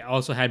actually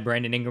also had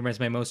Brandon Ingram as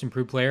my most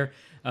improved player,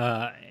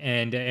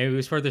 and it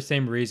was for the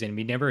same reason.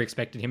 We never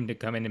expected him to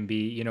come in and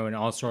be, an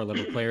all-star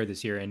level player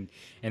this year, and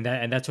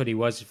that's what he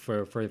was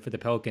for the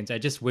Pelicans. I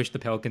just wish the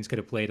Pelicans could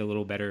have played a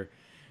little better.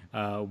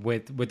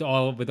 With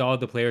all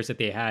the players that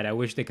they had, I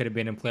wish they could have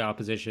been in playoff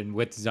position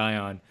with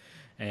Zion,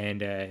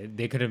 and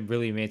they could have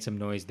really made some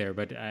noise there.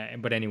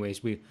 But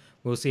anyways,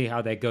 we'll see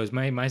how that goes.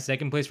 My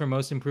second place for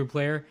most improved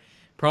player,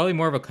 probably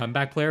more of a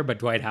comeback player, but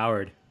Dwight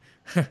Howard.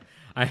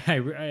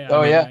 I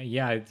Oh mean, yeah,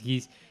 yeah,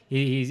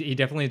 he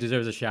definitely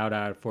deserves a shout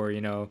out for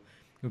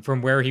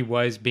from where he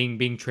was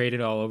being traded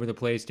all over the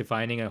place to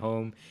finding a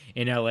home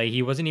in LA.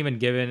 He wasn't even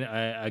given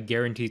a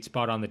guaranteed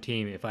spot on the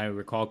team, if I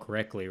recall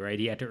correctly. Right,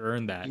 he had to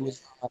earn he that.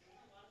 was.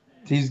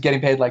 He's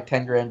getting paid like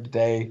 10 grand a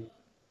day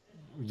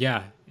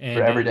Yeah, for and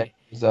every day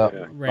he's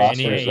Yeah, right, and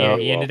he's roster. playing So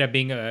really he well. ended up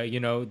being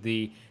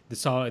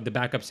the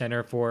backup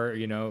center for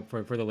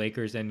for the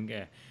Lakers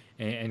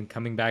and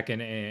coming back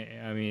and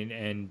I mean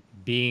and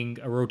being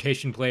a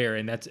rotation player,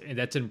 and that's an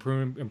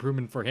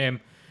improvement for him.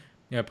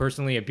 Yeah,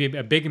 personally, a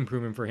big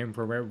improvement for him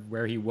for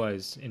where he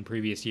was in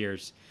previous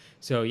years.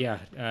 So yeah,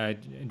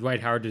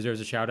 Dwight Howard deserves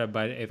a shout out.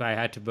 But if I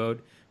had to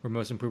vote for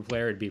most improved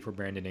player, it'd be for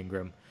Brandon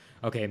Ingram.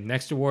 Okay,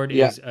 next award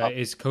yeah.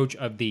 is Coach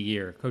of the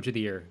Year. Coach of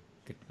the Year.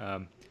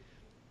 Um,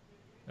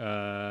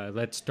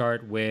 let's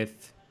start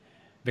with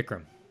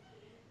Vikram.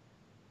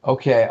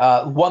 Okay.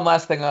 One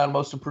last thing on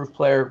most improved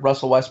player,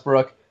 Russell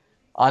Westbrook,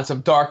 on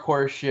some dark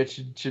horse shit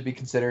should be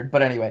considered.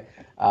 But anyway,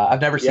 I've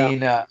never Yeah.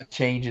 seen a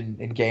change in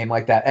game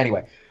like that.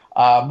 Anyway,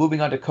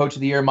 moving on to Coach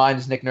of the Year, mine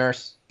is Nick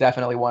Nurse.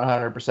 Definitely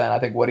 100%. I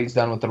think what he's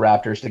done with the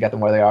Raptors to get them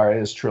where they are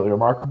is truly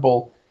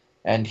remarkable.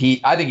 And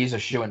I think he's a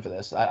shoo-in for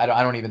this. I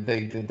don't even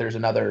think that there's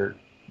another.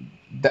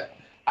 That,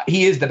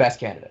 he is the best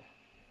candidate.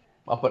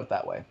 I'll put it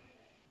that way.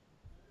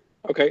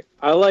 Okay.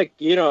 I like,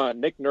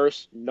 Nick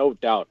Nurse, no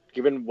doubt,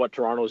 given what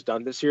Toronto's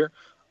done this year.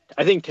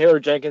 I think Taylor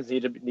Jenkins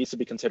needs to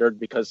be considered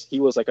because he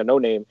was like a no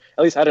name.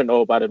 At least I didn't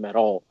know about him at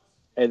all.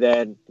 And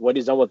then what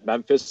he's done with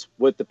Memphis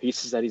with the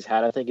pieces that he's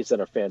had, I think he's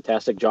done a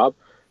fantastic job.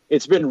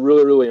 It's been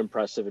really, really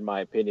impressive in my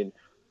opinion.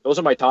 Those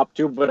are my top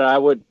two, but I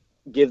would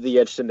give the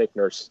edge to Nick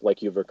Nurse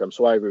like you, Vikram.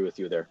 So I agree with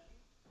you there.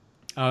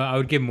 I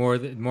would give more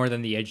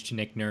than the edge to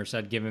Nick Nurse.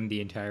 I'd give him the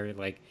entire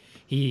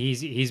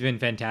he's been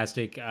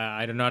fantastic.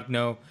 I do not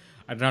know.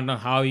 I don't know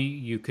how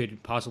you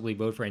could possibly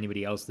vote for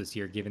anybody else this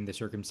year, given the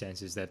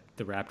circumstances that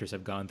the Raptors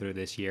have gone through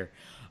this year.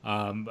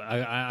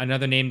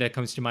 Another name that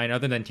comes to mind,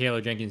 other than Taylor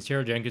Jenkins,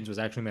 Taylor Jenkins was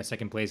actually my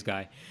second place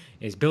guy,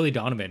 is Billy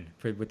Donovan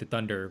with the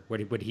Thunder.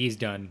 What he's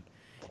done,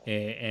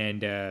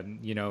 and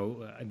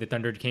the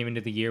Thunder came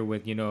into the year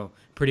with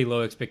pretty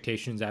low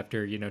expectations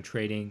after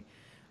trading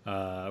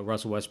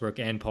Russell Westbrook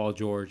and Paul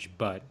George,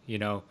 but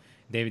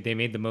they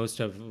made the most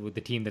of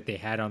the team that they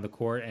had on the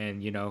court,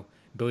 and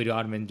Billy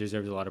Donovan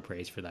deserves a lot of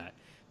praise for that.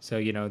 So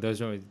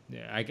those are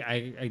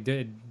I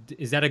did.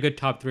 Is that a good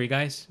top three,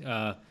 guys?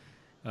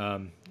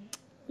 Um,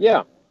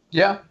 Yeah.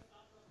 Yeah,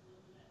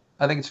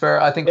 I think it's fair.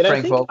 I think And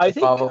Frank Vogel I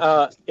think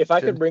probably if I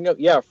could should. bring up,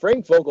 yeah,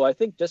 Frank Vogel, I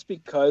think just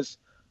because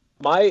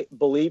my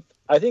belief,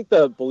 I think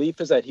the belief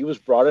is that he was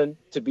brought in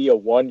to be a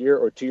 1 year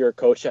or 2 year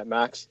coach at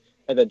max,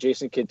 and then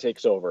Jason Kidd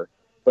takes over.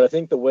 But I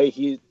think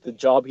the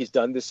job he's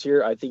done this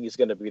year, I think he's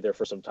going to be there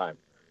for some time.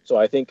 So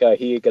I think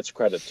he gets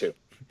credit too.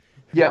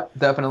 Yeah,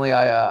 definitely.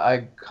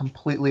 I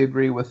completely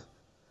agree with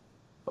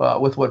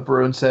what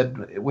Bruin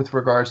said with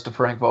regards to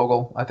Frank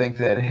Vogel. I think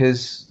that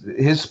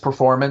his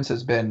performance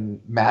has been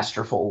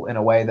masterful in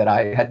a way that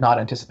I had not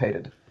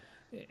anticipated.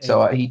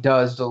 So and he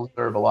does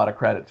deserve a lot of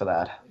credit for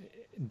that.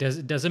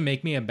 does it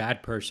make me a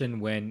bad person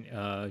when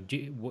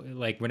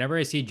like whenever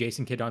I see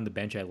Jason Kidd on the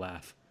bench, I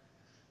laugh.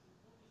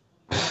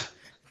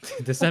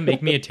 Does that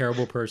make me a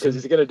terrible Because person?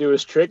 he's gonna do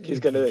his trick. He's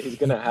gonna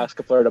ask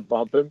a player to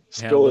bump him,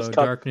 spill his Hello,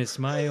 cup. darkness,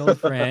 my old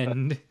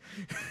friend.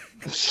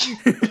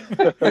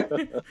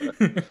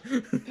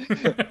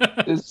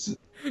 It's,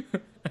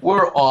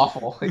 we're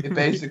awful.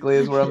 Basically,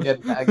 is where I'm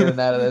getting out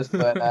of this.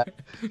 But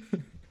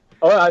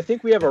Oh, I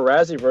think we have a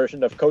Razzie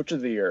version of Coach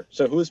of the Year.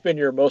 So who's been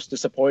your most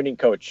disappointing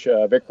coach,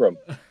 Vikram?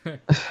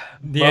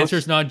 The answer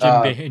is most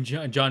not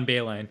John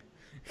Bayline.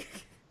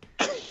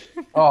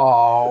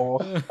 oh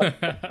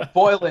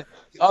Boylan,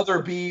 the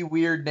other B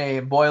weird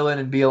name, Boylan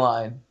and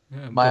Beeline.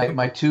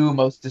 My two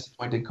most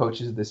disappointing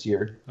coaches this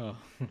year.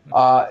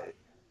 Oh.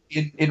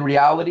 In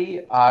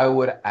reality, I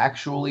would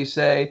actually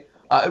say,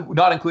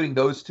 not including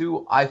those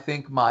two, I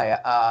think my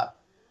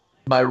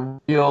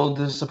real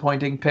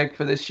disappointing pick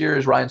for this year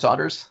is Ryan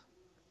Saunders.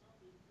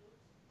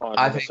 On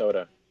I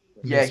Minnesota.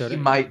 Yeah, Minnesota.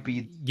 he might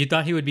be. You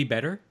thought he would be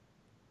better?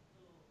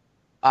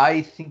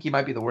 I think he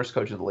might be the worst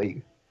coach in the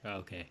league.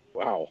 Okay.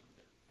 Wow.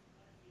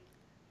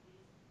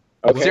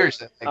 Okay.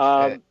 Seriously.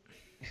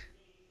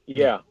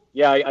 Yeah,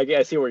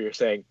 I see what you're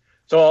saying.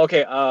 So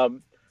okay,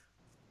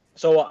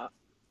 so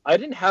I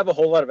didn't have a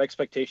whole lot of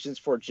expectations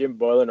for Jim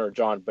Boylan or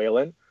John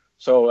Balin,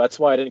 so that's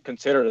why I didn't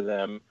consider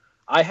them.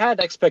 I had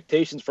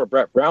expectations for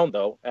Brett Brown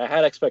though. I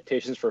had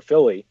expectations for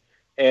Philly,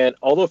 and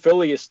although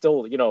Philly is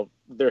still,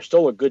 they're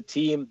still a good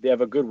team. They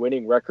have a good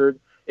winning record.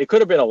 It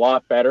could have been a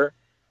lot better,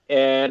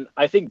 and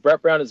I think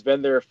Brett Brown has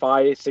been there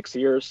 5-6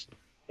 years,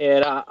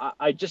 and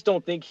I just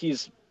don't think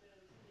he's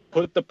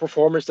put the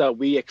performance that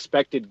we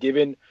expected,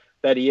 given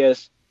that he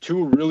has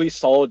two really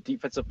solid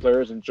defensive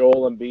players in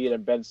Joel Embiid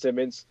and Ben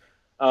Simmons.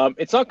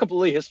 It's not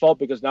completely his fault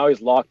because now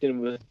he's locked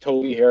in with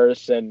Toby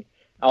Harris and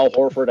Al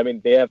Horford. I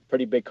mean, they have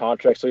pretty big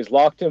contracts, so he's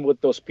locked in with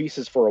those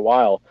pieces for a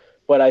while.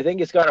 But I think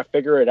he's got to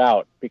figure it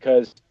out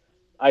because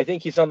I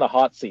think he's on the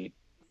hot seat.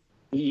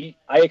 I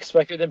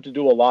expected him to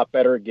do a lot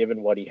better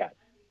given what he had.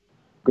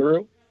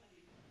 Guru?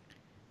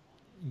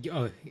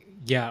 Oh,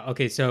 yeah.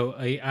 Okay. So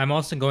I'm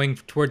also going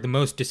toward the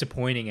most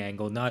disappointing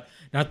angle, not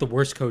the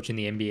worst coach in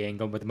the NBA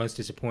angle, but the most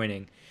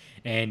disappointing.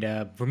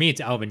 And for me,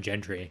 it's Alvin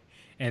Gentry.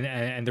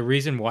 And the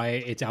reason why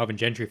it's Alvin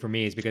Gentry for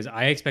me is because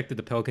I expected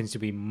the Pelicans to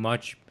be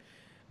much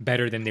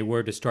better than they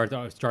were to start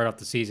off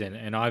the season.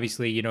 And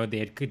obviously,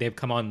 they've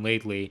come on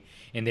lately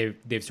and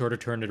they've sort of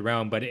turned it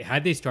around. But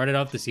had they started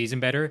off the season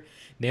better,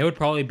 they would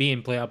probably be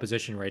in playoff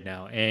position right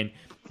now. And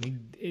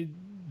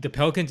the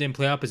Pelicans in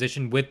playoff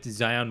position with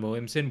Zion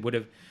Williamson would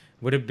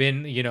have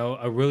been,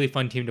 a really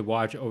fun team to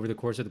watch over the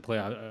course of the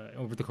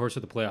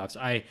playoffs.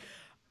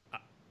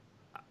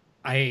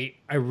 I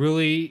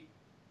really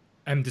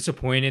am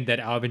disappointed that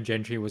Alvin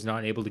Gentry was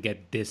not able to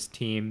get this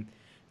team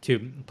to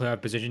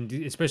playoff position,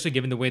 especially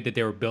given the way that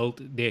they were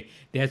built. They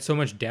had so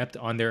much depth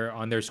on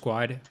their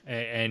squad,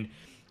 and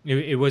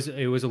it was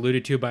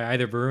alluded to by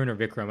either Varun or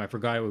Vikram. I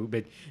forgot,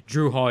 but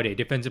Drew Holiday,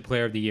 Defensive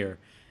Player of the Year.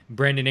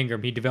 Brandon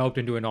Ingram, he developed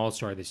into an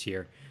all-star this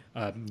year.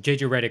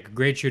 JJ Redick,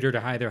 great shooter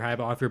to either have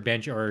off your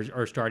bench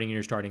or starting in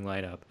your starting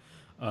lineup.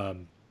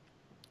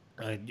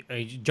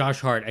 Josh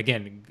Hart,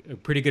 again, a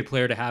pretty good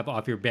player to have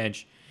off your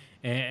bench,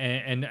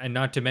 and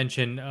not to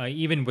mention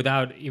even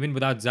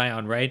without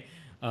Zion, right?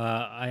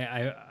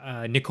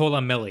 Nicola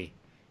Melli,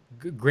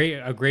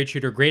 a great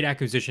shooter, great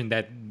acquisition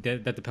that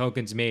the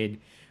Pelicans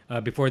made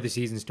before the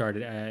season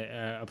started.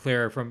 A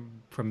player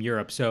from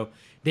Europe, so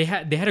they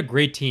had a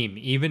great team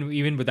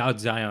even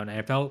without Zion.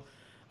 I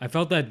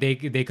felt that they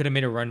could have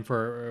made a run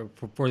for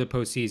the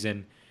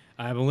postseason.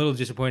 I'm a little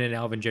disappointed in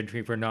Alvin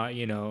Gentry for not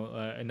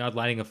not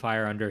lighting a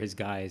fire under his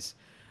guys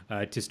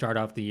to start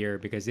off the year,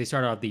 because they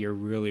started off the year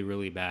really,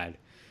 really bad.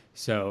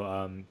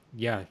 So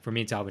yeah, for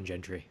me it's Alvin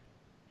Gentry.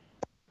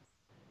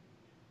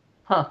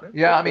 Huh.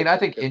 Yeah, I mean, I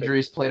think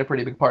injuries played a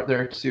pretty big part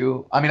there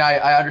too. I mean,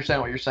 I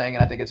understand what you're saying,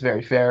 and I think it's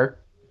very fair.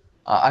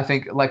 I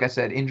think, like I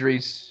said,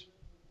 injuries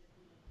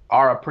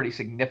are a pretty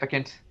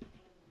significant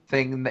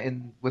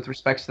thing with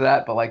respects to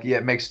that. But yeah,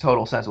 it makes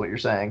total sense what you're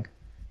saying.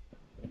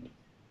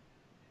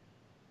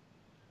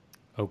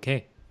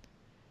 Okay.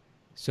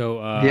 So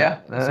yeah.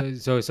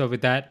 So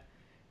with that,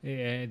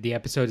 the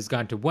episode has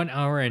gone to 1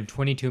 hour and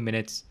 22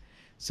 minutes.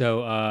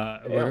 So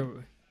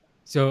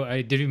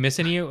did we miss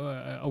any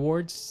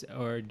awards,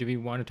 or do we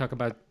want to talk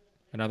about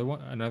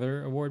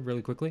another award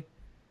really quickly?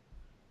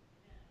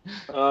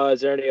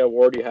 Is there any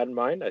award you had in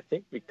mind? I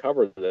think we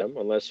covered them,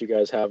 unless you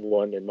guys have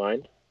one in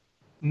mind.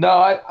 No,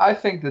 I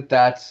think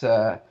that's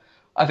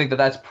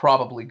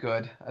probably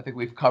good. I think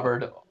we've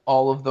covered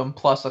all of them,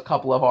 plus a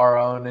couple of our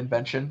own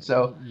inventions.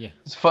 So yeah,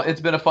 it's fun.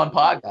 It's been a fun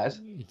pod,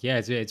 guys. Yeah,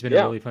 it's been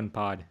a really fun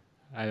pod.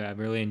 I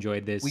really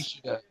enjoyed this. We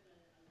should.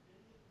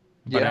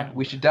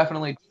 We should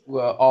definitely do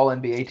all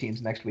NBA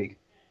teams next week.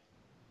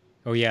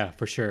 Oh yeah,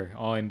 for sure,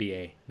 all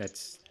NBA.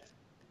 That's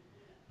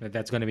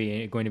going to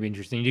be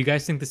interesting. Do you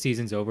guys think the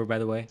season's over? By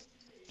the way,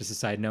 just a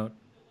side note.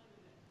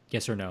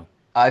 Yes or no?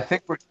 I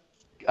think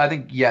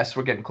yes,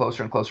 we're getting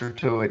closer and closer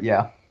to it.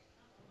 Yeah.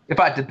 If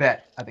I had to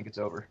bet, I think it's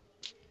over.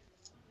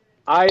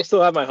 I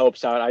still have my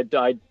hopes out.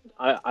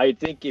 I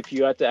think if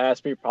you had to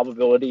ask me,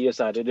 probability is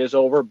that it is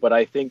over, but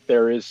I think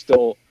there is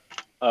still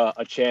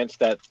a chance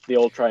that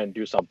they'll try and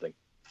do something.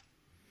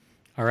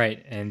 All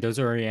right, and those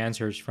are your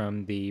answers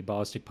from the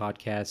Ballistic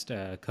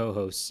Podcast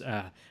co-hosts.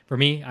 For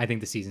me, I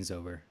think the season's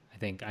over.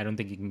 I don't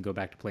think you can go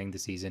back to playing the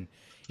season.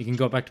 You can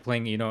go back to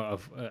playing,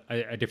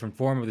 a different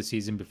form of the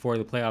season before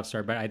the playoffs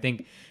start. But I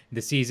think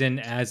the season,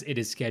 as it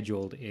is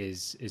scheduled,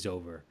 is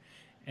over.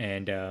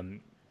 And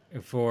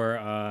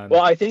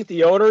well, I think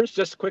the owners,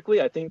 just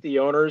quickly, I think the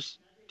owners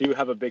do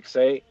have a big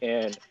say,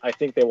 and I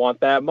think they want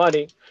that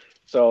money,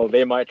 so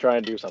they might try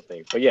and do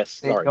something. But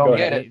yes, Lauren, go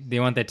ahead. They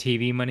want that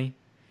TV money.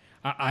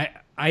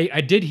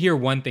 I did hear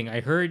one thing. I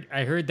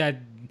heard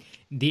that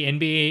the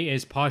NBA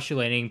is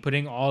postulating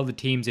putting all the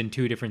teams in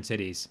 2 different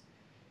cities.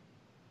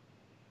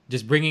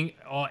 Just bringing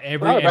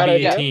every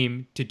NBA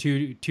team to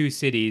two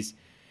cities,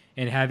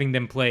 and having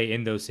them play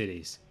in those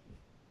cities.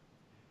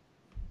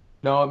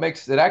 No,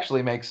 it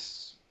actually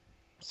makes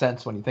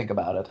sense when you think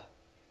about it.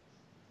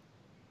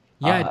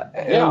 Yeah,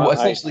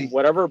 essentially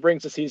whatever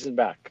brings the season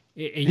back.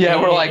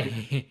 We're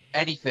like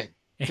anything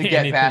to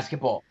get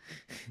basketball.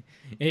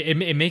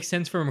 It makes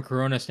sense from a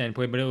Corona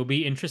standpoint, but it will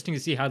be interesting to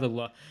see how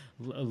the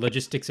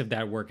logistics of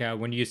that work out.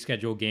 When you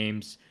schedule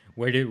games,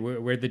 where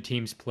the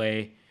teams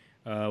play,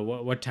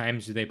 what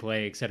times do they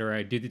play,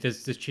 etc.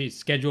 Does the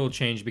schedule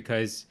change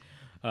because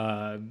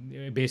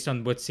based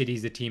on what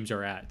cities the teams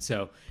are at?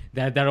 So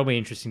that'll be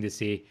interesting to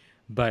see.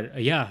 But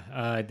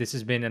this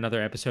has been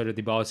another episode of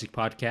the Ballistic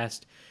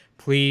Podcast.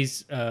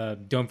 Please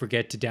don't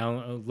forget to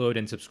download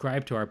and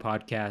subscribe to our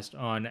podcast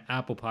on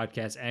Apple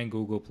Podcasts and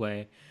Google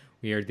Play.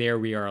 We are there.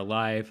 We are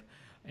alive.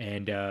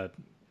 And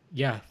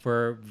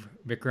for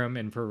Vikram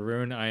and for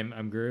Varun,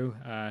 I'm Guru.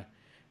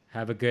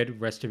 Have a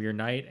good rest of your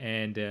night,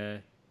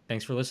 and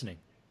thanks for listening.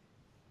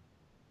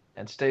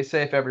 And stay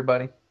safe,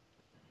 everybody.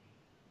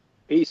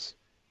 Peace.